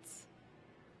spacesuits.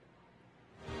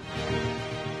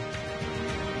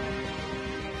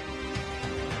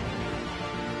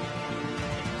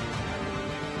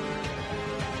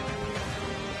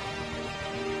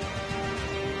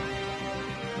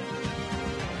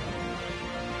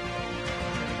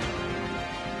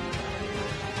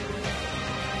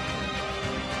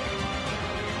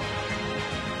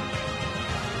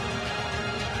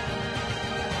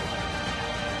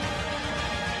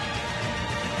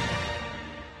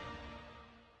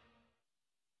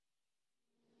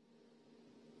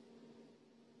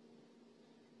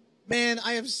 Man,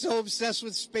 I am so obsessed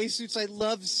with spacesuits. I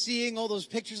love seeing all those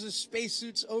pictures of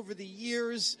spacesuits over the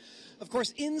years. Of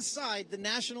course, inside the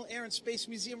National Air and Space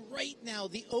Museum right now,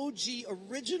 the OG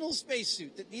original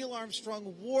spacesuit that Neil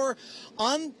Armstrong wore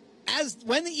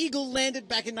when the Eagle landed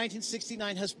back in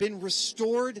 1969 has been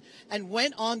restored and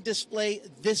went on display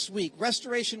this week.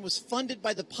 Restoration was funded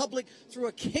by the public through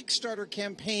a Kickstarter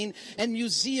campaign, and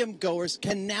museum goers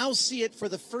can now see it for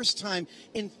the first time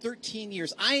in 13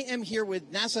 years. I am here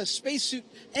with NASA spacesuit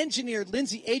engineer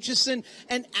Lindsay Aitchison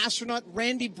and astronaut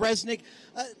Randy Bresnik.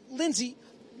 Lindsay,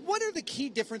 what are the key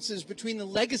differences between the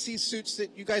legacy suits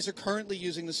that you guys are currently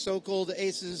using, the so-called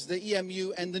ACES, the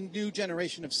EMU, and the new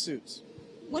generation of suits?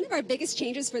 One of our biggest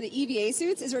changes for the EVA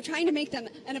suits is we're trying to make them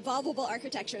an evolvable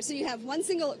architecture. So you have one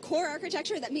single core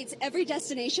architecture that meets every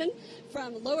destination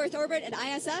from low Earth orbit and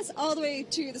ISS all the way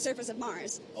to the surface of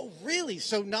Mars. Oh, really?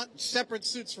 So not separate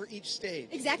suits for each stage?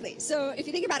 Exactly. So if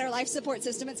you think about our life support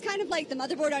system, it's kind of like the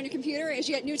motherboard on your computer. As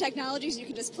you get new technologies, you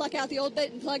can just pluck out the old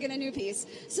bit and plug in a new piece.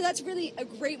 So that's really a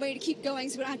great way to keep going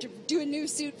so we don't have to do a new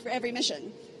suit for every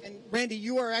mission. And Randy,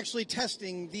 you are actually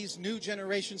testing these new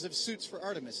generations of suits for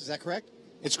Artemis. Is that correct?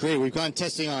 It's great. We've gone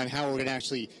testing on how we're going to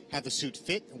actually have the suit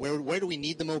fit. Where do we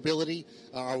need the mobility?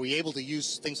 Are we able to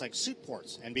use things like suit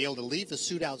ports and be able to leave the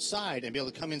suit outside and be able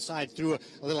to come inside through a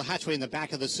little hatchway in the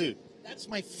back of the suit? That's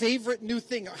my favorite new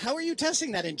thing. How are you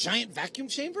testing that, in giant vacuum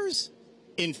chambers?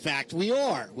 In fact, we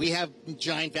are. We have a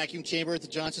giant vacuum chamber at the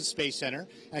Johnson Space Center.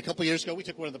 And a couple of years ago, we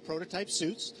took one of the prototype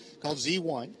suits called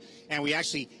Z1, and we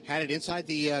actually had it inside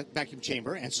the vacuum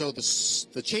chamber. And so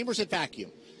the chamber's at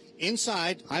vacuum.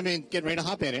 Inside, I'm getting ready to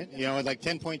hop in it, at like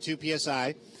 10.2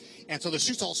 psi. And so the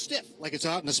suit's all stiff, like it's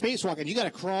out in the spacewalk. And you got to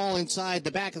crawl inside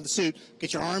the back of the suit,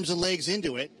 get your arms and legs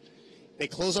into it. They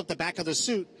close up the back of the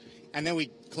suit, and then we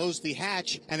closed the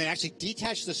hatch and then actually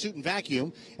detached the suit in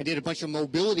vacuum and did a bunch of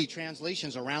mobility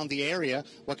translations around the area.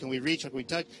 What can we reach? What can we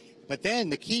touch? But then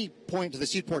the key point to the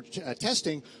suit port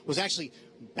testing was actually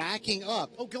backing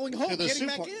up. Oh, going home,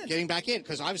 getting back in,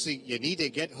 because obviously you need to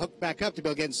get hooked back up to be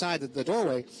able to get inside the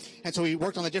doorway. And so we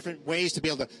worked on the different ways to be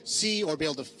able to see or be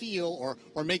able to feel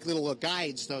or make little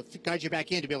guides to guide you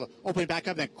back in to be able to open it back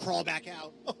up and then crawl back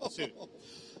out.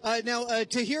 Now,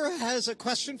 Tahira has a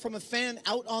question from a fan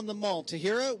out on the mall.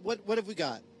 Tahira, what have we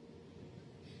got?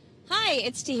 Hi,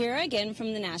 it's Tahira again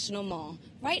from the National Mall.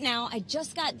 Right now, I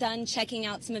just got done checking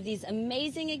out some of these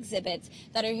amazing exhibits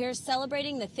that are here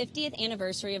celebrating the 50th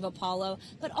anniversary of Apollo,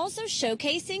 but also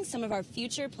showcasing some of our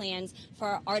future plans for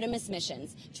our Artemis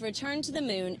missions to return to the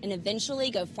moon and eventually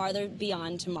go farther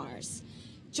beyond to Mars.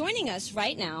 Joining us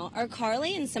right now are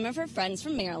Carly and some of her friends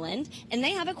from Maryland, and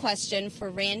they have a question for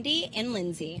Randy and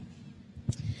Lindsay.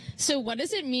 So what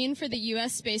does it mean for the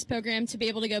U.S. space program to be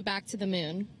able to go back to the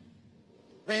moon?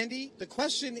 Randy, the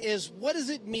question is, what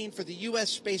does it mean for the U.S.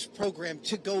 space program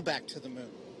to go back to the moon?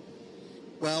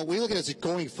 Well, we look at it as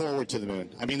going forward to the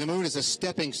moon. I mean, the moon is a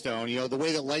stepping stone, the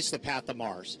way that lights the path to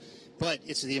Mars. But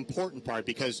it's the important part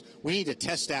because we need to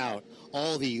test out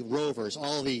all the rovers,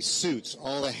 all the suits,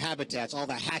 all the habitats, all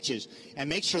the hatches, and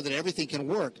make sure that everything can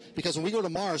work. Because when we go to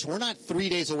Mars, we're not 3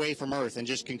 days away from Earth and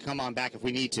just can come on back if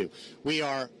we need to. We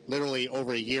are literally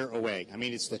over a year away. I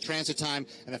mean, it's the transit time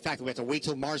and the fact that we have to wait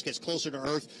till Mars gets closer to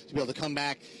Earth to be able to come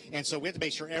back. And so we have to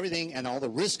make sure everything and all the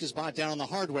risk is brought down on the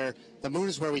hardware. The moon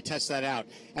is where we test that out.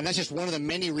 And that's just one of the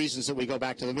many reasons that we go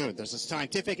back to the moon. There's the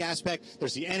scientific aspect.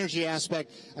 There's the energy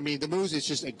aspect. I mean, the moon is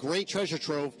just a great treasure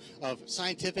trove of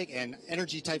scientific and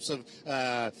energy types of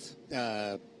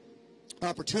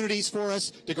opportunities for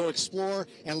us to go explore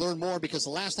and learn more, because the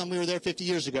last time we were there 50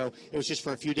 years ago, it was just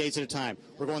for a few days at a time.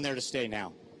 We're going there to stay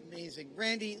now. Amazing.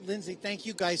 Randy, Lindsay, thank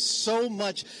you guys so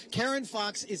much. Karen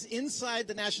Fox is inside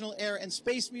the National Air and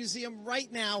Space Museum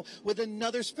right now with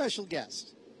another special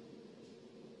guest.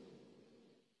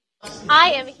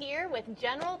 I am here with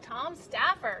General Tom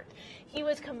Stafford. He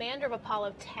was commander of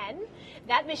Apollo 10.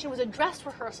 That mission was a dress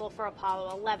rehearsal for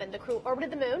Apollo 11. The crew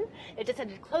orbited the moon. It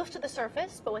descended close to the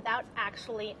surface, but without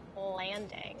actually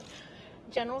landing.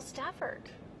 General Stafford,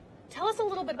 tell us a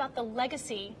little bit about the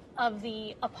legacy of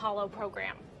the Apollo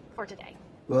program for today.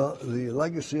 Well, the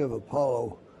legacy of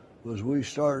Apollo was we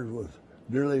started with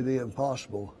nearly the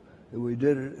impossible, and we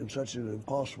did it in such an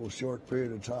impossible short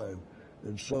period of time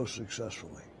and so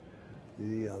successfully.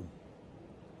 The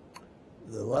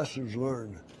lessons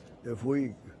learned, if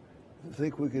we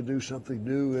think we can do something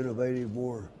new, innovative,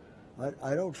 more,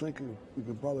 I don't think we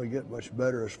could probably get much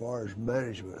better as far as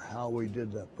management, how we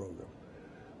did that program.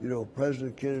 You know,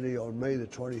 President Kennedy on May the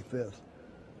 25th,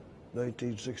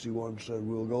 1961 said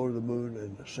we'll go to the moon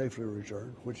and safely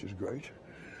return, which is great.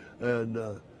 And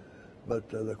but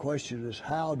the question is,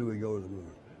 how do we go to the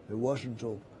moon? It wasn't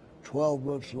until 12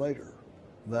 months later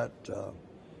that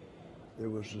it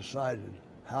was decided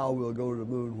how we'll go to the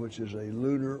moon, which is a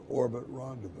lunar orbit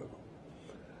rendezvous.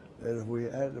 And if we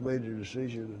hadn't made a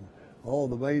decision, and all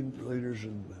the main leaders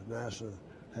in NASA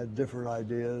had different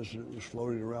ideas, and it was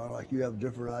floating around like you have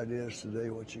different ideas today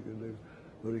what you can do.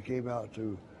 But it came out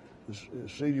to the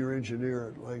senior engineer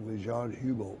at Langley, John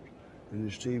Hubbold, and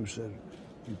his team said,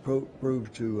 he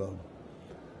proved to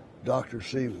Dr.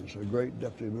 Siemens, a great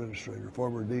deputy administrator,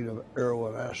 former dean of Aero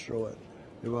and Astro at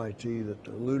MIT, that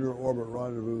the lunar orbit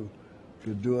rendezvous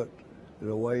could do it in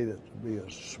a way that would be a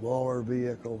smaller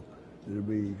vehicle,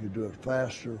 you could do it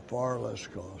faster, far less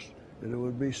cost, and it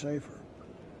would be safer.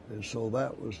 And so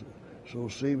that was, so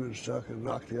Siemens took and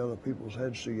knocked the other people's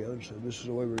heads together and said, this is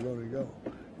the way we're going to go.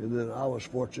 And then I was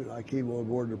fortunate, I came on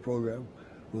board the program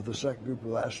with the second group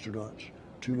of astronauts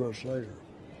 2 months later.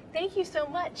 Thank you so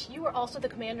much. You were also the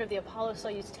commander of the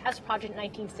Apollo-Soyuz test project in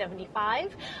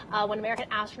 1975, when American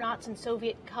astronauts and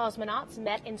Soviet cosmonauts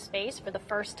met in space for the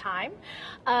first time.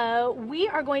 We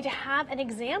are going to have an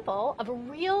example of a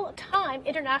real-time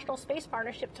international space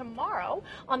partnership tomorrow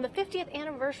on the 50th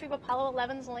anniversary of Apollo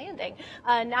 11's landing.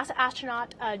 NASA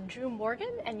astronaut Drew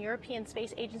Morgan and European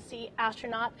Space Agency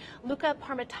astronaut Luca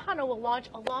Parmitano will launch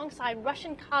alongside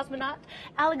Russian cosmonaut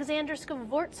Alexander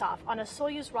Skvortsov on a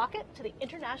Soyuz rocket to the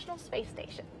International Space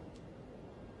Station.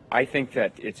 I think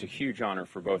that it's a huge honor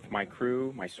for both my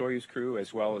crew, my Soyuz crew,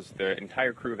 as well as the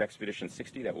entire crew of Expedition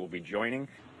 60 that will be joining.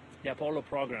 The Apollo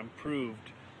program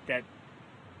proved that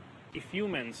if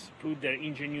humans put their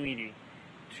ingenuity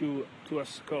to a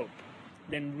scope,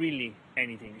 then really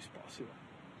anything is possible.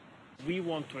 We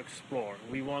want to explore,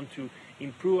 we want to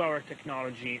improve our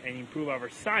technology and improve our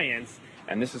science.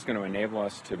 And this is going to enable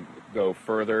us to go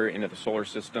further into the solar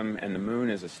system, and the moon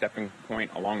is a stepping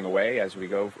point along the way as we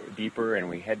go deeper and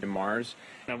we head to Mars.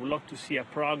 I would love to see a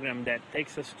program that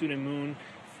takes us to the moon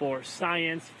for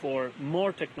science, for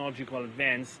more technological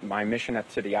advance. My mission up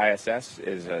to the ISS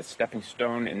is a stepping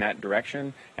stone in that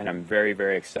direction, and I'm very,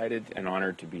 very excited and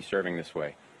honored to be serving this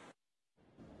way.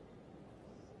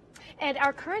 And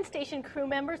our current station crew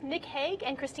members, Nick Hague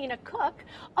and Christina Cook,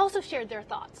 also shared their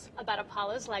thoughts about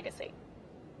Apollo's legacy.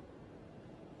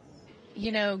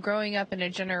 You know, growing up in a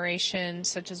generation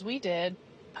such as we did,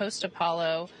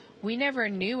 post-Apollo, we never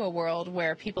knew a world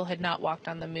where people had not walked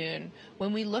on the moon.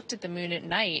 When we looked at the moon at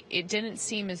night, it didn't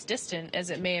seem as distant as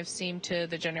it may have seemed to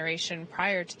the generation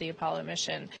prior to the Apollo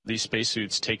mission. These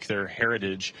spacesuits take their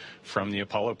heritage from the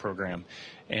Apollo program,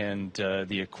 and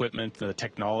the equipment, the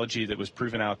technology that was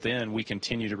proven out then, we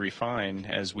continue to refine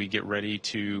as we get ready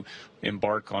to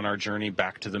embark on our journey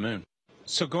back to the moon.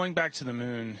 So going back to the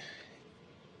moon,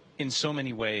 in so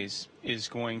many ways, is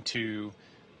going to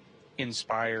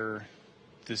inspire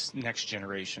this next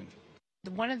generation.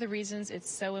 One of the reasons it's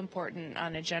so important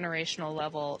on a generational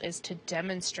level is to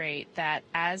demonstrate that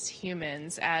as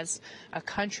humans, as a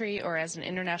country or as an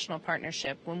international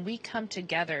partnership, when we come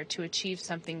together to achieve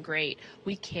something great,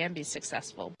 we can be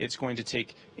successful. It's going to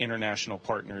take international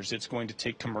partners. It's going to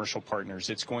take commercial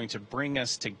partners. It's going to bring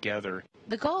us together.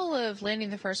 The goal of landing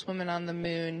the first woman on the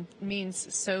moon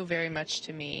means so very much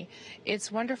to me.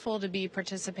 It's wonderful to be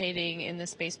participating in the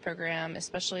space program,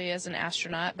 especially as an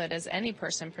astronaut, but as any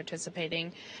person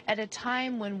participating, at a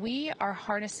time when we are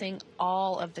harnessing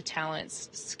all of the talents,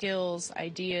 skills,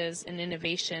 ideas, and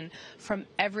innovation from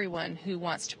everyone who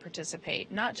wants to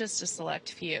participate, not just a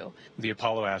select few. The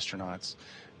Apollo astronauts,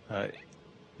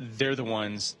 they're the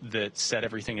ones that set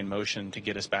everything in motion to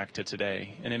get us back to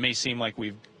today. And it may seem like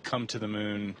we've come to the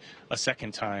moon a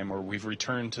second time or we've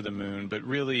returned to the moon, but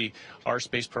really our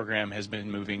space program has been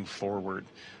moving forward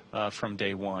from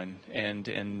day one. And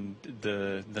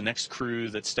the next crew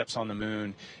that steps on the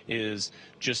moon is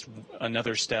just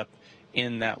another step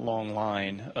in that long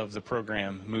line of the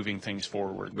program moving things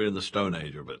forward. We're in the Stone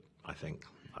Age of it, I think.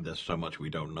 There's so much we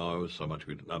don't know, so much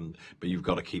but you've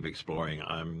got to keep exploring.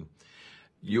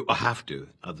 You have to.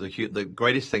 The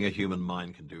greatest thing a human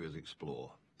mind can do is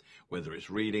explore, whether it's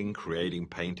reading, creating,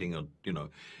 painting, or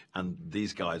and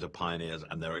these guys are pioneers,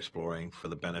 and they're exploring for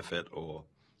the benefit of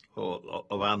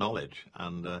our knowledge.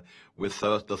 And the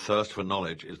thirst for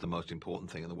knowledge is the most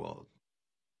important thing in the world.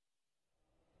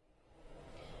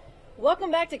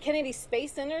 Welcome back to Kennedy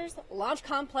Space Center's Launch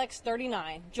Complex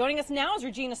 39. Joining us now is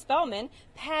Regina Spellman,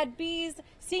 Pad B's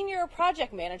Senior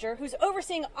Project Manager, who's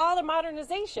overseeing all the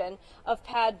modernization of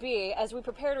Pad B as we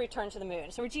prepare to return to the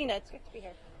moon. So Regina, it's great to be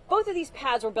here. Both of these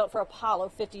pads were built for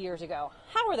Apollo 50 years ago.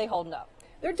 How are they holding up?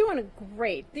 They're doing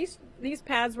great. These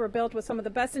pads were built with some of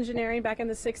the best engineering back in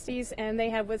the 60s, and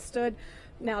they have withstood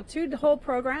now 2 whole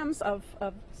programs of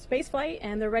spaceflight,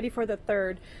 and they're ready for the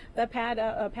 3rd. The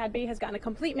Pad B has gotten a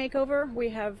complete makeover. We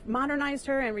have modernized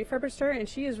her and refurbished her, and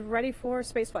she is ready for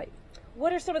spaceflight.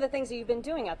 What are some of the things that you've been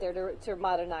doing out there to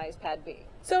modernize Pad B?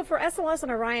 So for SLS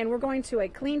and Orion, we're going to a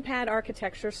clean pad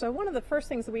architecture. So one of the first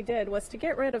things that we did was to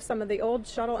get rid of some of the old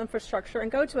shuttle infrastructure and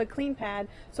go to a clean pad,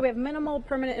 so we have minimal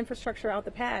permanent infrastructure out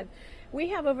the pad. We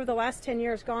have, over the last 10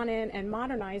 years, gone in and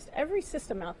modernized every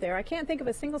system out there. I can't think of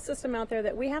a single system out there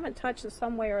that we haven't touched in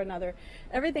some way or another.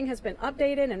 Everything has been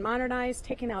updated and modernized,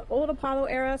 taking out old Apollo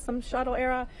era, some shuttle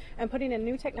era, and putting in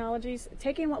new technologies,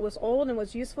 taking what was old and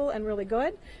was useful and really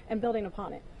good, and building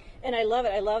upon it. And I love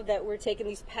it. I love that we're taking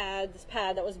this pad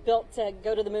that was built to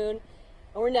go to the moon,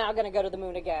 and we're now going to go to the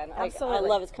moon again. Absolutely. I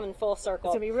love it. It's coming full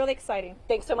circle. It's going to be really exciting.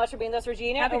 Thanks so much for being with us,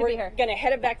 Regina. Happy to be here. We're going to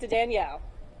head it back to Danielle.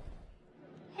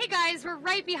 Hey guys, we're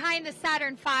right behind the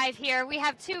Saturn V here. We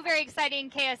have 2 very exciting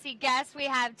KSC guests. We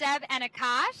have Deb and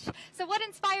Akash. So what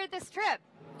inspired this trip?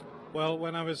 Well,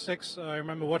 when I was 6, I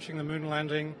remember watching the moon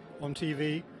landing on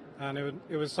TV, and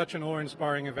it was such an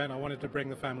awe-inspiring event. I wanted to bring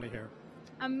the family here.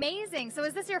 Amazing. So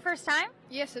is this your first time?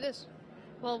 Yes, it is.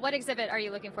 Well, what exhibit are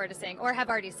you looking forward to seeing or have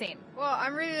already seen? Well,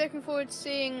 I'm really looking forward to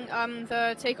seeing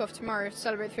the takeoff tomorrow to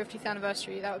celebrate the 50th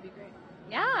anniversary. That would be great.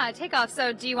 Yeah, takeoff.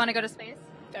 So do you want to go to space?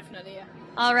 Definitely, yeah.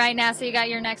 All right, NASA, you got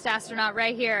your next astronaut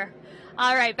right here.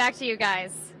 All right, back to you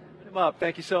guys. Come up.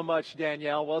 Thank you so much,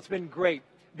 Danielle. Well, it's been great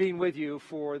being with you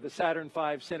for the Saturn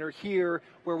V Center here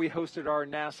where we hosted our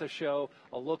NASA show,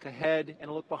 a look ahead and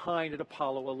a look behind at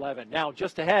Apollo 11. Now,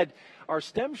 just ahead, our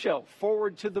STEM show,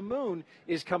 Forward to the Moon,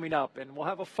 is coming up, and we'll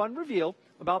have a fun reveal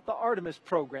about the Artemis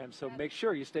program, so make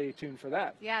sure you stay tuned for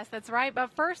that. Yes, that's right.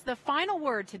 But first, the final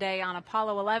word today on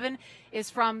Apollo 11 is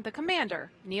from the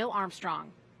commander, Neil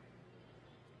Armstrong.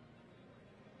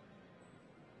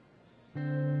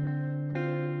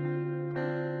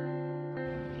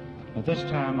 At this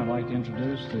time, I'd like to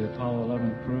introduce the Apollo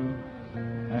 11 crew,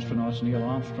 astronauts Neil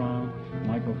Armstrong,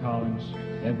 Michael Collins,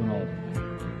 Edwin Aldrin.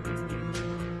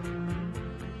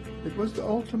 It was the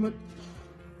ultimate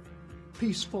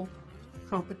peaceful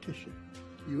competition,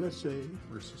 USA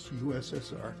versus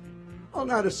USSR. I'll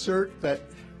not assert that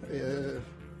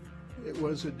it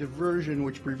was a diversion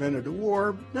which prevented a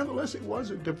war. Nonetheless, it was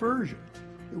a diversion.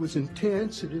 It was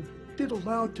intense, and it did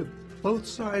allow to both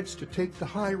sides to take the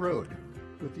high road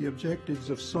with the objectives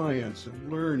of science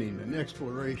and learning and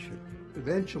exploration.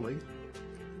 Eventually,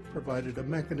 provided a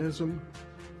mechanism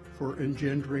for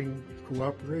engendering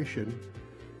cooperation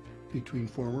between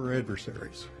former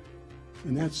adversaries.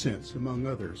 In that sense, among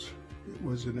others, it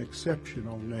was an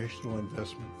exceptional national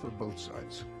investment for both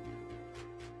sides.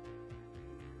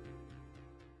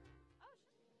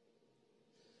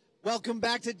 Welcome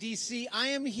back to D.C. I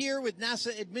am here with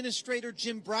NASA Administrator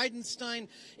Jim Bridenstine.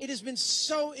 It has been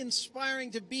so inspiring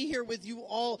to be here with you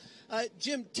all.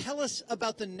 Jim, tell us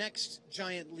about the next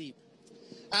giant leap.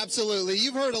 Absolutely.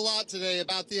 You've heard a lot today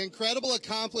about the incredible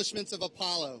accomplishments of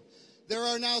Apollo. There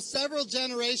are now several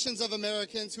generations of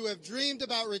Americans who have dreamed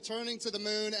about returning to the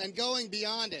moon and going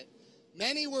beyond it.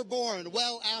 Many were born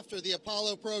well after the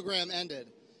Apollo program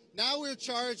ended. Now we're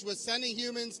charged with sending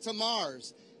humans to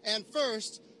Mars. And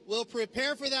first, we'll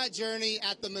prepare for that journey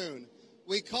at the moon.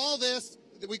 We call this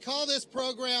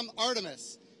program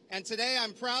Artemis. And today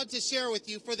I'm proud to share with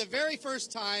you for the very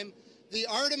first time the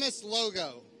Artemis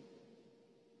logo.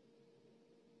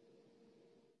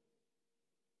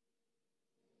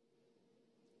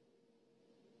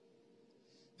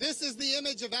 This is the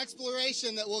image of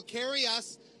exploration that will carry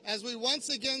us as we once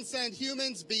again send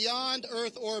humans beyond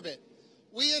Earth orbit.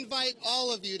 We invite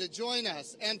all of you to join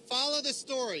us and follow the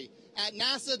story at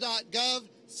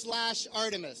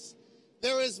nasa.gov/Artemis.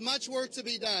 There is much work to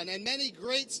be done and many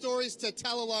great stories to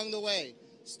tell along the way.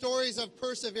 Stories of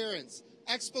perseverance,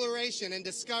 exploration, and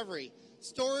discovery.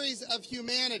 Stories of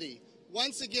humanity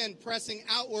once again pressing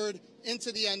outward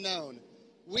into the unknown.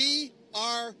 We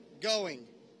are going.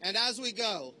 And as we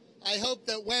go, I hope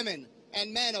that women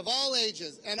and men of all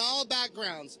ages and all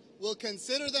backgrounds will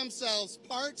consider themselves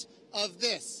part of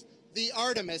this, the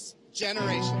Artemis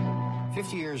generation.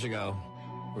 50 years ago,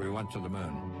 we went to the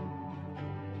moon.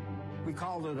 We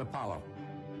called it Apollo.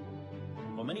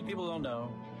 What many people don't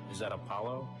know is that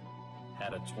Apollo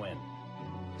had a twin.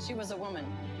 She was a woman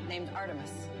named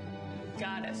Artemis,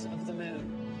 goddess of the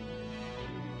moon.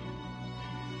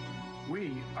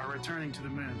 We are returning to the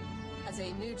moon. As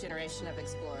a new generation of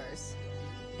explorers.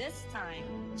 This time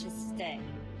to stay.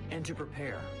 And to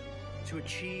prepare to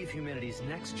achieve humanity's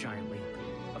next giant leap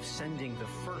of sending the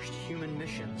first human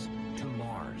missions to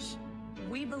Mars.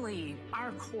 We believe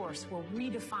our course will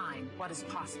redefine what is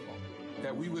possible.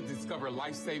 That we will discover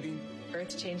life-saving,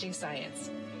 earth-changing science.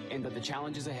 And that the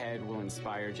challenges ahead will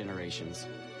inspire generations.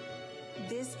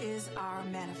 This is our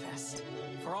manifest.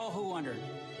 For all who wondered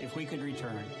if we could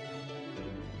return.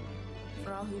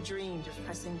 For all who dreamed of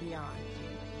pressing beyond.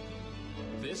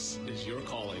 This is your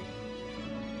calling.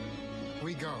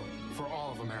 We go for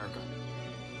all of America.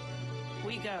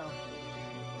 We go.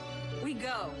 We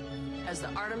go as the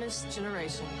Artemis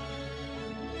generation.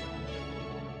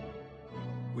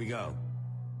 We go.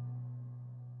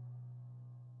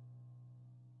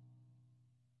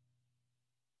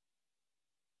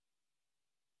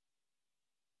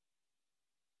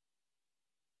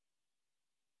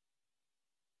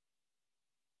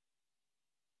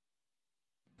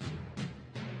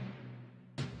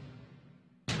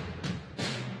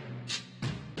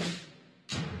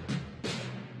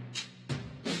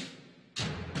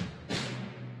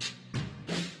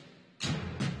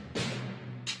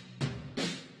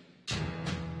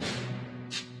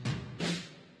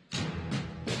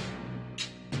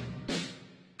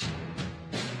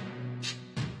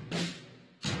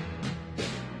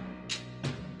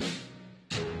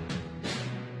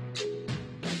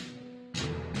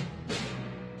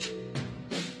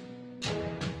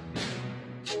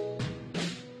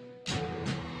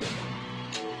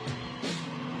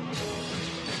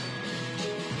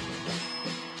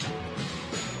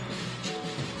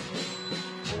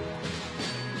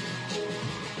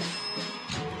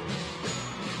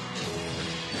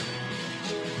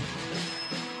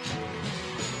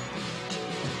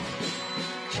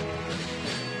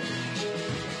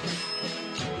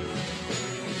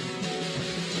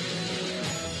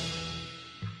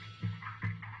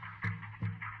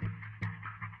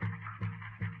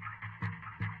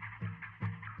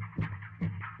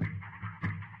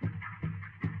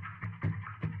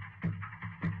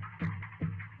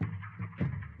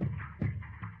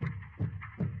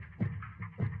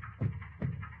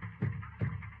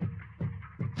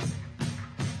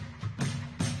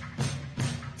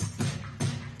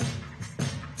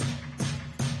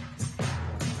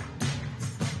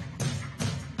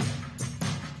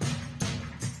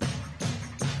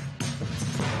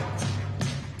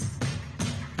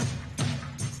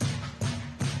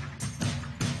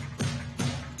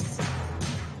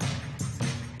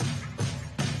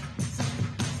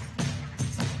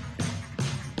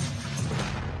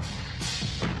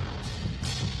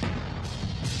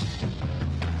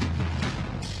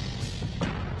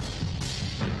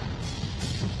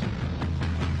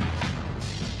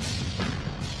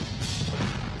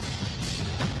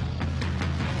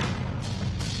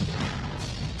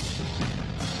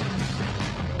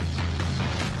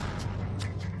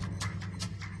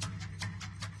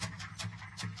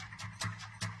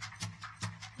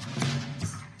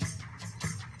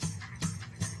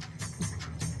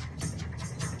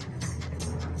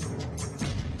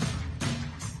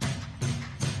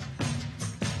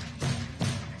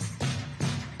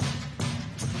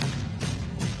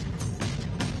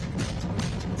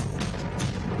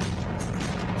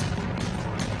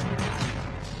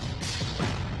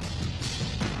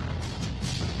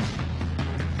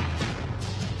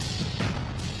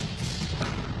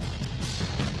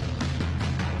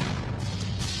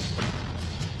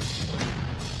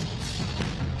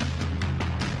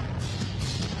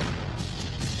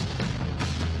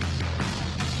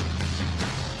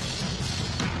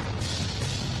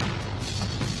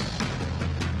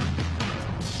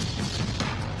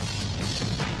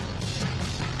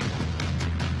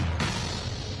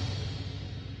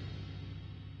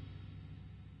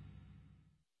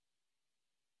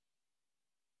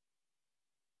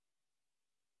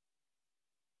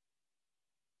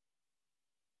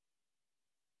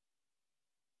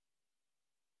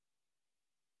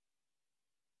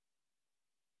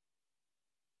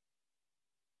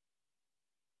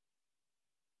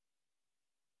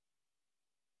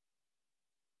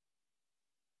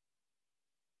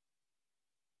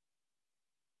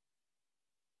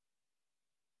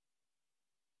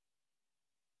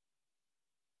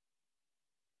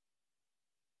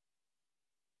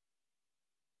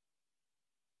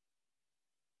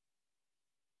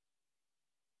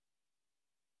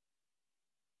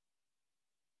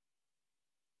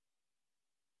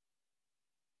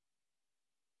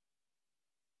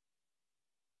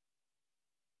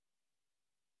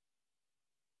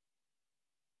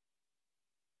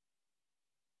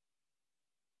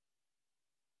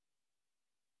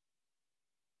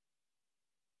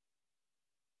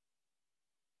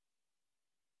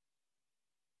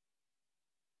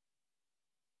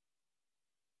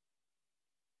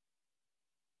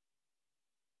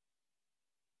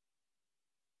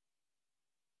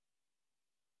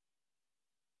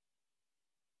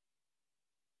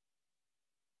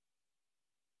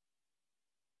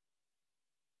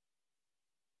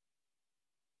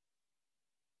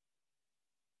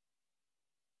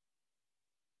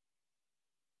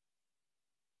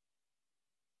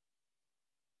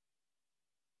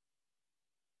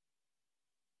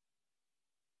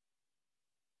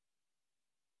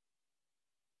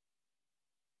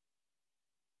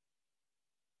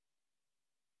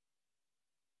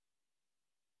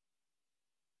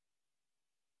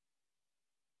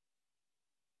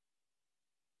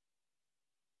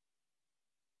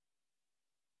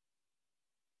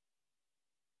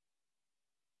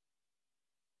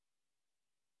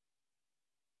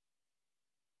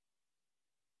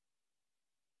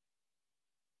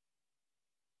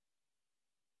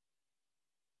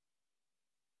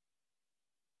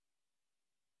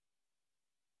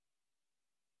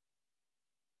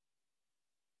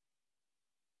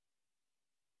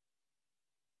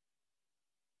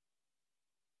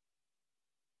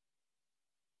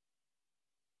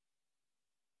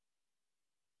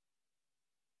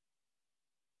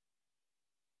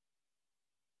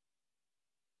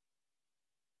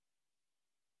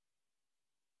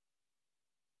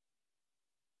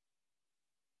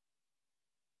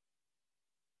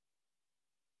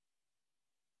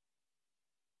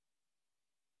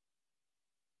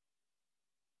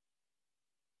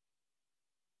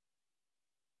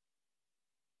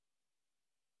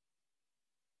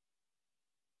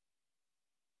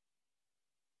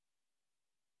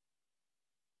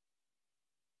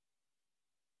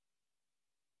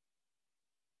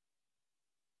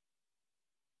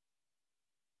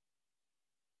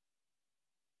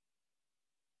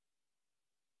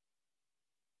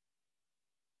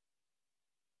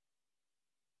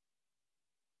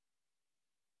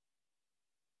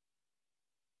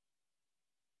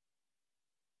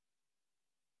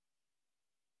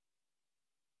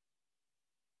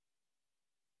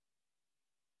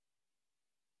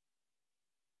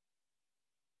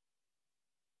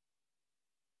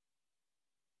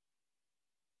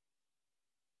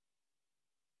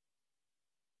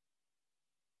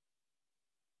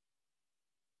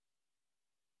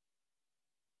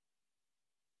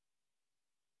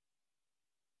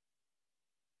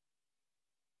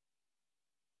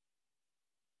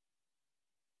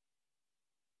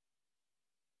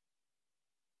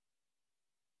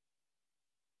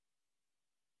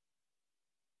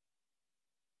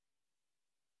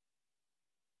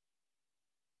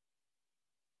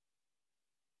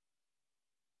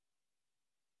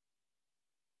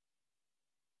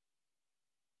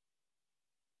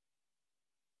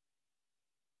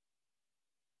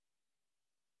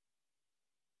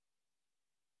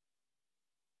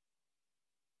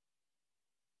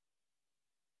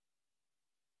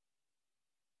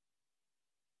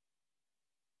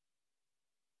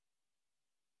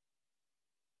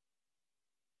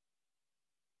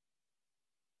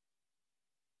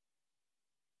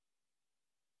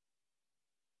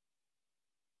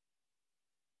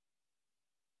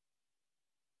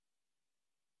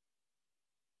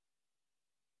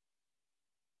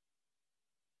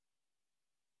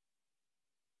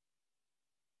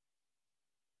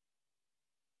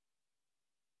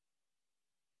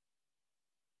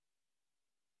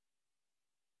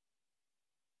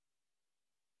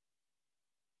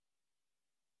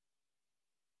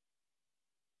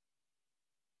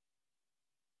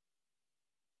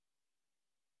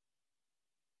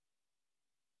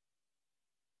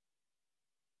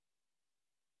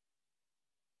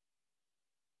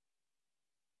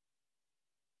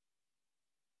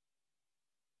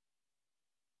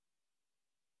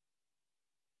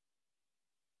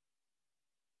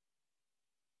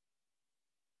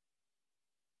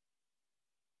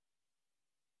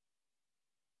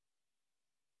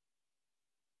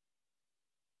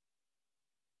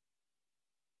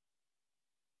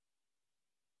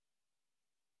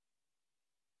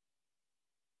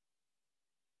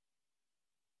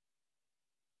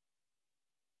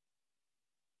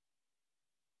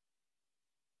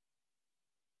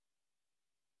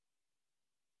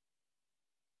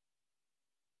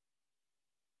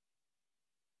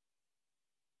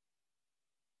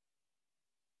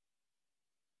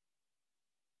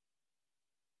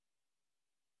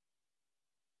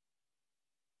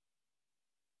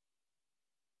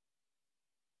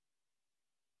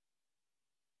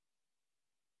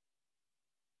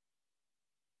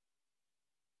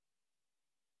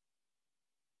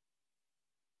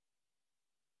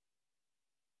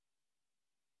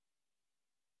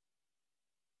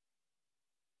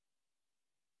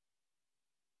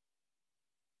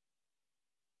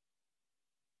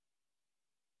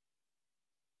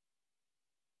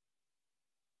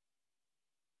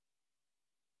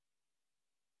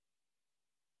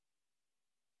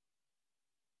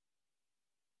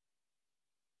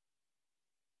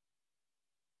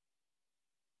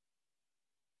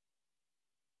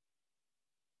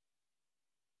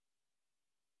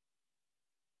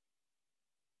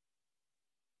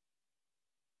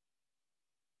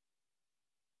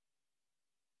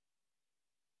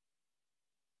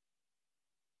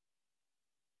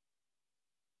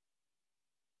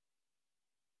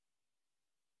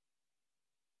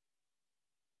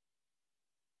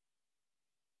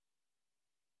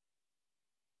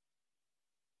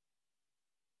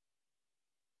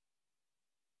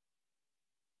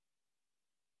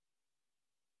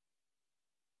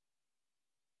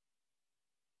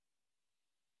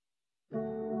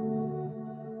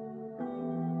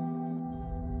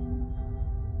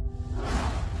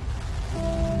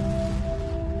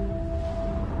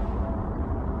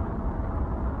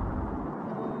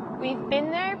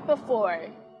 before,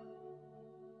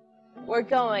 we're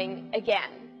going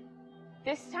again.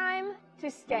 This time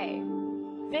to stay.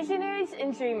 Visionaries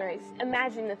and dreamers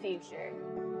imagine the future.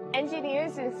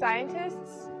 Engineers and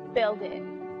scientists build it,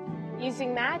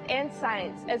 using math and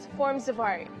science as forms of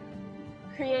art,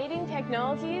 creating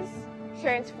technologies,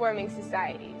 transforming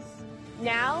societies.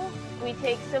 Now, we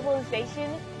take civilization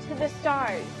to the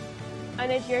stars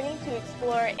on a journey to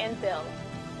explore and build.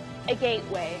 A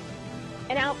gateway,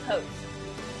 an outpost,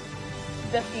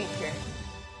 the future.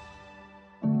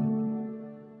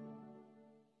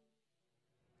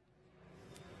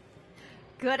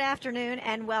 Good afternoon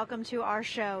and welcome to our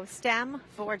show, STEM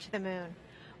Forward to the Moon.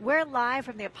 We're live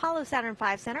from the Apollo Saturn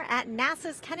V Center at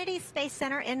NASA's Kennedy Space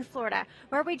Center in Florida,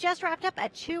 where we just wrapped up a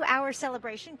 2-hour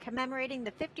celebration commemorating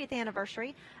the 50th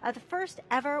anniversary of the first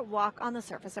ever walk on the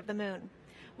surface of the moon.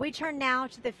 We turn now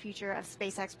to the future of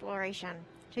space exploration,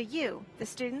 to you, the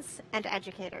students and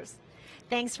educators.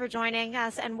 Thanks for joining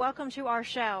us and welcome to our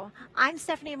show. I'm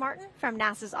Stephanie Martin from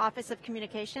NASA's Office of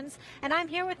Communications, and I'm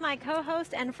here with my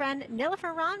co-host and friend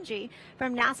Nilofer Ramji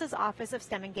from NASA's Office of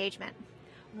STEM Engagement.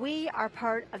 We are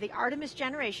part of the Artemis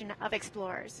generation of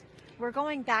explorers. We're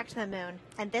going back to the moon,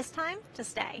 and this time to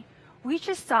stay. We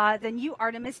just saw the new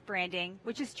Artemis branding,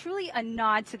 which is truly a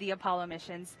nod to the Apollo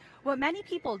missions. What many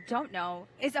people don't know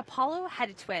is Apollo had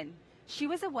a twin. She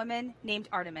was a woman named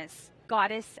Artemis,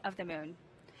 goddess of the moon.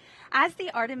 As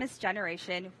the Artemis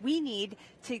generation, we need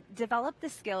to develop the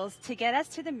skills to get us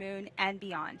to the moon and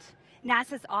beyond.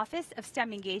 NASA's Office of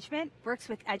STEM Engagement works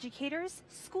with educators,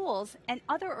 schools, and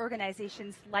other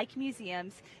organizations like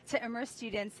museums to immerse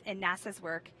students in NASA's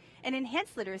work and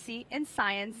enhance literacy in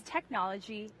science,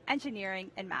 technology,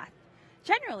 engineering, and math.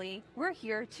 Generally, we're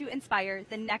here to inspire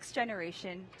the next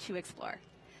generation to explore.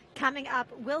 Coming up,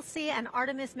 we'll see an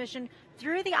Artemis mission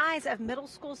through the eyes of middle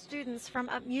school students from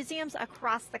museums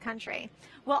across the country.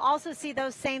 We'll also see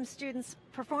those same students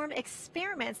perform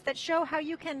experiments that show how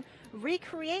you can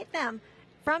recreate them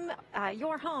from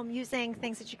your home using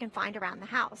things that you can find around the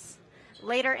house.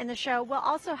 Later in the show, we'll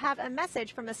also have a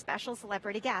message from a special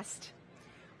celebrity guest.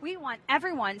 We want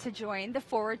everyone to join the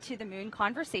Forward to the Moon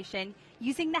conversation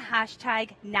using the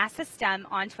hashtag NASASTEM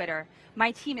on Twitter.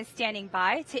 My team is standing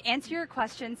by to answer your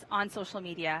questions on social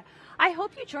media. I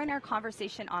hope you join our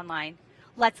conversation online.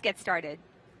 Let's get started.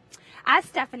 As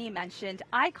Stephanie mentioned,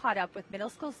 I caught up with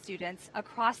middle school students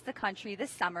across the country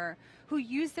this summer who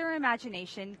used their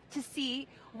imagination to see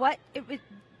what it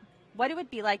would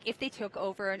be like if they took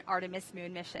over an Artemis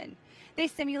moon mission. They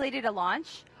simulated a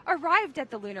launch, arrived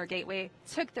at the lunar gateway,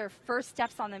 took their first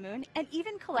steps on the moon, and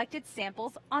even collected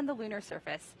samples on the lunar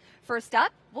surface. First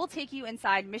up, we'll take you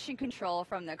inside Mission Control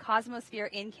from the Cosmosphere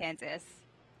in Kansas.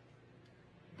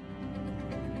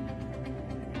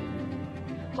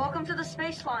 Welcome to the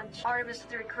space launch, Artemis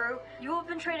 3 crew. You have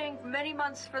been training for many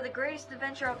months for the greatest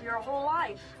adventure of your whole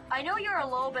life. I know you're a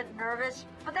little bit nervous,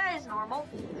 but that is normal.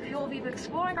 You will be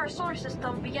exploring our solar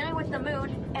system, beginning with the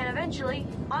moon, and eventually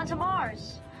onto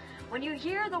Mars. When you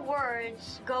hear the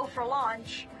words, go for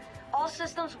launch, all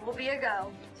systems will be a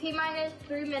go. T-minus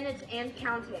 3 minutes and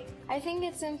counting. I think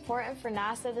it's important for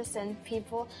NASA to send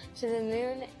people to the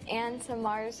moon and to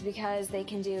Mars because they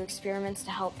can do experiments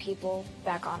to help people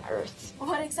back on Earth.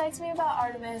 What excites me about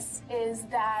Artemis is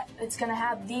that it's going to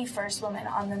have the first woman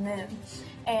on the moon.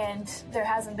 And there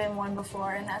hasn't been one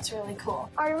before, and that's really cool.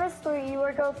 Artemis 3, you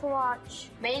are go for launch.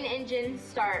 Main engine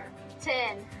start.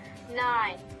 10,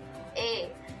 9, 8,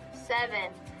 7,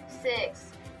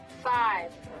 6,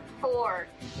 5, 4,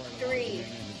 3,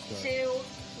 2,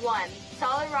 1.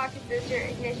 Solid rocket booster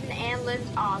ignition and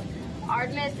lift off.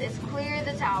 Artemis is clear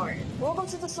the tower. Welcome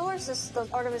to the solar system,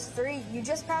 Artemis 3. You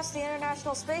just passed the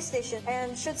International Space Station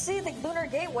and should see the lunar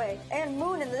gateway and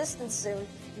moon in the distance soon.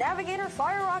 Navigator,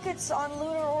 fire rockets on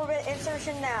lunar orbit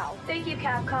insertion now. Thank you,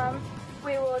 Capcom.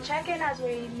 We will check in as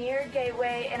we near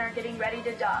gateway and are getting ready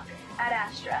to dock at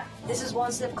Astra. This is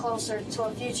one step closer to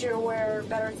a future where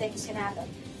better things can happen.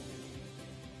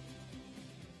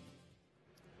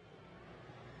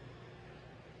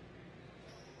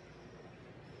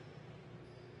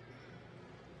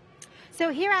 So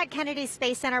here at Kennedy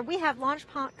Space Center, we have Launch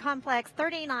Complex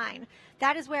 39.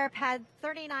 That is where Pad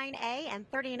 39A and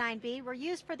 39B were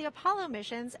used for the Apollo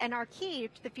missions and are key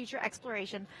to the future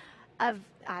exploration of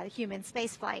human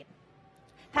spaceflight.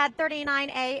 Pad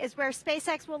 39A is where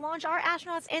SpaceX will launch our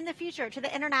astronauts in the future to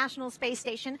the International Space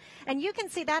Station, and you can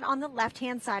see that on the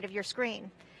left-hand side of your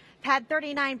screen. Pad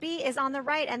 39B is on the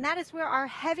right, and that is where our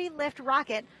heavy lift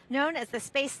rocket, known as the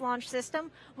Space Launch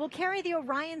System, will carry the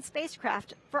Orion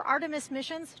spacecraft for Artemis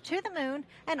missions to the moon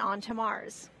and on to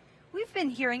Mars. We've been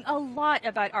hearing a lot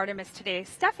about Artemis today.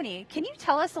 Stephanie, can you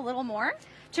tell us a little more?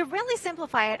 To really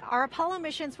simplify it, our Apollo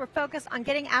missions were focused on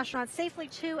getting astronauts safely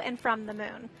to and from the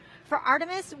moon. For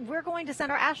Artemis, we're going to send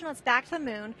our astronauts back to the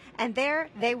moon, and there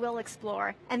they will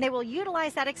explore. And they will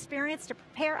utilize that experience to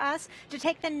prepare us to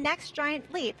take the next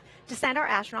giant leap to send our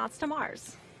astronauts to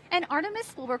Mars. And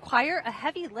Artemis will require a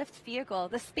heavy lift vehicle,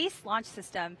 the Space Launch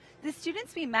System. The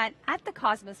students we met at the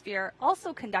Cosmosphere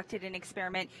also conducted an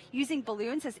experiment using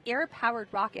balloons as air-powered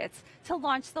rockets to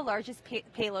launch the largest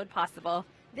payload possible.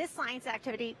 This science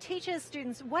activity teaches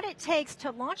students what it takes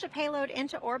to launch a payload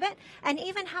into orbit and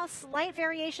even how slight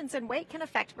variations in weight can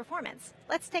affect performance.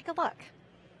 Let's take a look.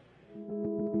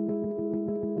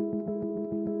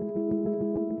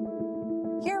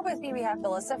 Here with me, we have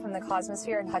Felissa from the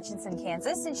Cosmosphere in Hutchinson,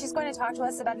 Kansas, and she's going to talk to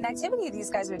us about an activity these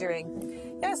guys are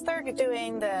doing. Yes, they're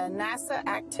doing the NASA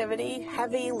activity,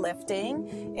 heavy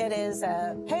lifting. It is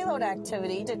a payload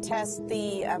activity to test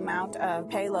the amount of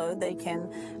payload they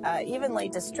can evenly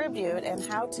distribute and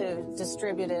how to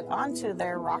distribute it onto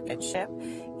their rocket ship.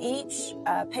 Each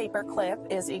paper clip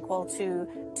is equal to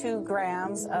 2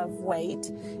 grams of weight,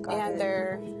 and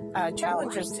their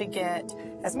challenge is to get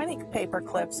as many paper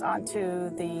clips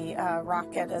onto the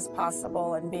rocket as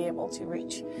possible and be able to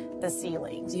reach the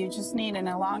ceiling. You just need an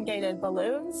elongated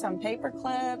balloon, some paper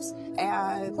clips,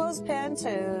 and a clothespin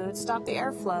to stop the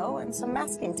airflow, and some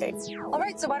masking tape. All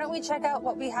right, so why don't we check out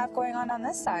what we have going on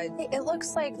this side? It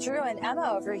looks like Drew and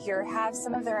Emma over here have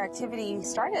some of their activity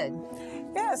started.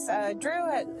 Yes,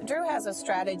 Drew has a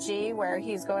strategy where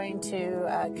he's going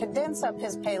to condense up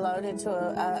his payload into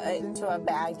a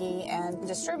baggie and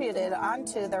distribute it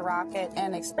onto the rocket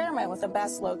and experiment with the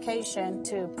best location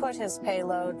to put his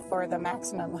payload for the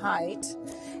maximum height.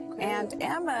 And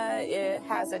Emma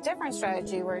has a different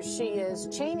strategy where she is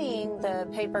chaining the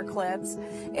paper clips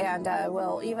and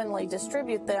will evenly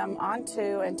distribute them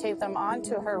onto and tape them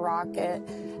onto her rocket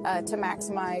to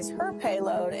maximize her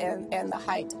payload and the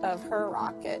height of her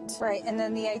rocket. Right, and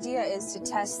then the idea is to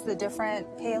test the different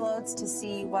payloads to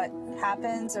see what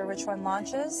happens or which one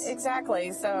launches?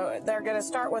 Exactly. So they're going to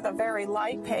start with a very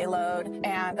light payload,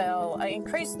 and they'll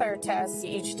increase their tests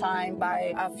each time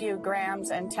by a few grams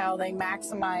until they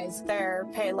maximize their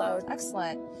payload.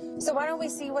 Excellent. So why don't we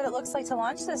see what it looks like to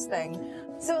launch this thing?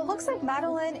 So it looks like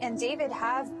Madeline and David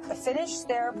have finished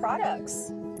their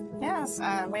products. Yes,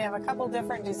 we have a couple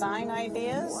different design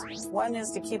ideas. One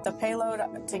is to keep the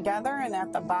payload together and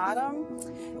at the bottom.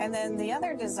 And then the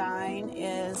other design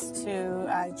is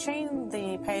to chain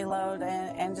the payload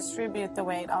and distribute the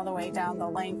weight all the way down the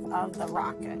length of the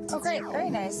rocket. Oh, great.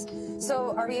 Very nice.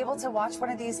 So are we able to watch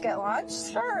one of these get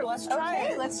launched? Sure, let's try it.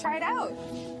 Okay, let's try it out.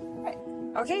 Right.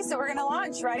 Okay, so we're going to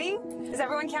launch. Ready? Is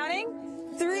everyone counting?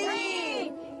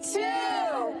 3, 2,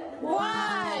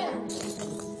 1.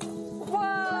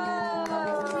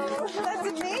 Whoa! That's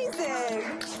amazing!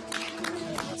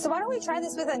 So why don't we try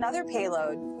this with another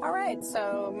payload? All right,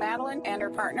 so Madeline and her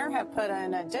partner have put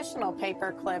an additional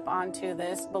paper clip onto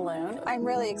this balloon. I'm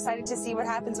really excited to see what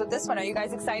happens with this one. Are you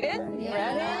guys excited?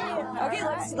 Yeah. Ready? Okay,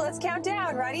 let's count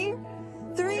down. Ready?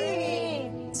 3,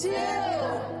 2,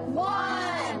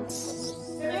 1.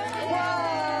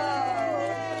 Whoa!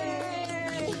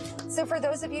 So for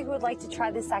those of you who would like to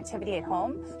try this activity at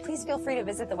home, please feel free to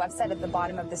visit the website at the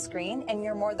bottom of the screen, and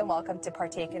you're more than welcome to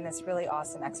partake in this really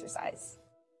awesome exercise.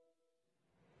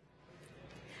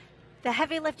 The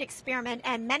heavy lift experiment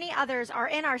and many others are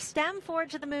in our STEM Forward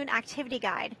to the Moon activity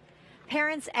guide.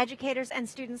 Parents, educators, and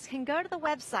students can go to the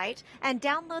website and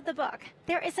download the book.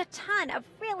 There is a ton of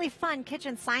really fun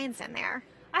kitchen science in there.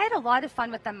 I had a lot of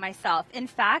fun with them myself. In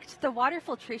fact, the water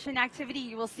filtration activity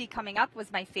you will see coming up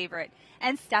was my favorite.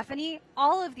 And Stephanie,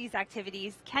 all of these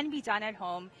activities can be done at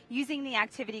home using the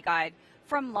activity guide.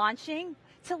 From launching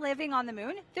to living on the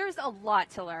moon, there's a lot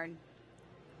to learn.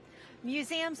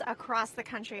 Museums across the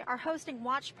country are hosting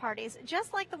watch parties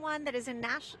just like the one that is in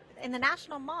the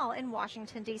National Mall in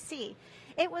Washington, D.C.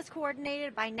 It was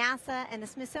coordinated by NASA and the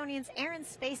Smithsonian's Air and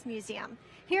Space Museum.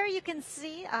 Here you can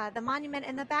see the monument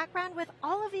in the background with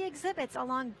all of the exhibits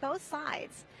along both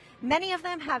sides. Many of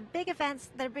them have big events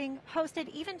that are being hosted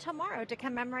even tomorrow to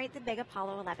commemorate the big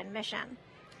Apollo 11 mission.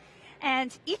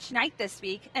 And each night this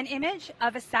week, an image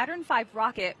of a Saturn V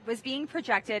rocket was being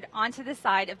projected onto the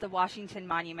side of the Washington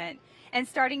Monument. And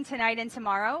starting tonight and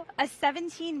tomorrow, a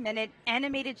 17-minute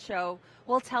animated show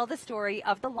will tell the story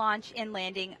of the launch and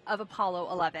landing of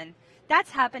Apollo 11. That's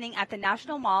happening at the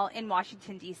National Mall in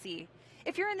Washington, D.C.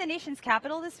 If you're in the nation's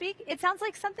capital this week, it sounds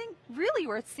like something really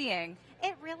worth seeing.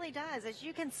 It really does. As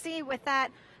you can see with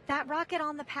that rocket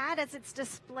on the pad as it's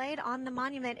displayed on the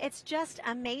monument, it's just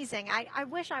amazing. I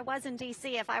wish I was in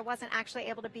D.C. if I wasn't actually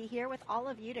able to be here with all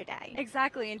of you today.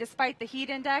 Exactly, and despite the heat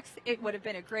index, it would have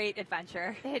been a great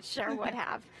adventure. It sure would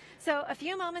have. So a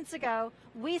few moments ago,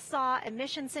 we saw a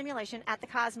mission simulation at the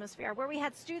Cosmosphere where we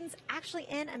had students actually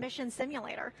in a mission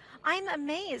simulator. I'm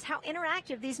amazed how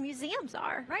interactive these museums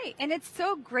are. Right, and it's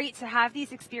so great to have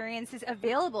these experiences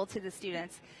available to the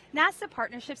students. NASA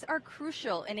partnerships are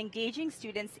crucial in engaging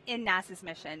students in NASA's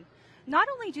mission. Not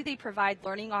only do they provide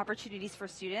learning opportunities for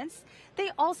students,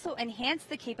 they also enhance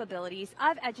the capabilities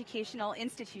of educational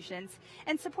institutions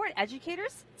and support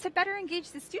educators to better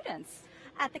engage the students.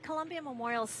 At the Columbia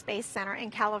Memorial Space Center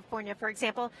in California, for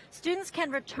example, students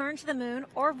can return to the moon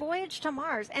or voyage to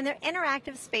Mars in their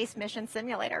interactive space mission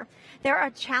simulator. They're a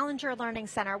Challenger Learning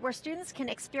Center where students can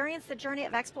experience the journey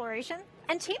of exploration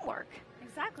and teamwork.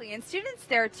 Exactly, and students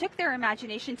there took their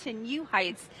imagination to new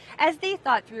heights as they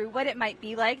thought through what it might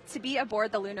be like to be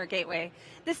aboard the Lunar Gateway,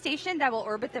 the station that will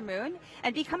orbit the moon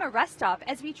and become a rest stop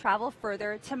as we travel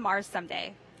further to Mars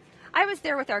someday. I was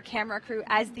there with our camera crew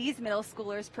as these middle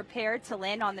schoolers prepared to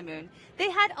land on the moon.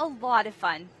 They had a lot of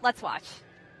fun. Let's watch.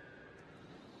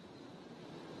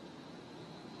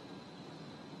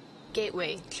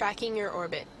 Gateway, tracking your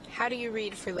orbit. How do you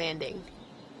read for landing?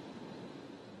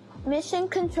 Mission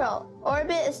Control.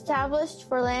 Orbit established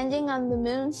for landing on the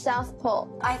moon's south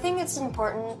pole. I think it's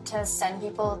important to send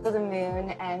people to the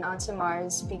moon and onto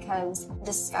Mars because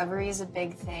discovery is a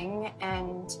big thing,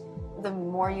 and the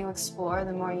more you explore,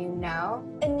 the more you know.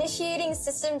 Initiating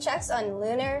system checks on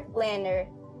lunar lander.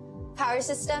 Power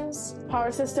systems.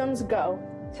 Power systems, go.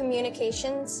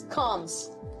 Communications.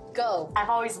 Comms, go. I've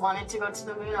always wanted to go to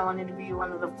the moon. I wanted to be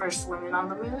one of the first women on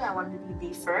the moon. I wanted to be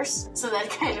the first. So that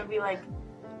kind of be like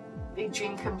a big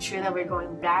dream come true that we're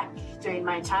going back during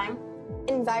my time.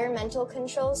 Environmental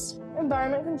controls.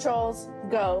 Environment controls,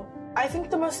 go. I think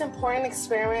the most important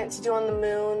experiment to do on the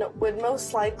moon would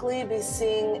most likely be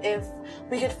seeing if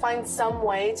we could find some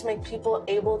way to make people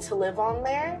able to live on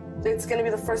there. It's going to be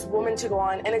the first woman to go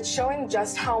on, and it's showing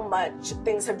just how much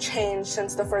things have changed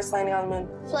since the first landing on the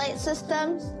moon. Flight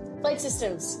systems. Flight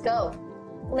systems, go.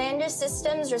 Lander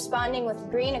systems responding with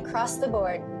green across the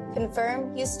board.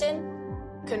 Confirm, Houston.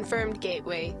 Confirmed,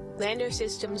 Gateway. Lander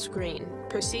systems green.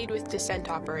 Proceed with descent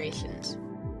operations.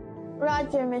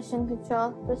 Roger, Mission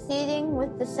Control. Proceeding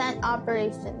with descent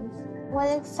operations.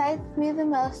 What excites me the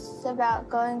most about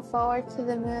going forward to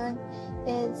the moon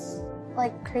is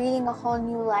like creating a whole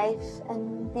new life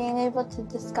and being able to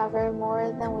discover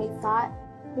more than we thought.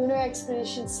 Lunar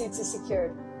expedition seats are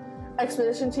secured.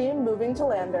 Expedition team moving to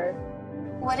lander.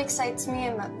 What excites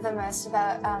me the most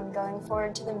about going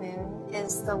forward to the moon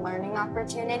is the learning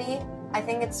opportunity. I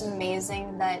think it's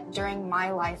amazing that during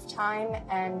my lifetime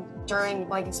and during,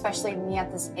 like, especially me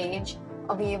at this age,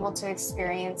 I'll be able to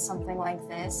experience something like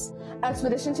this.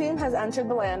 Expedition team has entered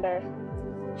the lander.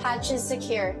 Hatch is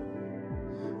secure.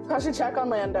 Pressure check on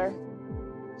lander.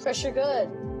 Pressure good.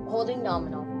 Holding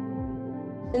nominal.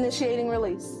 Initiating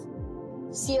release.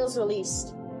 Seals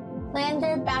released.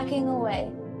 Lander backing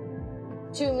away.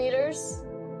 2 meters.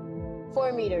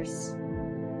 4 meters.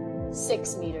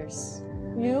 6 meters.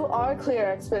 You are clear,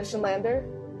 Expedition Lander.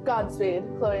 Godspeed,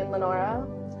 Chloe and Lenora.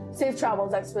 Safe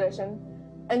travels, Expedition.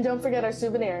 And don't forget our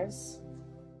souvenirs.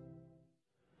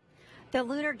 The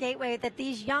Lunar Gateway that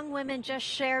these young women just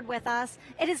shared with us,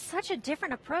 it is such a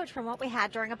different approach from what we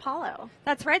had during Apollo.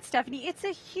 That's right, Stephanie. It's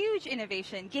a huge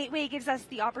innovation. Gateway gives us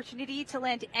the opportunity to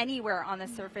land anywhere on the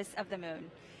surface of the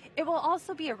moon. It will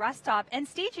also be a rest stop and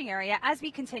staging area as we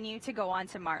continue to go on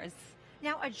to Mars.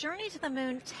 Now, a journey to the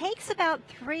moon takes about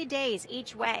 3 days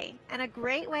each way, and a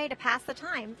great way to pass the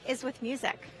time is with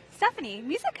music. Stephanie,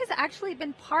 music has actually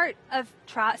been part of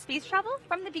space travel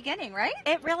from the beginning, right?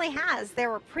 It really has. There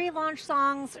were pre-launch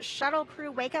songs, shuttle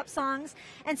crew wake-up songs,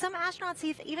 and some astronauts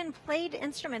even played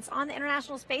instruments on the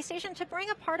International Space Station to bring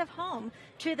a part of home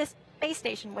to the space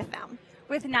station with them.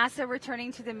 With NASA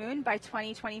returning to the moon by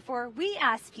 2024, we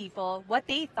asked people what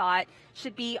they thought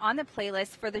should be on the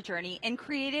playlist for the journey and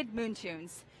created Moon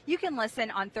Tunes. You can listen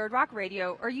on Third Rock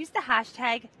Radio or use the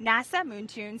hashtag NASA Moon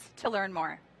Tunes to learn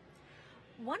more.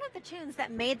 One of the tunes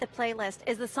that made the playlist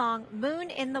is the song Moon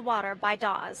in the Water by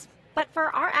Dawes. But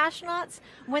for our astronauts,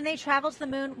 when they travel to the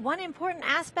moon, one important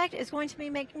aspect is going to be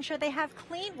making sure they have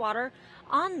clean water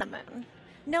on the moon.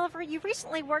 Nilüfer, you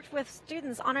recently worked with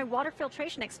students on a water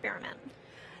filtration experiment.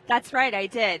 That's right, I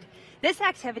did. This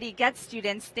activity gets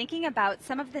students thinking about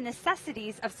some of the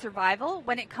necessities of survival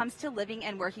when it comes to living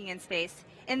and working in space.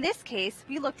 In this case,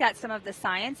 we looked at some of the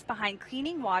science behind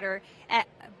cleaning water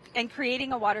and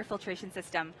creating a water filtration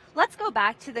system. Let's go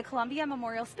back to the Columbia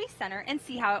Memorial Space Center and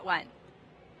see how it went.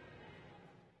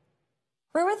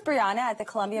 We're with Brianna at the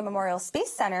Columbia Memorial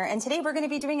Space Center, and today we're going to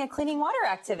be doing a cleaning water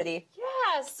activity.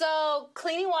 Yeah, so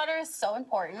cleaning water is so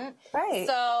important. Right.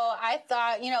 So I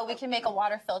thought, you know, we can make a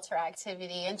water filter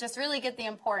activity and just really get the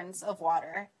importance of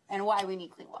water and why we need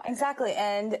clean water. Exactly,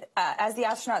 and as the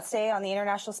astronauts say on the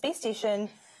International Space Station,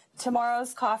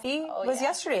 tomorrow's coffee was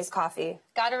yesterday's coffee.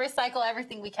 Got to recycle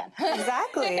everything we can.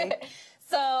 Exactly.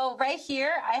 So right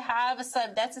here, I have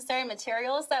some necessary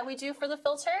materials that we do for the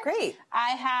filter. Great.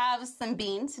 I have some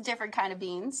beans, different kind of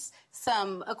beans,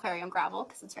 some aquarium gravel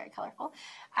because it's very colorful.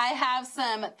 I have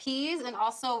some peas and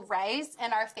also rice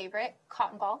and our favorite,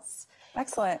 cotton balls.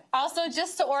 Excellent. Also,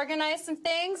 just to organize some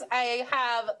things, I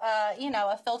have, you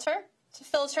know, a filter to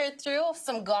filter it through,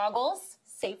 some goggles,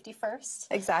 safety first.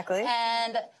 Exactly.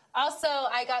 And also,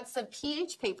 I got some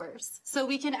pH papers, so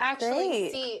we can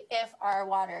actually see if our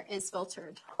water is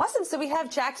filtered. Awesome. So we have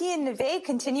Jackie and Neve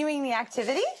continuing the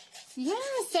activity? Yeah,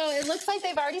 so it looks like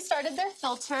they've already started their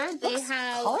filter. They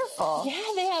have colorful. Yeah,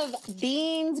 they have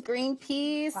beans, green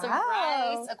peas, some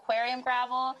rice, aquarium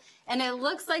gravel, and it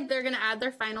looks like they're going to add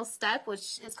their final step,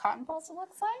 which is cotton balls, it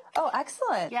looks like. Oh,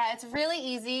 excellent. Yeah, it's really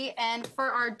easy, and for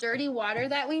our dirty water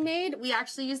that we made, we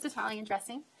actually used Italian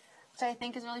dressing, which I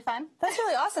think is really fun. That's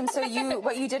really awesome. So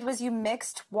what you did was you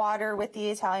mixed water with the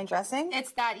Italian dressing?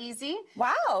 It's that easy.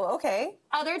 Wow, okay.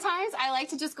 Other times, I like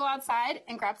to just go outside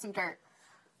and grab some dirt.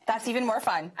 That's even more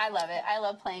fun. I love it. I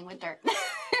love playing with dirt.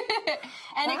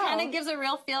 And it kind of gives a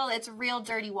real feel. It's real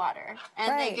dirty water.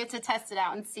 And they get to test it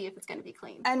out and see if it's going to be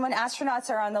clean. And when astronauts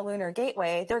are on the Lunar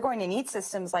Gateway, they're going to need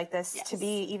systems like this to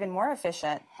be even more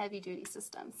efficient. Heavy-duty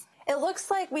systems. It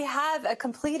looks like we have a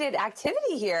completed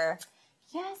activity here.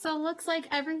 Yeah, so it looks like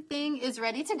everything is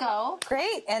ready to go.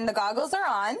 Great, and the goggles are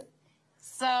on.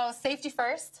 So safety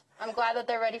first. I'm glad that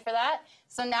they're ready for that.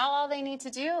 So now all they need to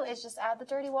do is just add the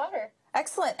dirty water.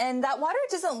 Excellent, and that water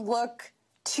doesn't look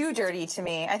too dirty to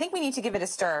me. I think we need to give it a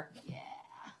stir. Yeah.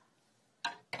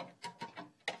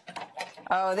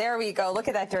 Oh, there we go. Look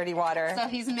at that dirty water. So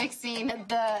he's mixing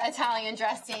the Italian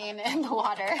dressing and the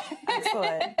water.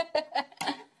 Excellent.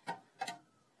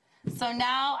 So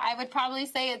now I would probably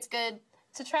say it's good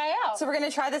to try out. So we're going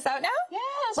to try this out now? Yeah,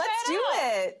 let's do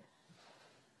it.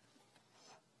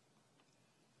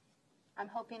 I'm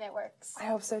hoping it works. I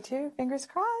hope so too. Fingers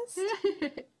crossed.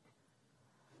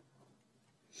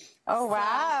 Oh,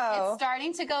 wow. It's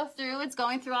starting to go through. It's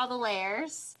going through all the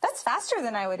layers. That's faster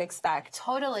than I would expect.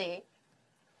 Totally.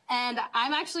 And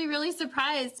I'm actually really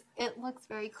surprised. It looks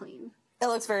very clean. It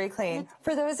looks very clean.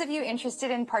 For those of you interested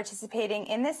in participating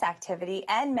in this activity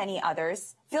and many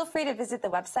others, feel free to visit the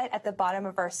website at the bottom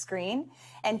of our screen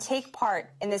and take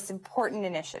part in this important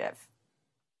initiative.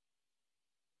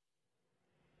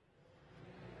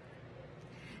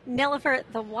 Nilofer,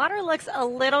 the water looks a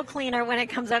little cleaner when it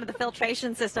comes out of the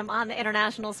filtration system on the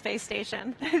International Space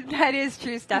Station. That is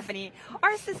true, Stephanie.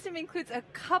 Our system includes a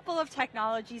couple of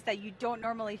technologies that you don't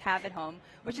normally have at home,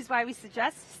 which is why we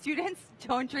suggest students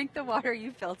don't drink the water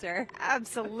you filter.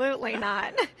 Absolutely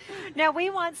not. Now, we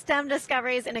want STEM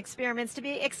discoveries and experiments to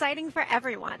be exciting for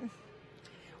everyone.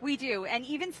 We do, and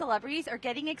even celebrities are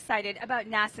getting excited about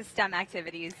NASA's STEM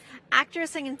activities.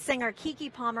 Actress and singer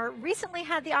Keke Palmer recently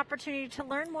had the opportunity to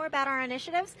learn more about our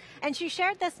initiatives, and she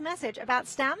shared this message about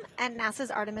STEM and NASA's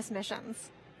Artemis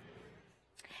missions.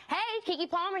 Hey, Keke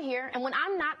Palmer here, and when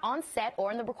I'm not on set or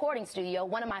in the recording studio,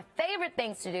 one of my favorite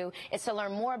things to do is to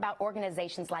learn more about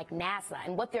organizations like NASA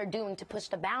and what they're doing to push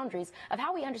the boundaries of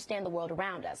how we understand the world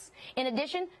around us. In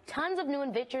addition, tons of new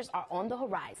adventures are on the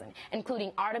horizon,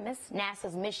 including Artemis,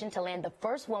 NASA's mission to land the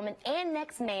first woman and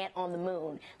next man on the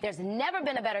moon. There's never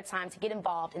been a better time to get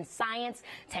involved in science,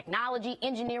 technology,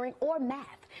 engineering, or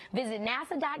math. Visit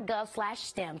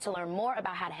nasa.gov/STEM to learn more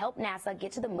about how to help NASA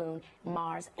get to the moon,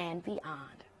 Mars, and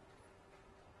beyond.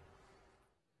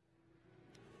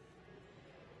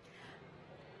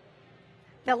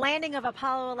 The landing of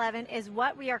Apollo 11 is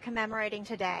what we are commemorating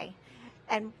today.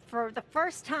 And for the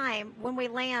first time, when we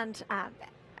land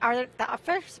when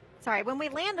we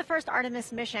land the first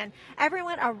Artemis mission,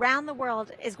 everyone around the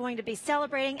world is going to be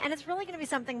celebrating, and it's really going to be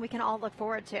something we can all look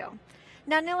forward to.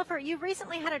 Now, Nilofer, you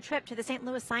recently had a trip to the St.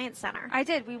 Louis Science Center. I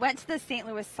did. We went to the St.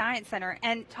 Louis Science Center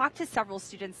and talked to several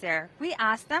students there. We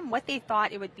asked them what they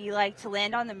thought it would be like to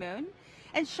land on the moon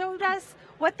and showed us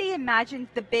what they imagined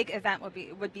the big event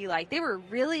would be like. They were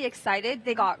really excited.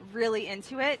 They got really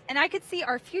into it. And I could see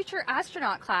our future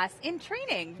astronaut class in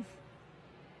training.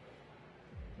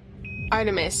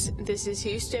 Artemis, this is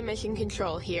Houston Mission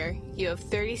Control here. You have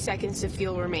 30 seconds of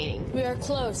fuel remaining. We are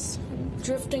close.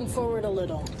 Drifting forward a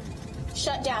little.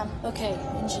 Shut down. Okay,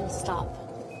 engine stop.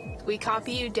 We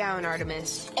copy you down,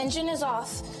 Artemis. Engine is off.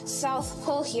 South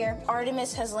Pole here.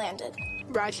 Artemis has landed.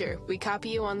 Roger, we copy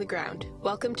you on the ground.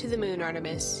 Welcome to the moon,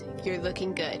 Artemis. You're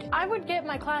looking good. I would get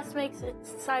my classmates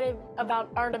excited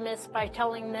about Artemis by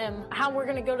telling them how we're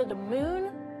going to go to the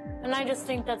moon, and I just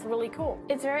think that's really cool.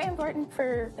 It's very important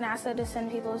for NASA to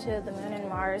send people to the moon and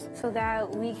Mars so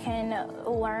that we can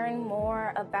learn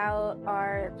more about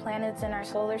our planets in our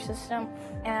solar system,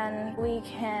 and we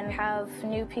can have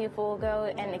new people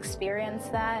go and experience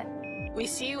that. We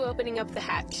see you opening up the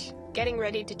hatch, getting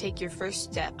ready to take your first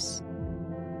steps.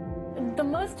 The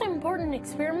most important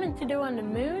experiment to do on the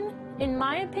moon, in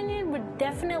my opinion, would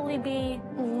definitely be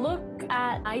look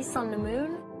at ice on the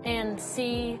moon and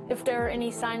see if there are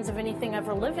any signs of anything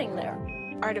ever living there.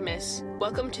 Artemis,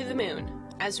 welcome to the moon.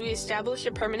 As we establish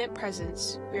a permanent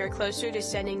presence, we are closer to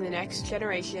sending the next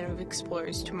generation of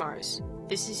explorers to Mars.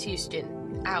 This is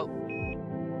Houston. Out.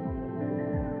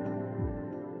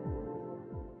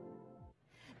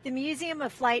 The Museum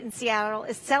of Flight in Seattle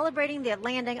is celebrating the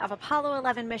landing of Apollo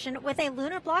 11 mission with a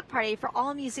lunar block party for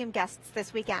all museum guests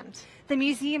this weekend. The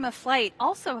Museum of Flight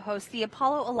also hosts the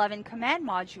Apollo 11 command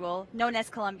module, known as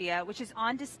Columbia, which is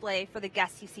on display for the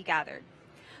guests you see gathered.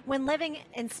 When living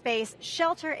in space,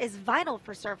 shelter is vital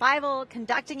for survival,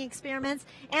 conducting experiments,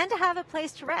 and to have a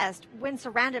place to rest when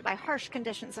surrounded by harsh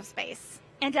conditions of space.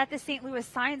 And at the St. Louis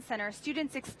Science Center,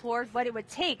 students explored what it would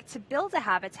take to build a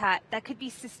habitat that could be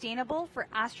sustainable for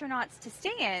astronauts to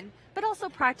stay in, but also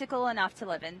practical enough to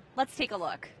live in. Let's take a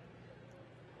look.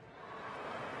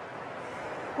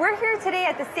 We're here today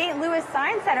at the St. Louis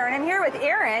Science Center, and I'm here with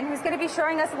Erin, who's going to be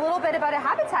showing us a little bit about a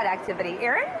habitat activity.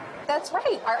 Erin? That's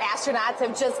right. Our astronauts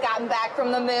have just gotten back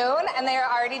from the moon, and they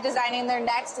are already designing their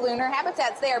next lunar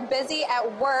habitats. They are busy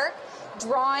at work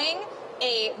drawing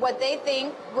what they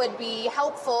think would be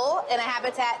helpful in a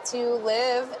habitat to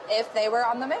live if they were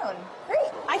on the moon.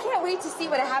 Great. I can't wait to see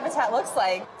what a habitat looks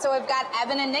like. So we've got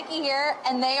Evan and Nikki here,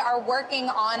 and they are working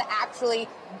on actually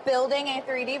building a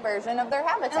 3D version of their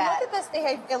habitat. And look at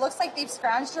this. It looks like they've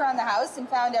scrounged around the house and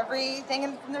found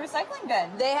everything from the recycling bin.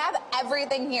 They have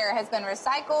everything here has been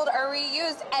recycled or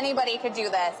reused. Anybody could do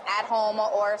this at home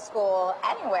or school,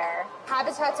 anywhere.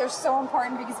 Habitats are so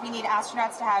important because we need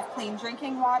astronauts to have clean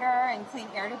drinking water and clean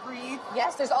air to breathe.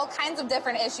 Yes, there's all kinds of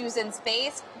different issues in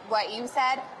space. What you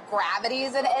said, gravity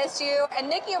is an issue. And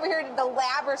Nikki over here did the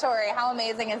laboratory. How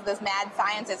amazing is this mad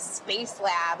scientist space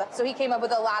lab? So he came up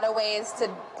with a lot of ways to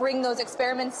bring those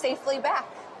experiments safely back.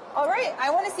 All right, I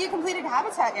want to see a completed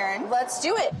habitat, Erin. Let's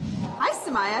do it. Hi,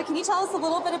 Samaya. Can you tell us a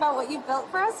little bit about what you've built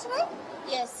for us today?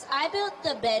 Yes, I built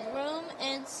the bedroom,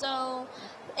 and so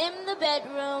in the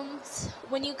bedrooms,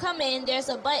 when you come in, there's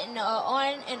a button, an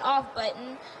on and off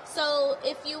button. So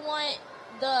if you want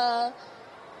the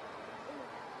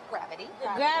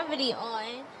gravity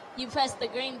on, you press the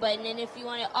green button, and if you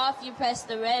want it off, you press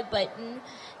the red button.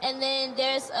 And then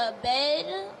there's a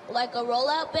bed, like a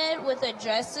rollout bed with a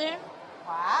dresser.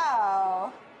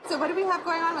 Wow. So what do we have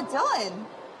going on with Dylan?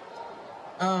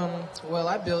 Well,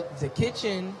 I built the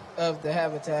kitchen of the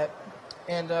habitat,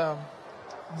 and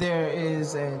there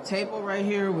is a table right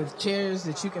here with chairs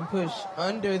that you can push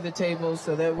under the table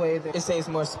so that way it saves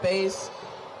more space.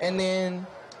 And then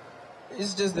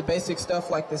it's just the basic stuff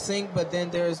like the sink, but then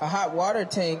there's a hot water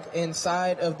tank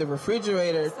inside of the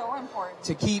refrigerator so important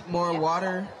to keep more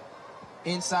water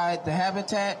inside the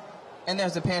habitat. And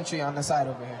there's a pantry on the side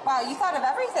over here. Wow, you thought of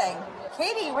everything.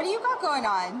 Katie, what do you got going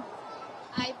on?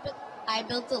 I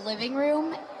built the living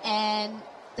room and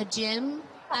the gym.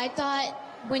 I thought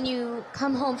when you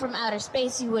come home from outer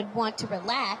space, you would want to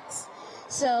relax.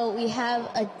 So we have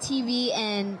a TV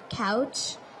and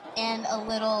couch and a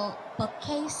little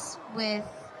bookcase with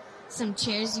some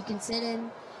chairs you can sit in.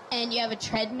 And you have a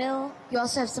treadmill. You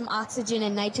also have some oxygen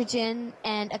and nitrogen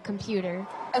and a computer.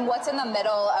 And what's in the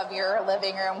middle of your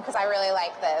living room? Because I really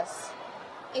like this.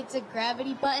 It's a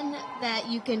gravity button that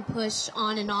you can push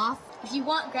on and off. If you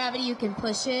want gravity, you can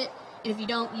push it. And if you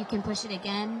don't, you can push it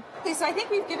again. Okay, so I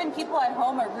think we've given people at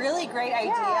home a really great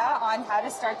idea on how to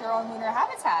start their own lunar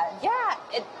habitat.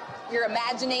 Yeah, your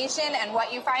imagination and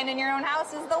what you find in your own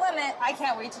house is the limit. I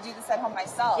can't wait to do this at home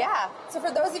myself. Yeah. So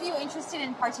for those of you interested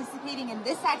in participating in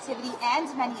this activity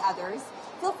and many others,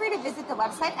 feel free to visit the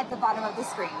website at the bottom of the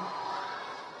screen.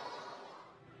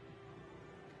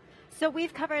 So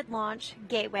we've covered launch,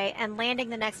 gateway, and landing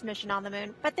the next mission on the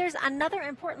moon, but there's another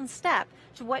important step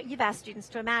to what you've asked students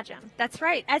to imagine. That's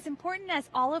right. As important as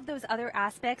all of those other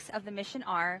aspects of the mission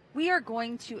are, we are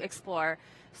going to explore.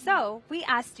 So we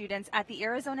asked students at the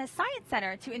Arizona Science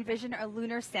Center to envision a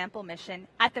lunar sample mission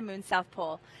at the moon's South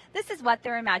Pole. This is what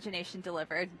their imagination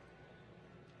delivered.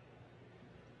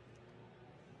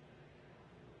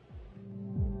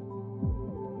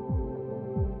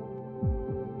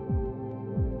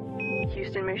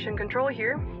 Houston Mission Control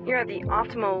here. You're at the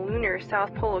optimal lunar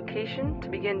South Pole location to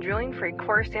begin drilling for a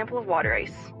core sample of water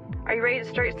ice. Are you ready to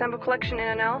start sample collection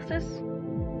and analysis?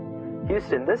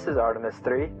 Houston, this is Artemis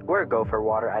 3. We're go for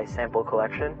water ice sample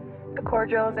collection. The core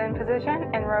drill is in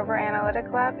position and rover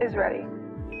analytic lab is ready.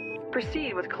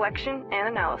 Proceed with collection and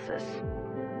analysis.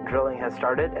 Drilling has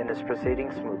started and is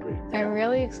proceeding smoothly. I'm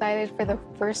really excited for the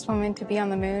first woman to be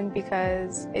on the moon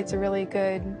because it's a really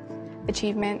good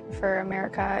achievement for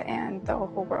America and the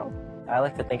whole world. I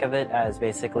like to think of it as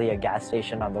basically a gas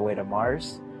station on the way to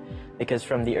Mars, because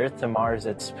from the Earth to Mars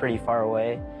it's pretty far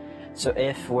away. So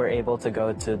if we're able to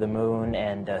go to the moon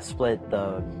and split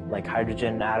the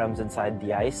hydrogen atoms inside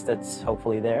the ice that's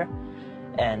hopefully there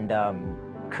and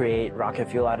create rocket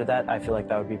fuel out of that, I feel like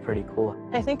that would be pretty cool.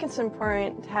 I think it's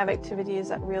important to have activities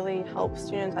that really help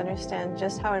students understand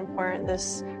just how important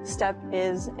this step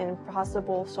is in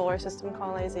possible solar system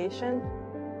colonization.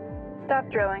 Stop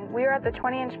drilling. We are at the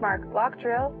 20-inch mark. Lock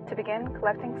drill to begin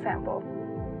collecting sample.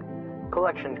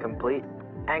 Collection complete.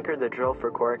 Anchor the drill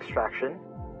for core extraction.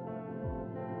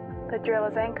 The drill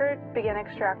is anchored. Begin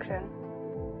extraction.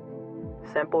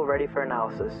 Sample ready for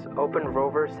analysis. Open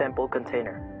rover sample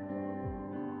container.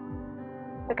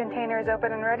 The container is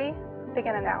open and ready.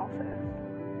 Begin analysis.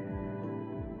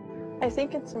 I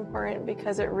think it's important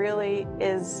because it really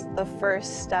is the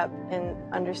first step in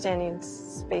understanding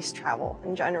space travel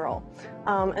in general.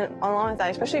 And along with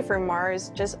that, especially for Mars,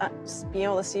 just being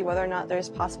able to see whether or not there's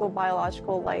possible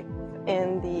biological life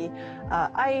in the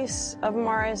ice of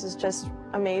Mars is just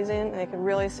amazing. And it could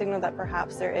really signal that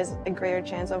perhaps there is a greater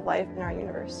chance of life in our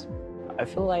universe. I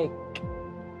feel like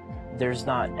there's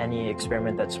not any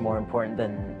experiment that's more important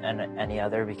than any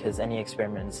other, because any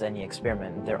experiment is any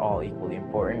experiment. They're all equally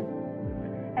important.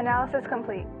 Analysis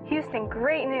complete. Houston,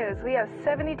 great news. We have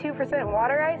 72%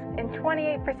 water ice and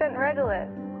 28% regolith.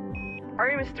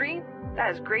 Artemis 3,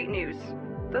 that is great news.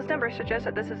 Those numbers suggest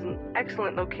that this is an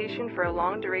excellent location for a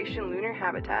long-duration lunar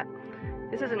habitat.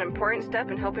 This is an important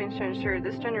step in helping to ensure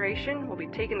this generation will be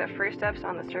taking the first steps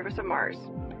on the surface of Mars.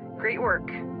 Great work.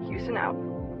 Houston out.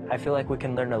 I feel like we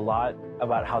can learn a lot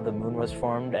about how the moon was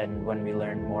formed, and when we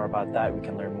learn more about that, we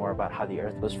can learn more about how the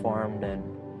Earth was formed and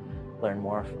learn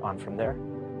more on from there.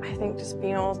 I think just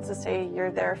being able to say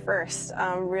you're there first,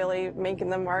 really making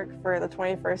the mark for the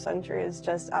 21st century is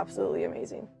just absolutely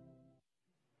amazing.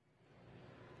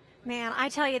 Man, I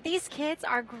tell you, these kids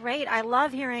are great. I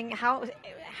love hearing how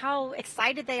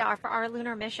excited they are for our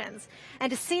lunar missions. And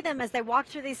to see them as they walk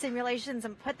through these simulations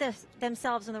and put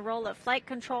themselves in the role of flight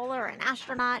controller or an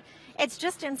astronaut, it's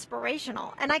just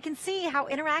inspirational. And I can see how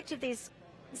interactive these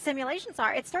simulations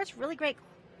are. It starts really great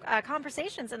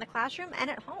conversations in the classroom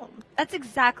and at home. That's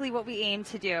exactly what we aim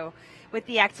to do with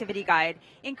the activity guide.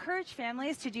 Encourage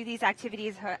families to do these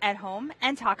activities at home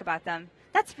and talk about them.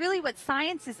 That's really what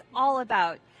science is all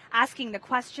about. Asking the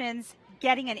questions,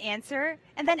 getting an answer,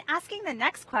 and then asking the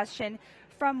next question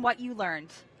from what you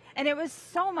learned. And it was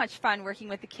so much fun working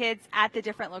with the kids at the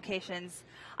different locations.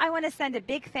 I want to send a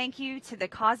big thank you to the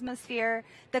Cosmosphere,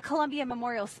 the Columbia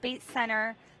Memorial Space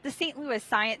Center, the St. Louis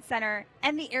Science Center,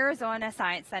 and the Arizona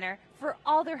Science Center for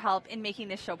all their help in making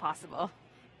this show possible.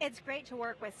 It's great to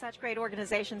work with such great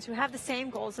organizations who have the same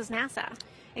goals as NASA.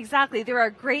 Exactly. There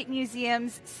are great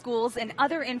museums, schools, and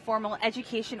other informal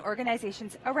education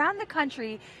organizations around the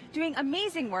country doing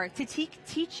amazing work to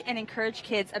teach and encourage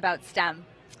kids about STEM.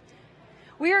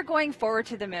 We are going forward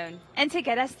to the moon, and to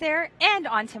get us there and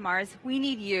onto Mars, we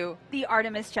need you, the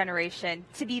Artemis generation,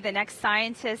 to be the next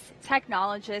scientists,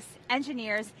 technologists,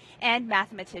 engineers, and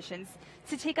mathematicians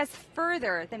to take us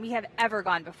further than we have ever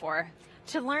gone before.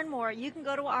 To learn more, you can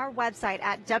go to our website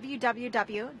at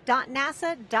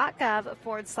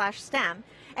www.nasa.gov/STEM,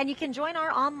 and you can join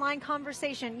our online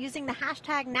conversation using the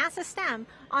hashtag NASASTEM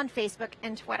on Facebook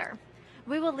and Twitter.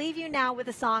 We will leave you now with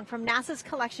a song from NASA's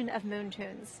collection of moon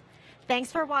tunes.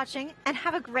 Thanks for watching, and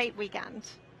have a great weekend.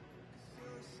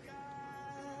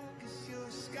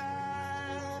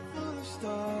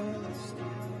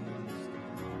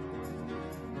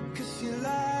 Cause you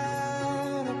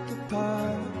light up the